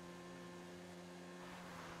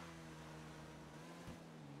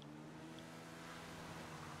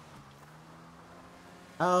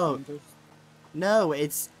 Oh, no,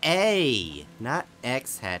 it's A, not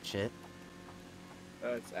X, Hatchet.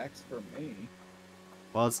 It's X for me.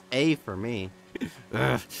 Well, it's A for me.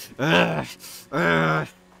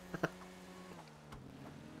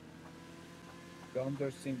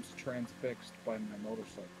 Gunther seems transfixed by my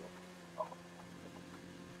motorcycle.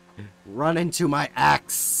 Run into my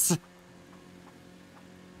axe!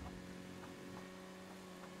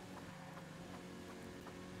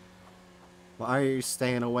 Why are you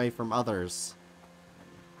staying away from others?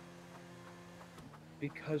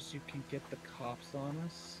 Because you can get the cops on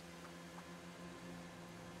us.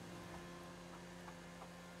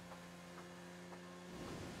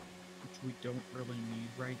 Which we don't really need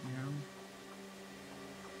right now.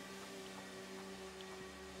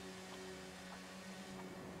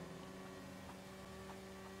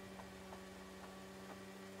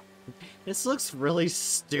 This looks really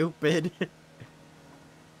stupid.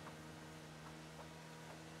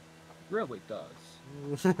 Really does.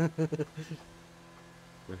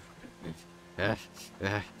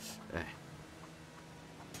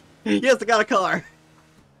 Yes, I got a car!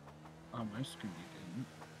 On my screen you didn't.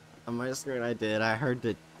 On my screen I did. I heard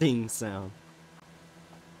the ding sound.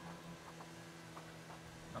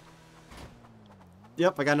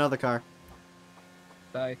 Yep, I got another car.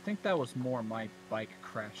 I think that was more my bike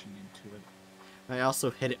crashing into it. I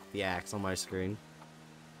also hit it with the axe on my screen.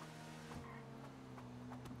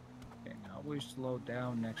 Okay, now we slow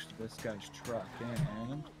down next to this guy's truck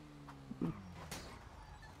and...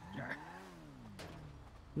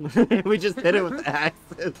 We just hit it with the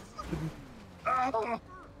axes. Oh!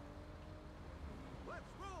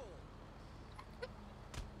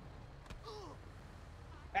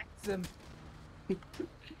 Axe him!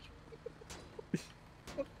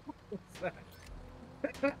 What's that?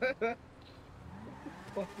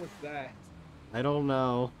 What was that? I don't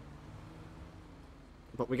know.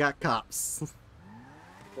 But we got cops.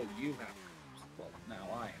 Well, you have cops. Well, now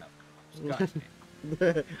I have cops.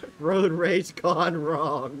 God Road rage gone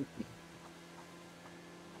wrong.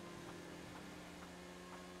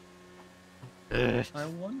 damn. I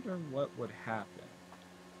wonder what would happen.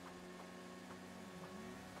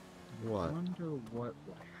 What? I wonder what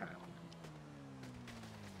would happen.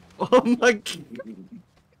 Oh my god.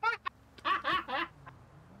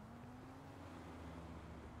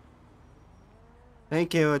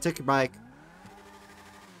 Thank you. I took your bike.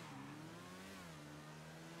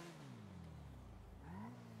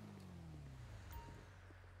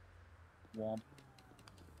 Womp.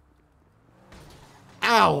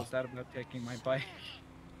 Ow! Was that about taking my bike?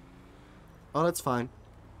 Oh, that's fine.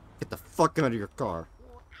 Get the fuck out of your car.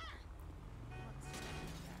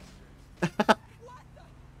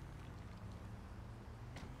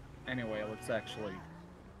 Anyway, let's actually...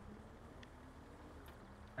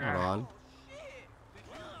 Hold on.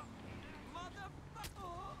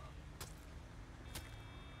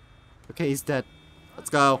 Okay, he's dead. Let's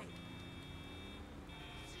go.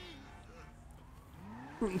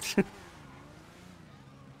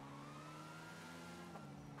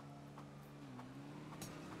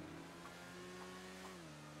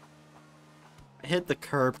 Hit the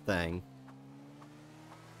curb thing.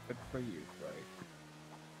 Good for you,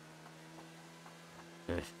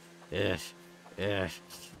 right?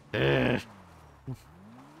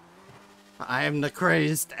 I am the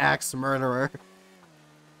crazed axe murderer.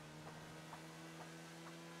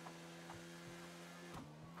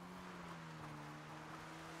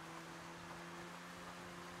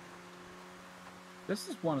 This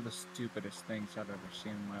is one of the stupidest things I've ever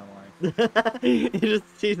seen in my life. You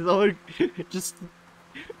just see someone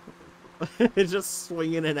just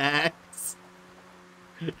swinging an axe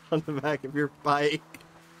on the back of your bike.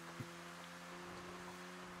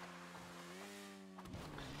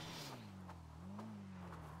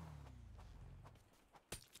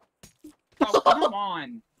 Oh, come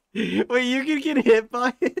on! Wait, you can get hit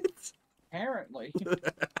by it? Apparently.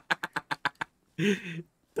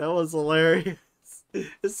 That was hilarious.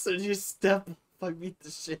 As soon as you step up, I beat the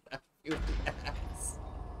shit out of you with the axe.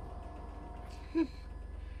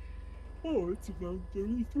 Oh, it's about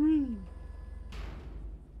 33.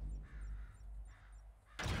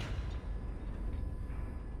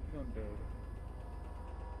 Don't do it.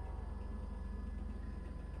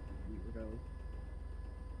 Weirdo.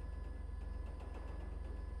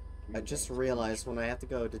 I just realized when I have to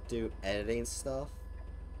go to do editing stuff,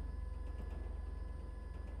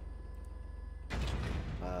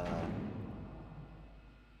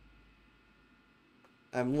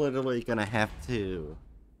 I'm literally gonna have to,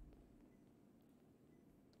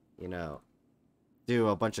 you know, do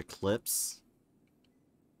a bunch of clips.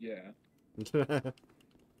 Yeah.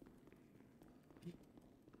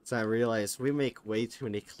 So I realized we make way too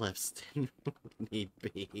many clips than need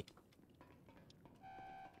be.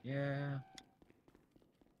 Yeah.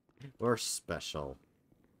 We're special.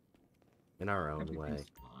 In our own way. Everything's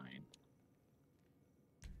fine.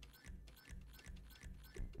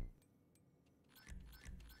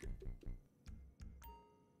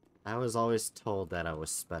 I was always told that I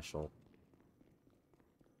was special.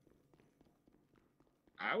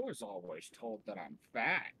 I was always told that I'm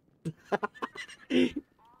fat.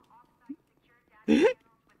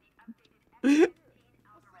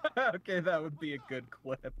 Okay, that would be a good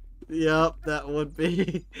clip. Yep, that would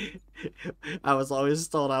be. I was always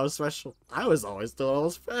told I was special. I was always told I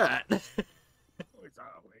was fat. I was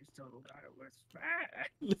always told I was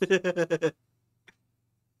fat.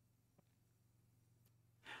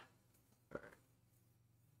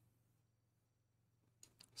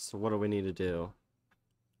 So what do we need to do?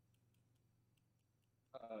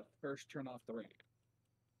 First turn off the radio.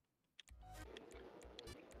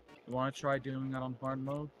 You want to try doing that on hard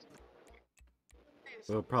mode?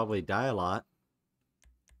 We'll probably die a lot.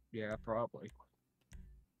 Yeah, probably.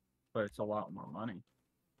 But it's a lot more money.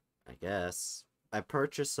 I guess. I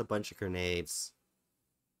purchased a bunch of grenades.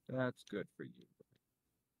 That's good for you.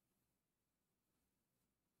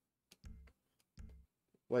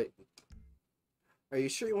 Wait. Are you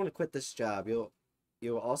sure you want to quit this job?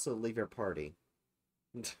 You'll also leave your party.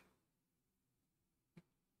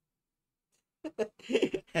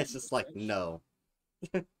 It's just like, no.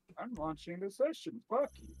 I'm launching the session.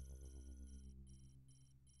 Fuck you.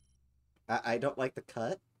 I don't like the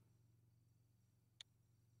cut.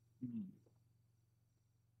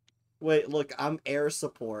 Wait, look, I'm air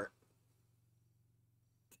support.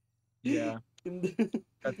 Yeah.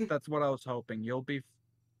 That's what I was hoping. You'll be...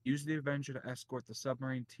 Use the Avenger to escort the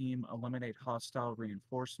submarine team, eliminate hostile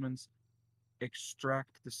reinforcements,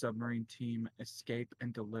 extract the submarine team, escape,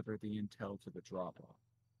 and deliver the intel to the drop-off.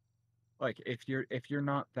 Like, if you're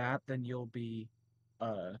not that, then you'll be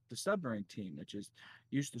the submarine team, which is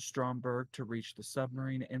use the Stromberg to reach the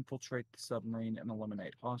submarine, infiltrate the submarine, and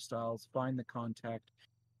eliminate hostiles, find the contact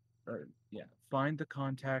and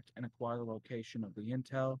acquire the location of the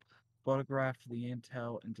intel, photograph the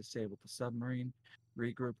intel and disable the submarine,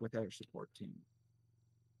 regroup with air support team.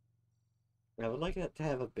 I would like it to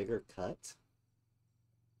have a bigger cut.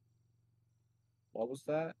 What was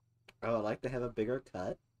that? I would like to have a bigger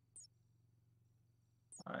cut.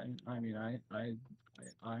 I mean, I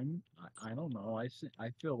don't know. I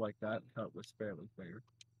feel like that cut was fairly fair.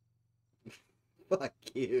 Fuck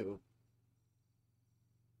you.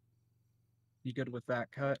 You good with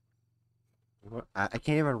that cut? I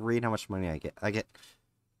can't even read how much money I get. I get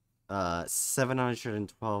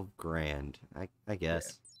 712 grand. I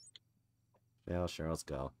guess. Yeah, sure, let's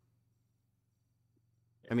go.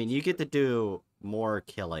 I mean, you get to do more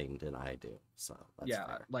killing than I do, so that's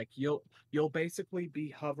fair. Like you'll basically be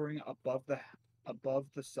hovering above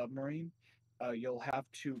the submarine. You'll have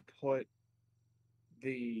to put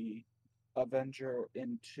the Avenger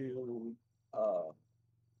into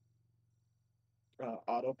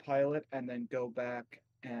autopilot and then go back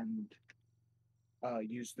and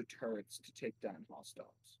use the turrets to take down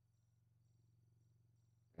hostiles.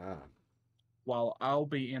 Ah. While I'll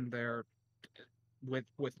be in there with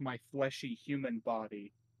my fleshy human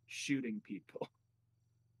body shooting people.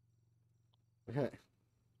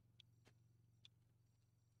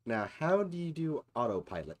 Now, how do you do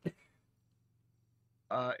autopilot?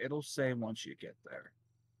 It'll say once you get there.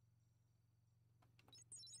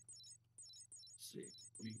 Let's see.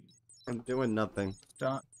 I'm doing nothing.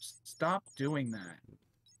 Stop doing that.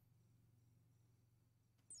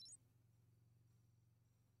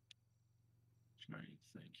 Trying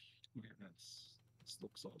to think. Yeah, this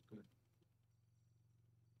looks all good.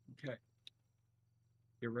 Okay.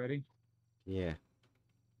 You ready? Yeah.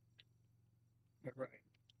 All right.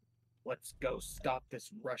 Let's go stop this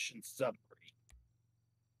Russian submarine.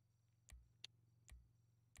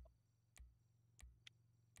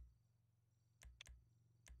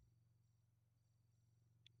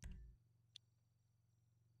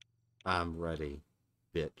 I'm ready,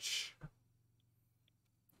 bitch.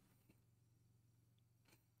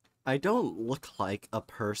 I don't look like a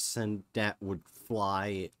person that would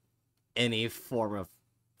fly any form of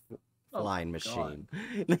flying machine.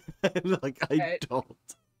 Like, I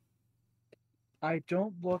don't. I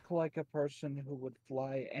don't look like a person who would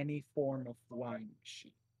fly any form of flying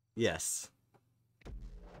machine. Yes.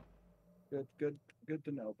 Good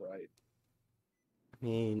to know, Bright. I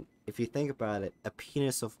mean, if you think about it, a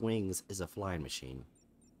penis of wings is a flying machine.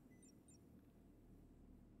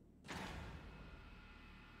 I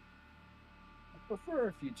prefer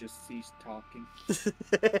if you just cease talking.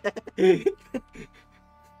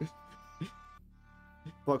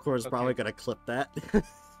 Buckhorn's probably gonna clip that.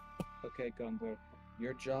 Okay, Gumbler.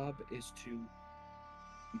 Your job is to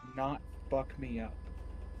not fuck me up.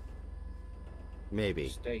 Maybe.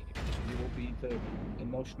 Stay. You will be the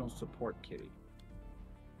emotional support kitty.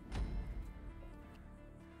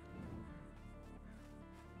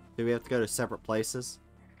 Do we have to go to separate places?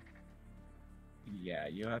 Yeah,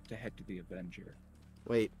 you have to head to the Avenger.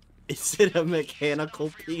 Wait, is it a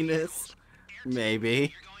mechanical penis?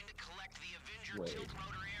 Maybe. Wait.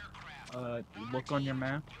 Look on your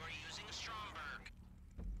map.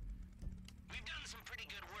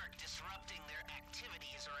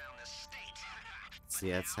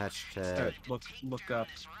 See, that's Hatchet. Look up.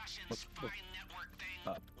 Look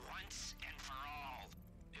up.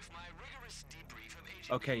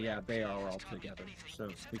 Okay, yeah, they are all together, so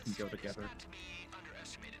we can go together.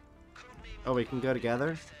 Oh, we can go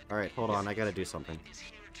together? Alright, hold on, I gotta do something.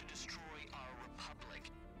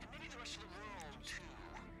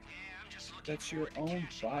 That's your own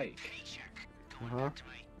bike. Uh-huh.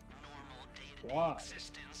 Why?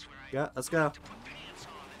 Yeah, let's go.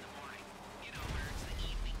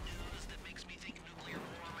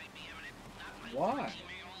 Why?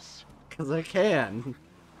 Because I can.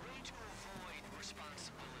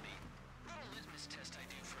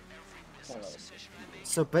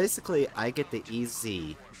 So basically, I get the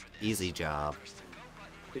easy job.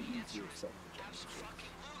 The easier stuff.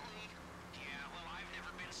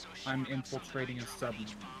 I'm infiltrating a submarine.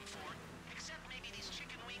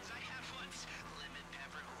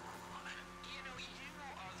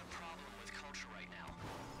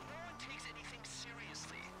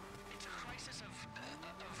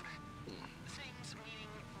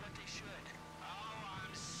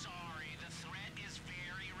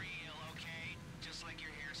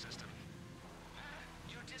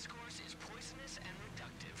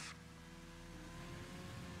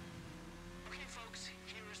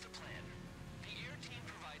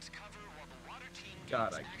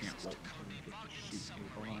 God, I can't wait until we get to shoot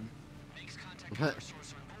people on. Makes contact with our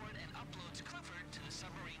source on board and uploads Clifford to the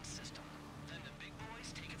submarine system. Then the big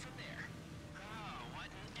boys take it from there. Oh, what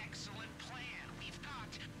an excellent plan. We've got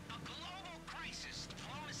a global crisis.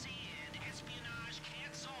 Diplomacy and espionage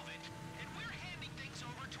can't solve it. And we're handing things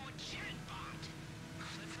over to a jet bot.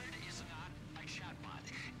 Clifford is not a chatbot.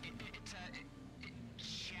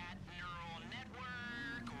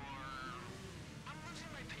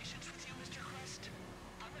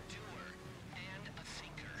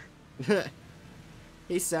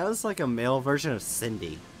 He sounds like a male version of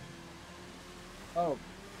Cindy. Oh,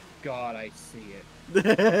 God, I see it.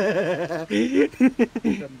 It's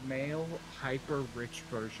The male, hyper-rich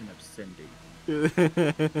version of Cindy.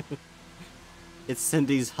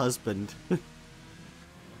 Cindy's husband.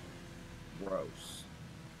 Gross.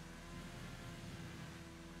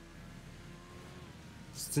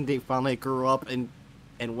 Cindy finally grew up and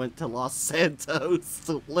went to Los Santos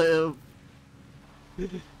to live.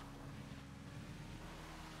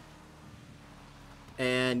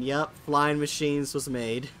 And yep, Flying Machines was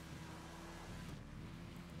made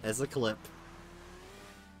as a clip.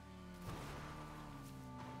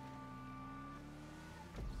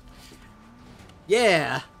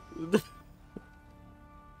 Yeah. I'm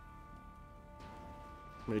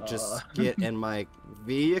gonna just get in my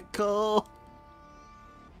vehicle.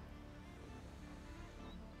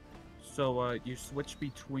 So, you switch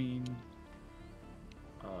between,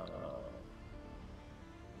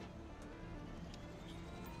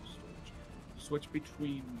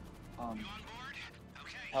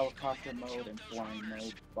 helicopter mode and flying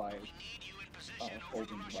mode by,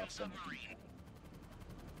 holding left on the D-pad.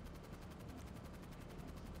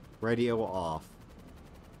 Radio off.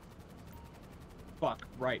 Fuck,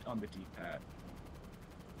 right on the D-pad.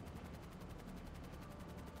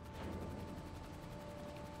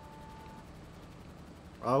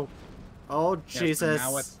 Oh. Oh, Yes, Jesus.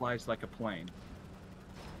 now it flies like a plane.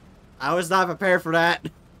 I was not prepared for that.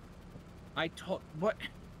 What?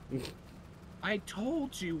 I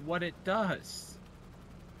told you what it does.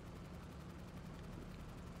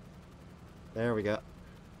 There we go.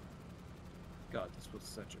 God, this was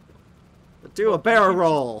such a... Do a barrel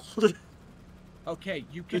roll. Okay,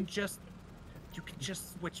 you can just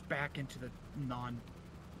switch back into the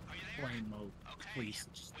non-plane mode, please.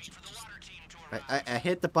 I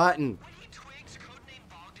hit the button.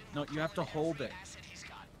 No, you have to hold it.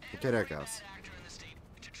 Okay, there it goes.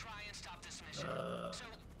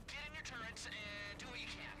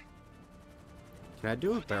 Can I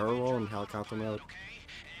do a barrel roll in helicopter mode?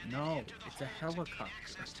 No, it's a helicopter.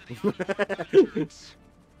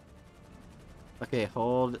 Okay,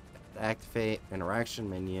 hold, activate interaction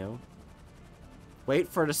menu. Wait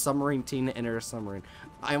for the submarine team to enter the submarine.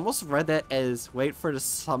 I almost read that as wait for the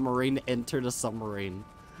submarine to enter the submarine.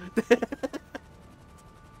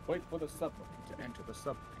 Wait for the submarine to enter the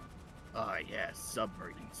submarine. Ah, yeah,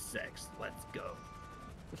 submarine sex. Let's go.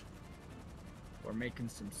 We're making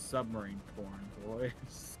some submarine porn,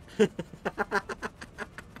 boys.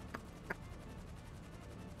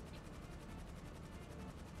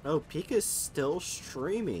 Oh, Pika's still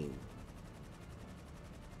streaming.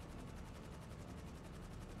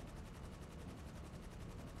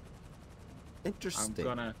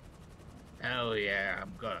 Interesting. Hell yeah,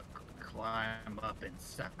 I'm gonna climb up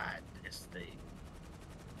inside this thing.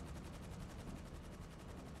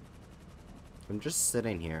 I'm just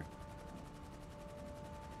sitting here.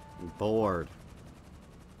 I'm bored.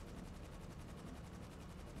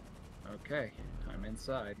 Okay, I'm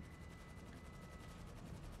inside.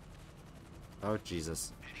 Oh,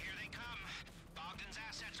 Jesus. And here they come. Bogdan's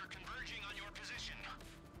assets are converging on your position.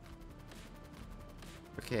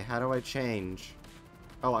 Okay, how do I change?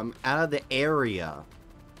 Oh, I'm out of the area.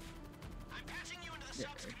 I'm passing you into the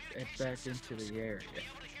subs It's back into the area.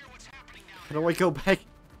 How do I go back?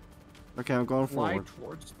 Okay, I'm going forward.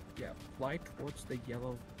 Fly towards the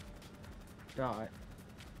yellow dot.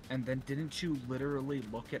 And then didn't you literally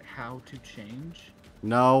look at how to change?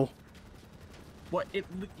 No. What?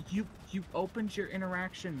 You opened your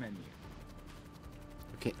interaction menu.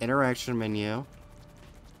 Okay, interaction menu.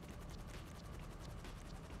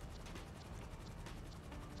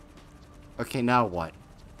 Okay, now what?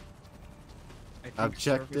 I think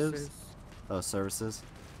Objectives? services. Oh, services.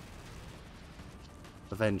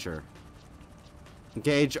 Avenger.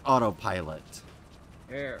 Engage autopilot.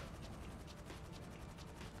 There.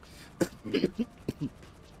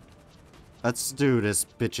 Let's do this,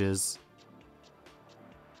 bitches.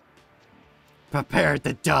 Prepare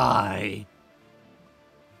to die.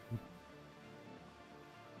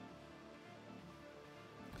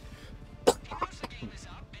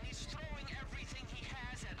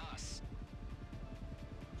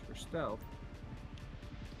 For stealth.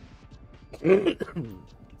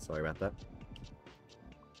 Sorry about that.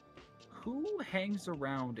 Who hangs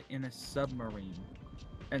around in a submarine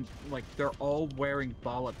and, like, they're all wearing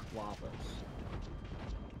balaclavas?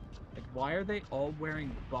 Like, why are they all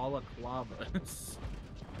wearing balaclavas?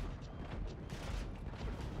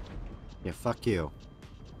 Yeah, fuck you.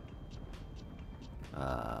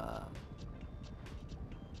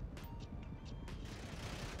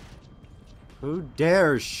 Who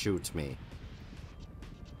dares shoot me?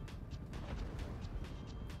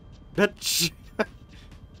 Bitch!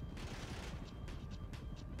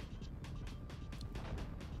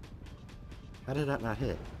 How did that not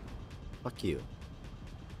hit? Fuck you.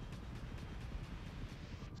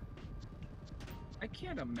 I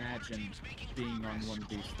can't imagine being on one of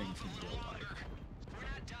these things in real life.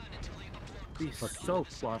 Be so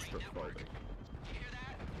claustrophobic.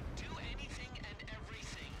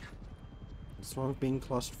 What's wrong with being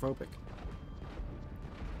claustrophobic?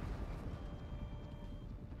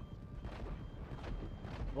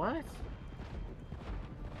 What?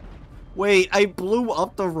 Wait, I blew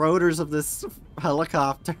up the rotors of this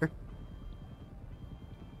helicopter.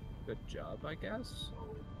 Good job, I guess.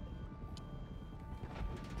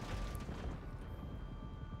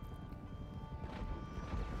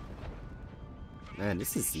 Man,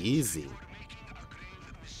 this is easy.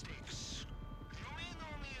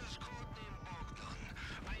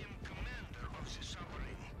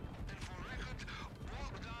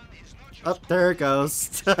 Oh, there it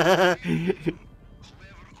goes.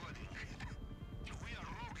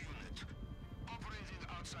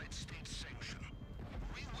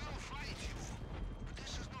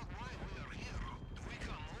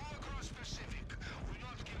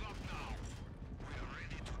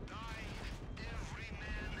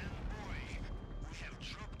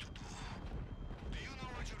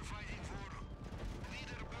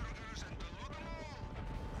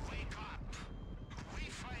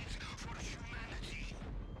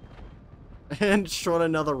 And short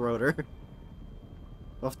another rotor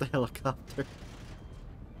off the helicopter.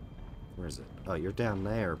 Where is it? Oh, you're down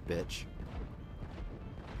there, bitch.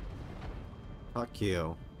 Fuck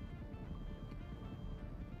you.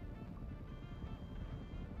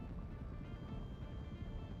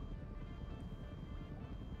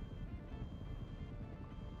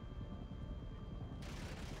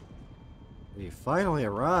 We finally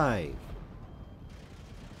arrived.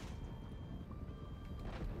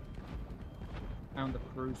 Found the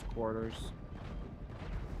crew's quarters.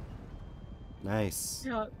 Nice.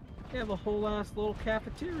 Yeah, they have a whole ass little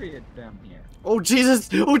cafeteria down here. Oh Jesus!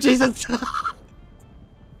 Oh Jesus!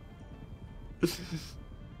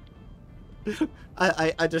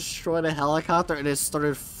 I destroyed a helicopter and it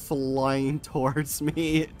started flying towards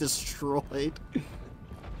me. Destroyed.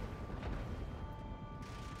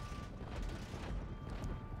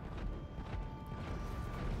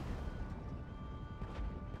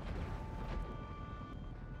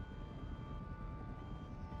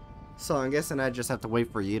 So I'm guessing I just have to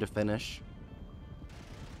wait for you to finish.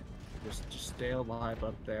 Just stay alive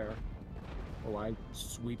up there while I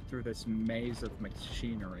sweep through this maze of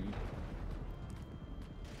machinery.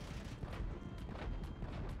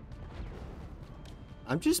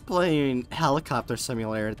 I'm just playing helicopter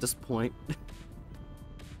simulator at this point.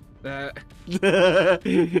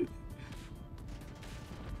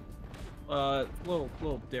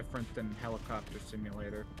 Little different than helicopter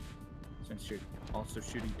simulator, since you're also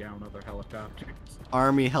shooting down other helicopters.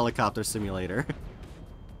 Army helicopter simulator.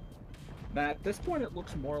 At this point, it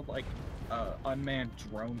looks more like unmanned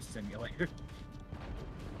drone simulator.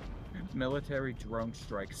 Military drone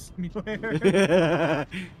strike simulator.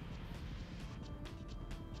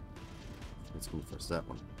 Let's move first that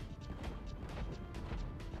one.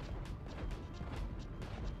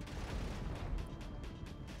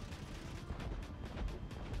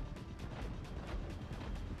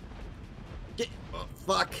 Oh,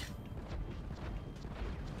 fuck.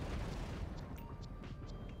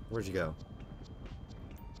 Where'd you go?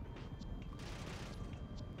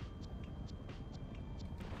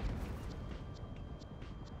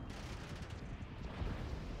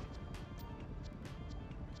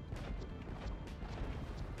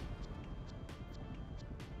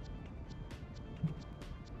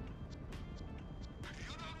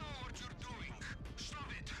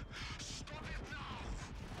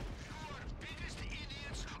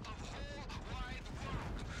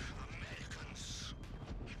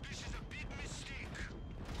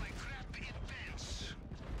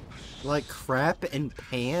 Like crap in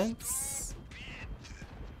pants?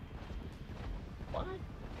 What?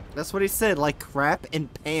 That's what he said, like crap in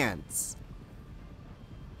pants.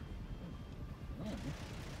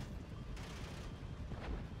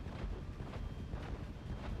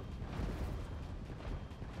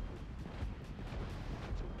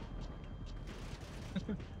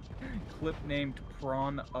 Clip named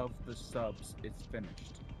Prawn of the Subs. It's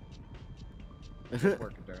finished. Good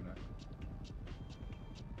work, Aderna.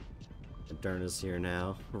 Aderna's here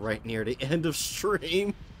now, right near the end of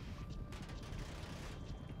stream.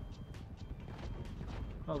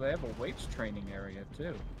 Oh, they have a weights training area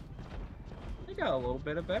too. They got a little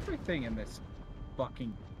bit of everything in this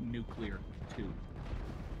fucking nuclear tube.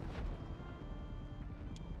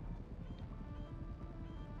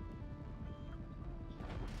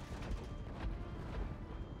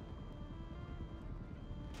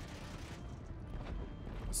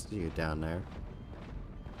 See you down there.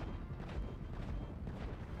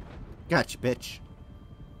 Gotcha, bitch.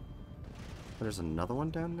 There's another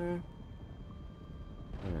one down there?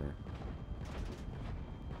 Where?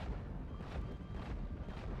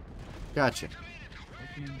 Gotcha.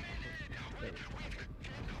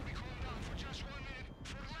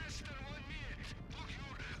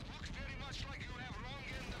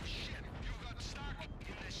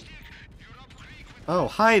 Oh,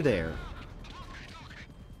 hi there.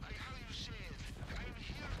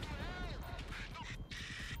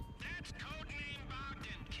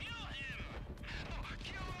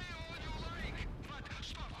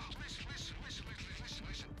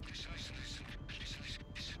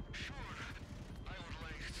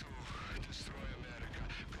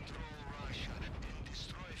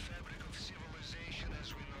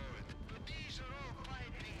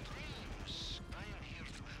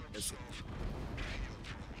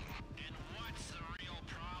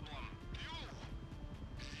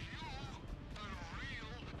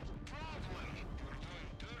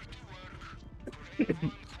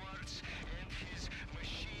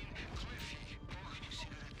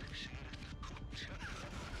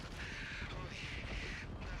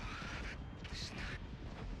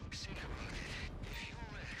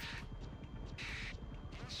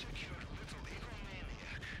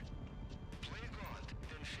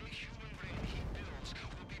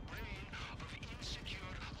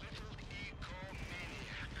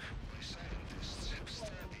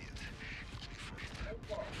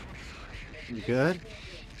 You good?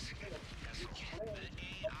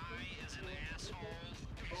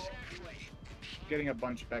 Getting a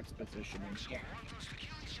bunch of exposition. Yeah.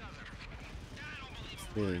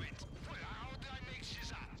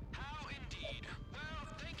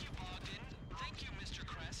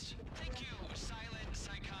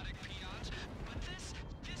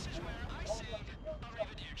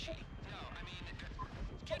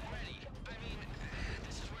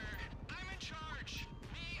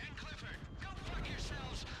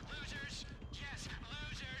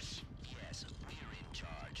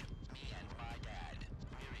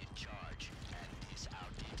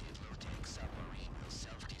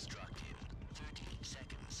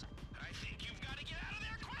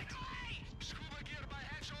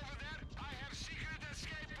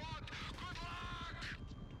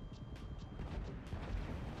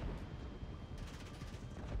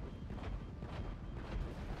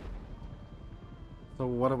 So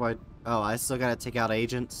what do I... Oh, I still gotta take out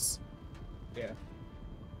agents? Yeah.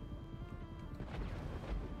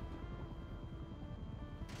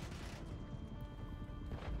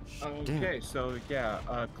 Okay, so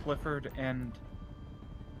yeah, Clifford and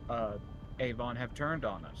Avon have turned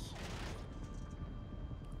on us.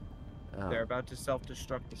 Oh. They're about to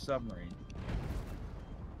self-destruct the submarine.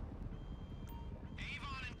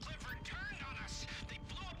 Avon and Clifford turned on us. They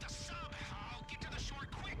blew up the sub. I'll get to the shore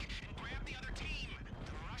quick and grab the other team.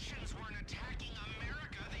 The Russians weren't attacking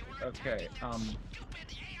America. They were Okay, attacking their stupid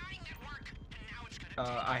AI network. And now it's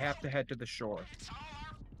gonna I have to head to the shore. It's all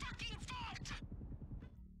our fucking fault.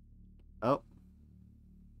 Oh.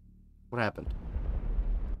 What happened?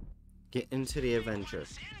 Get into the Avenger.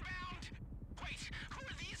 Wait, who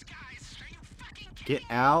are these guys? Are you fucking kidding Get me?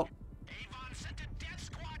 out. Avon sent a death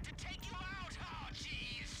squad to take you out. Oh,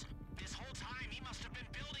 jeez. This whole time he must have been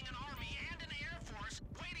building an army and an air force,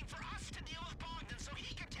 waiting for us to deal with Bogdan so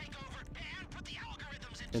he could take over and put the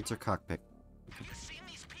algorithms into. Enter cockpit. Have you seen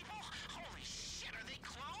these people? Holy shit, are they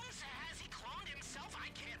clones? Has he cloned himself?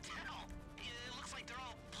 I can't tell. It looks like they're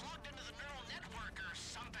all plugged into the neural network or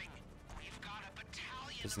something. We've got a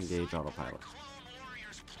battalion Disengage of autopilot. clone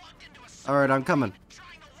warriors plugged into a Alright, I'm coming.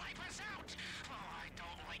 trying to wipe us out. Oh, I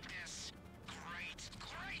don't like this. Great,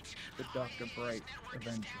 great. The Dr. Bright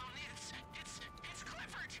Avenger. It's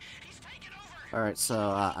Clifford. He's taken over. Alright, so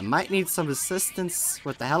I might need some assistance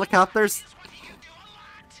with the helicopters.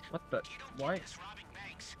 What the? Why? Robbing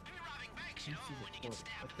banks. Maybe robbing banks, you know, when you get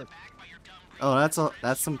stabbed in the back by your dumb Oh,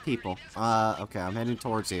 that's some people. Okay, I'm heading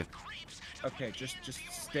towards you. Okay, just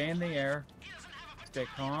stay in the air. Stay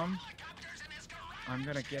calm. I'm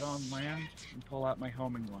gonna get on land and pull out my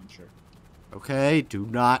homing launcher. Okay, do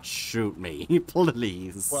not shoot me,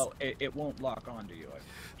 please. Well, it won't lock onto you, I'm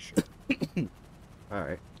sure.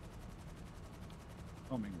 Alright.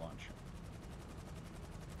 Homing launcher.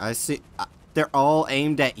 I see. They're all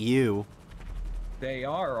aimed at you. They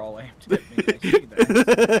are all aimed at me. I see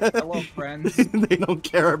that. Hello, friends. They don't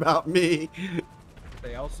care about me.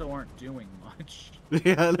 They also aren't doing much.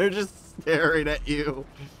 Yeah, they're just staring at you.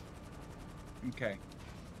 Okay.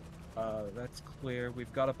 That's clear.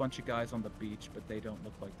 We've got a bunch of guys on the beach, but they don't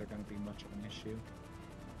look like they're going to be much of an issue.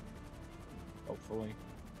 Hopefully.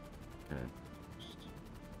 Okay.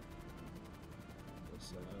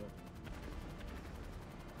 This,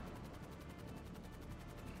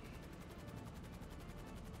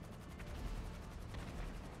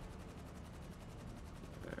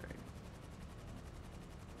 Alright.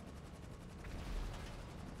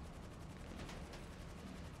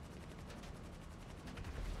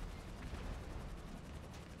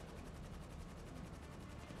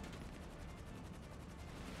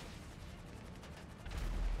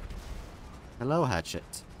 Hello, Hatchet.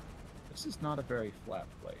 This is not a very flat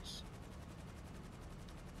place.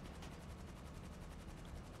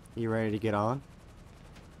 You ready to get on?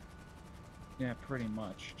 Yeah, pretty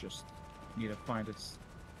much. Just need to find a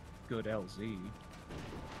good LZ.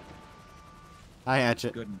 Hi,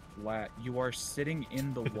 Hatchet. Good and flat. You are sitting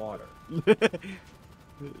in the water. Okay, we're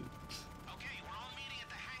all meeting at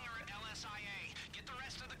the hangar at LSIA. Get the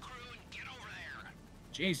rest of the crew and get over there.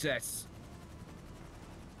 Jesus!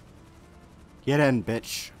 Get in,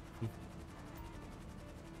 bitch.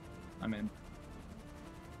 I'm in.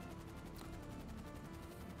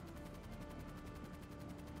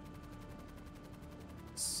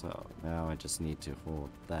 So now I just need to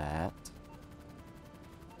hold that.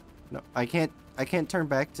 No, I can't turn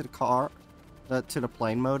back to the car, to the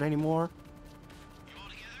plane mode anymore.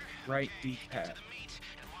 Right D-pad.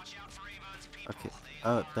 Okay.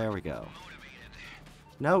 Oh, there we go.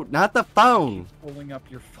 No, not the phone. Pulling up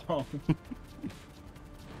your phone.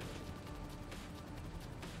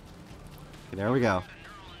 Okay, there we go.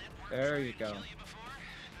 There you go.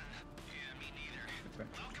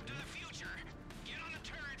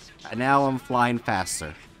 And now I'm flying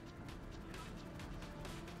faster.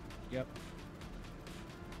 Yep.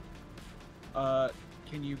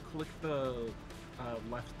 Can you click the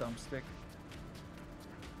left thumbstick?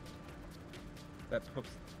 That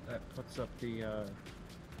puts up the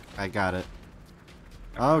I got it.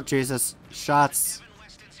 Oh, Jesus. Shots.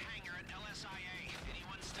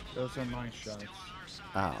 Those are my shots.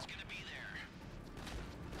 Oh.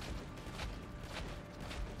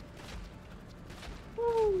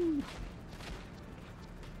 Woo!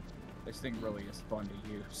 This thing really is fun to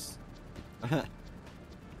use.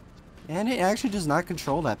 And it actually does not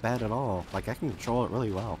control that bad at all. Like, I can control it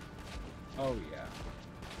really well. Oh, yeah.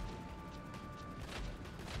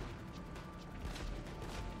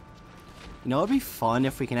 You know, it'd be fun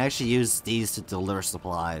if we can actually use these to deliver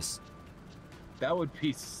supplies. That would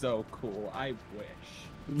be so cool. I wish.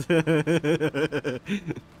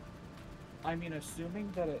 I mean,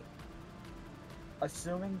 assuming that,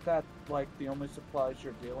 like, the only supplies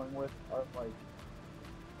you're dealing with are, like,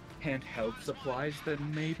 handheld supplies, then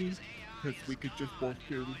maybe. Because we could just both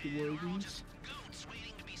carry the worries.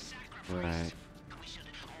 Right.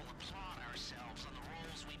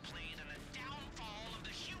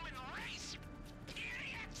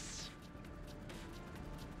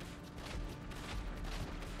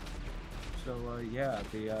 So, yeah,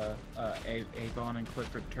 the, Avon and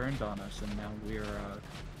Clifford turned on us, and now we're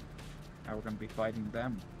gonna be fighting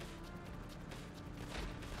them.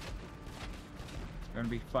 We're gonna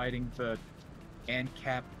be fighting the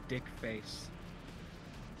ANCAP dick face.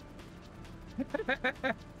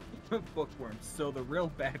 Bookworm. So the real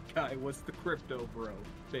bad guy was the crypto bro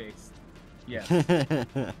face. Yes.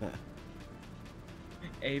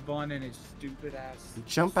 Avon and his stupid ass.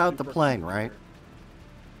 Jump out the plane, right?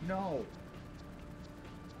 No.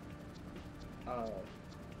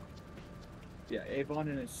 Yeah, Avon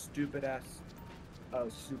and his stupid ass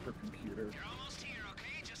supercomputer. You're almost here,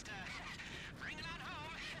 okay? Just bring it on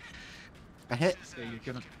home. I hit. So you're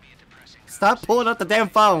gonna Stop pulling up the damn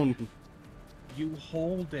phone. you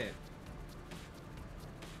hold it.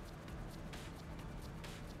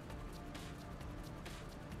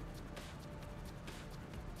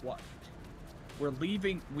 What? We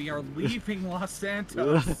are leaving Los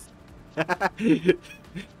Santos.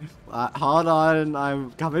 Hold on,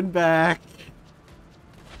 I'm coming back.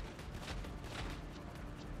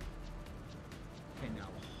 Okay, now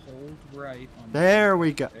hold right on There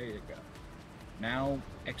we go. There you go. Now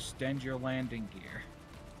extend your landing gear.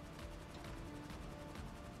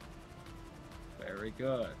 Very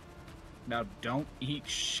good. Now don't eat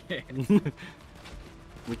shit.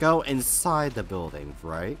 We go inside the building,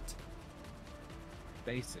 right?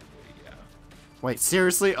 Basically, yeah. Wait,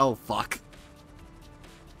 seriously? Oh, fuck.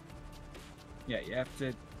 Yeah, you have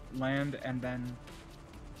to land and then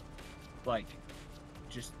like,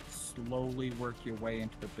 just slowly work your way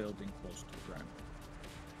into the building close to the ground.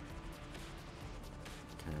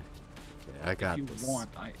 Okay. Okay, I got if this.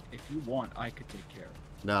 If you want, I could take care of it.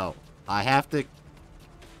 No, I have to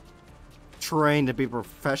train to be a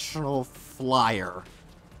professional flyer.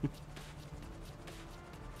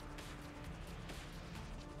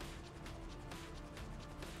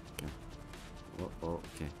 Okay. Oh,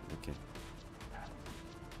 okay, okay.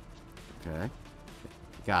 Okay.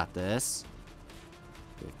 Got this.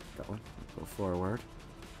 Okay, got one. Go forward.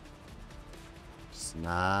 Just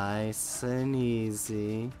nice and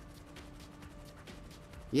easy.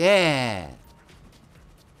 Yeah!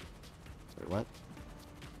 Wait, what?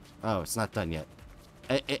 Oh, it's not done yet.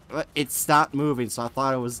 It stopped moving, so I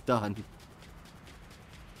thought it was done.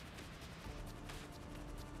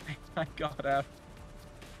 I got out.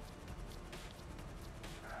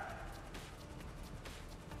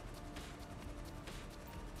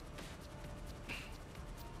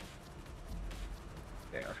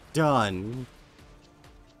 There. Done.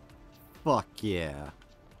 Fuck yeah.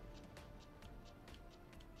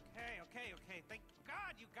 Okay. Thank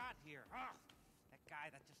God you got here. Oh, that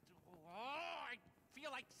guy that just... Oh, I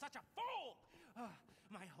feel like such a fool. Oh,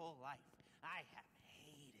 my whole life, I have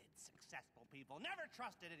hated successful people. Never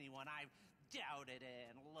trusted anyone. I've doubted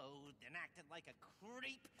and loathed and acted like a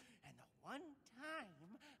creep. And the one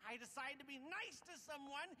time I decide to be nice to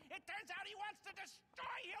someone, it turns out he wants to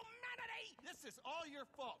destroy humanity! This is all your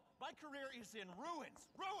fault. My career is in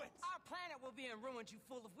ruins. Ruins! Our planet will be in ruins, you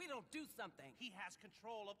fool, if we don't do something. He has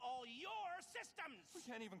control of all your systems! We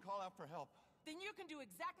can't even call out for help. Then you can do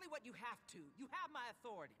exactly what you have to. You have my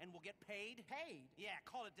authority. And we'll get paid? Paid? Yeah,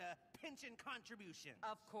 call it pension contribution.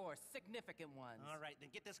 Of course, significant ones. All right,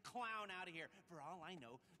 then get this clown out of here. For all I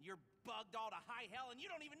know, you're bugged all to high hell and you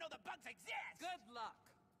don't even know the bugs exist! Good luck.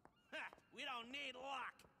 We don't need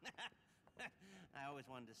luck. I always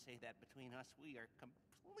wanted to say that between us, we are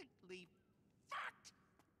completely fucked.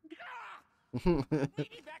 Meet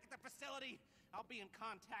me back at the facility. I'll be in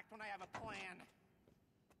contact when I have a plan.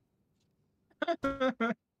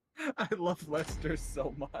 I love Lester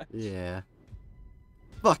so much. Yeah.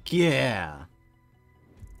 Fuck yeah.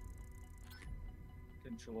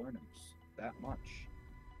 Potential earnings, that much.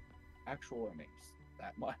 Actual earnings,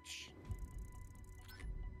 that much.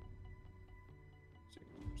 60%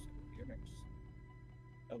 earnings.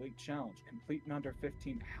 Elite challenge, complete in under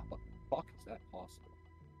 15. How the fuck is that possible?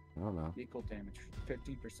 I don't know. Equal damage,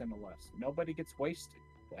 15% or less. Nobody gets wasted.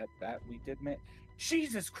 That we did admit.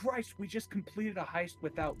 Jesus Christ, we just completed a heist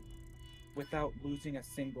without losing a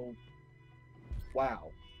single.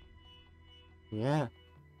 Wow. Yeah.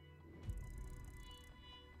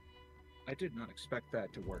 I did not expect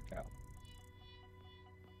that to work out.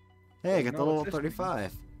 Hey, I You got know the what level this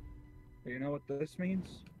 35. You know what this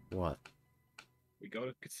means? What? We go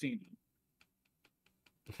to casino.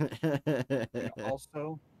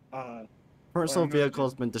 Personal And also, well, vehicle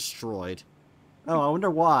has been destroyed. Oh, I wonder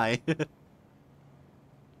why.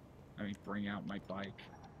 I mean, bring out my bike.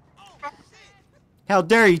 How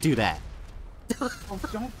dare you do that? Oh,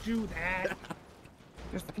 don't do that!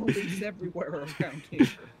 There's police everywhere around here.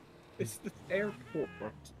 It's the airport.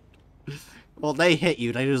 Well, they hit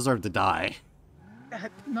you. They deserve to die.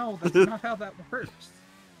 No, that's not how that works.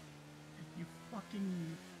 You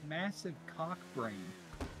fucking massive cock brain.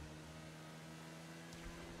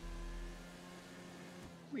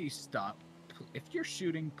 Please stop. If you're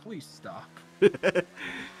shooting, please stop.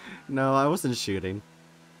 No, I wasn't shooting.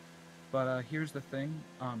 But here's the thing.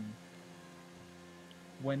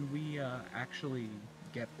 When we actually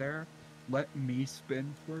get there, let me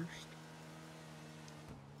spin first.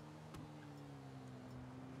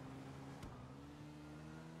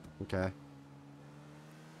 Okay.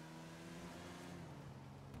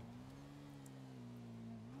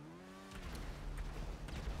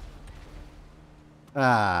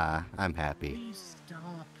 Ah, I'm happy. Please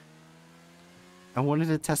stop. I wanted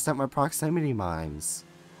to test out my proximity mines.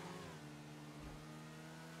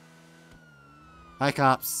 Hi,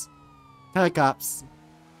 cops. Hi, cops.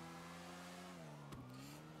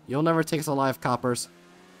 You'll never take us alive, coppers.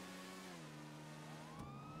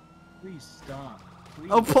 Please stop.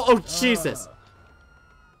 Please Oh, Jesus.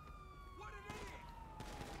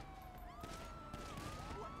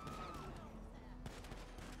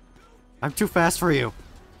 I'm too fast for you.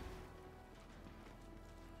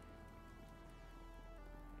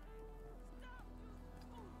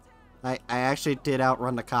 I actually did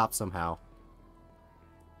outrun the cop somehow.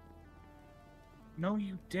 No,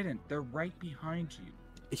 you didn't. They're right behind you.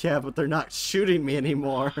 Yeah, but they're not shooting me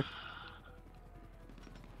anymore.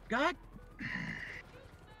 God.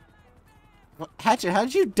 Hatchet, how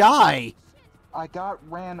did you die? I got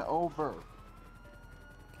ran over.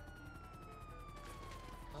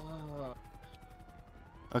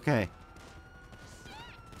 Okay.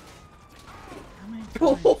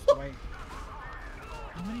 How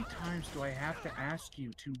many times do I have to ask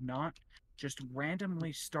you to not just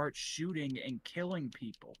randomly start shooting and killing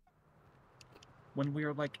people when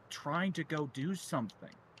we're like trying to go do something?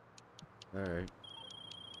 Alright.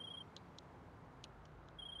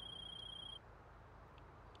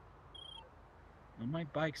 Well, my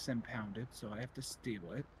bike's impounded, so I have to steal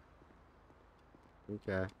it.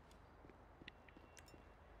 Okay.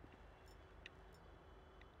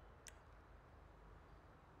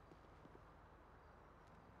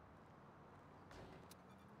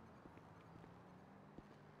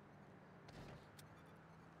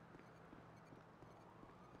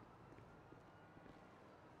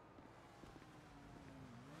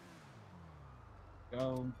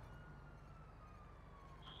 Go.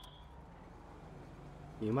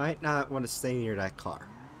 You might not want to stay near that car.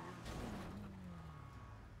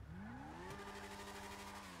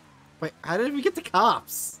 Wait, how did we get the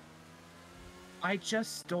cops? I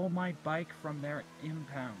just stole my bike from their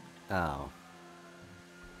impound. Oh.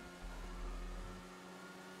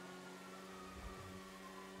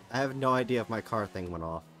 I have no idea if my car thing went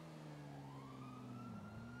off.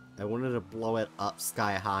 I wanted to blow it up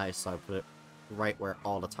sky high, so I put it right where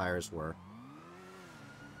all the tires were.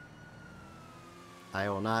 I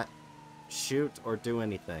will not shoot or do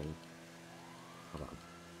anything. Hold on.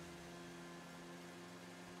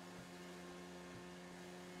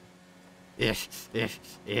 Eh.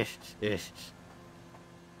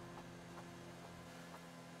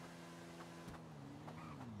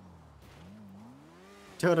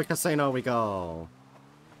 To the casino we go.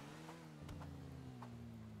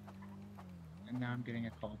 And now I'm getting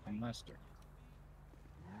a call from Lester.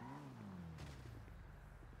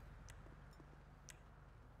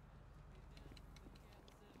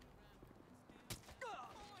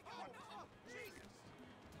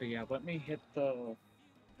 But yeah, let me hit the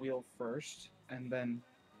wheel first, and then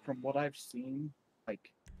from what I've seen,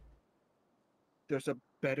 like, there's a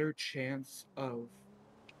better chance of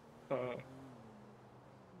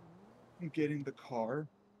getting the car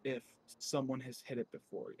if someone has hit it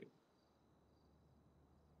before you.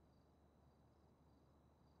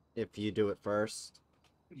 If you do it first.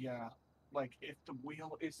 Yeah, like if the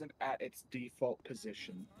wheel isn't at its default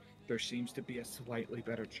position, there seems to be a slightly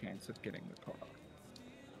better chance of getting the car.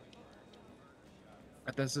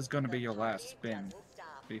 But this is going to be your last spin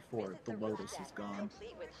before the Lotus is gone.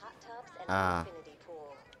 Ah.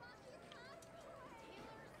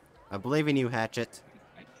 I believe in you, Hatchet.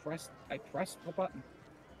 I pressed the button.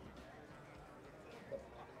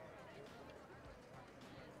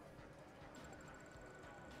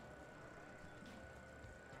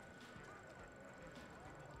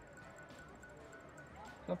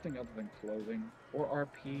 Something other than clothing or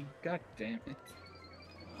RP. God damn it.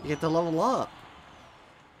 You get to level up.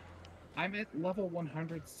 I'm at level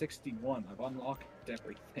 161. I've unlocked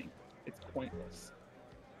everything. It's pointless.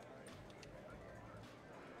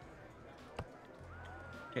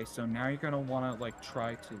 Okay, so now you're gonna wanna like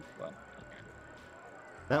try to okay.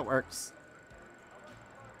 That works.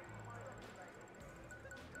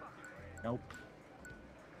 Nope.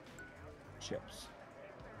 Chips.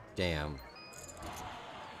 Damn.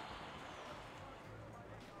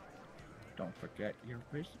 Don't forget your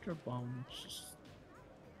visitor bones.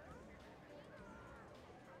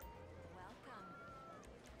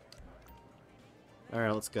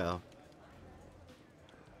 Alright, let's go.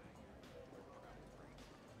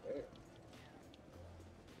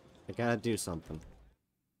 I gotta do something.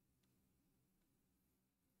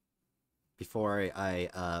 Before I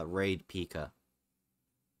raid Pika.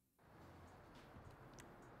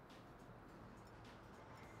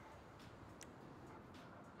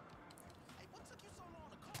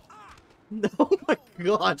 Oh my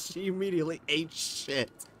god, she immediately ate shit.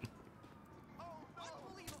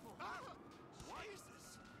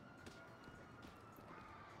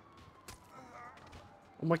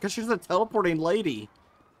 Oh my god, she's a teleporting lady.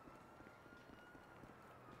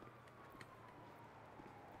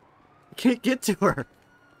 I can't get to her.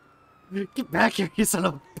 Get back here, you son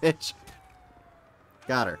of a bitch.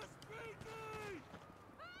 Got her.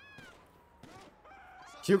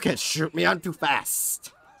 You can't shoot me, I'm too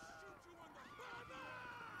fast.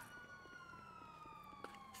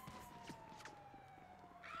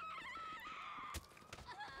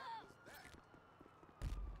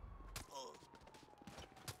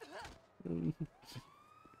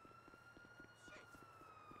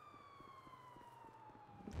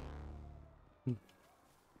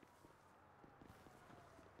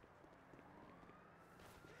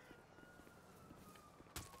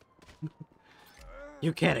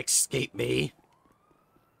 You can't escape me.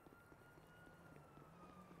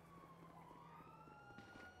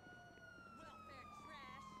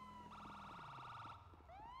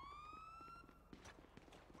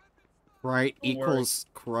 Right Don't equals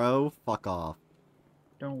crow? Fuck off.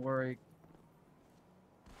 Don't worry.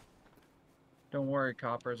 Don't worry,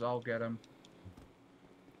 coppers. I'll get him.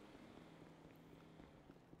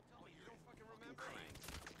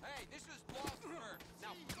 Hey, this is lost first.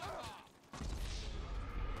 Now fuck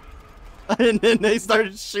off. And then they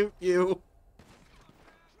started to shoot you.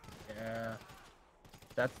 Yeah.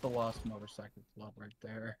 That's the Lost Motorcycle Club right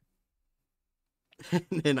there.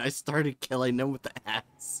 And then I started killing them with the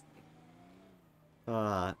axe.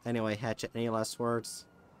 Anyway, Hatchet, any last words?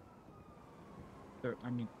 I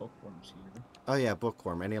need bookworms here. Oh yeah,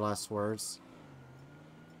 Bookworm, any last words?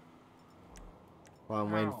 Well,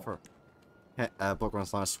 I'm waiting for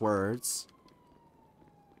Bookworm's last words.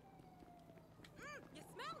 You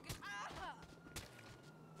smell good.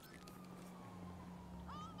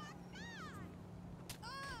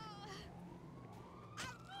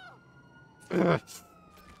 Ah! Oh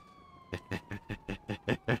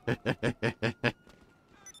my god!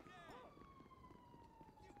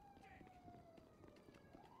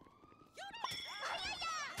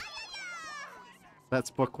 That's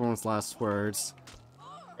Bookworm's last words.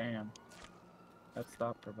 Damn. That's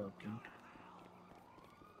thought-provoking.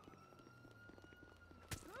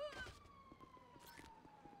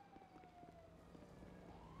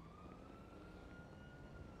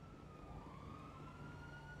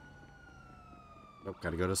 Nope,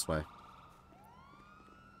 gotta go this way.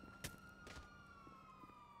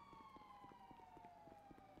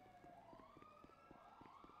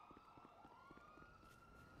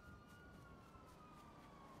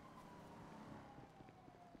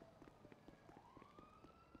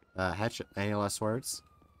 Hatchet, any last words?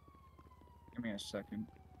 Give me a second.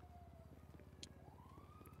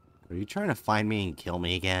 Are you trying to find me and kill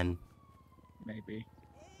me again? Maybe.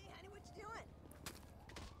 Hey, honey, what you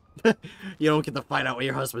doing? You don't get to find out what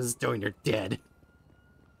your husband's doing, you're dead.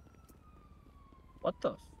 What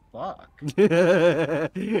the fuck?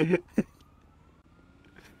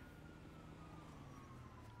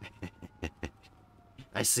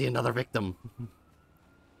 I see another victim.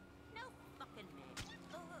 No fucking man.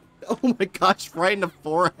 Oh my gosh, right in the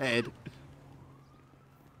forehead.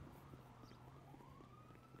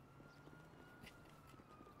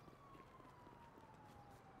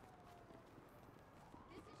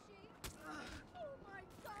 Oh my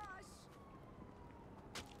gosh!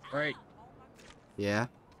 Right. Yeah?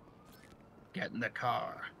 Get in the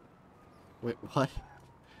car. Wait, what?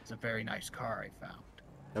 It's a very nice car I found.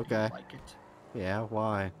 Okay. You like it? Yeah,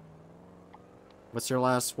 why? What's your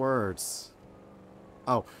last words?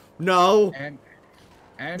 Oh, no!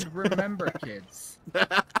 And remember, kids.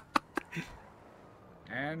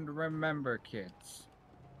 And remember, kids.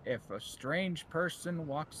 If a strange person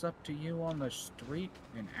walks up to you on the street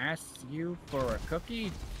and asks you for a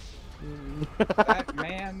cookie, that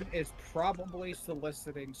man is probably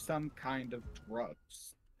soliciting some kind of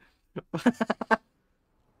drugs.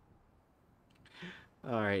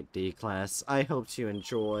 Alright, D-Class. I hope you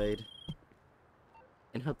enjoyed.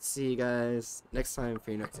 And hope to see you guys next time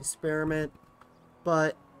for your next experiment.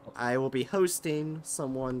 But I will be hosting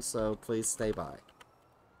someone, so please stay by.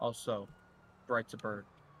 Also, Bright's a bird.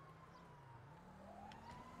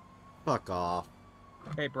 Fuck off.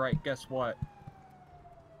 Hey, Bright, guess what?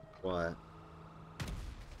 What?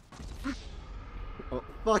 Oh,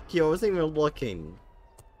 fuck you, I wasn't even looking.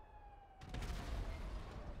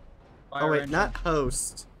 Fire Oh wait, engine. not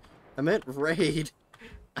host. I meant raid.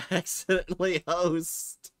 I accidentally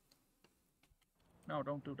host. No,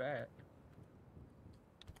 don't do that.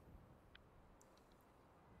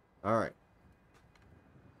 Alright.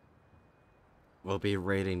 We'll be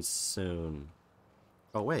raiding soon.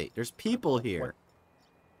 Oh wait, there's people here.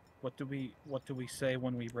 What do we say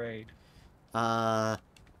when we raid? Axe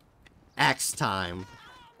time.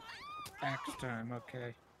 Axe time,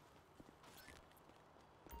 okay.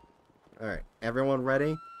 Alright, everyone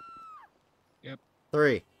ready? Yep.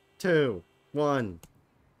 3, 2, 1.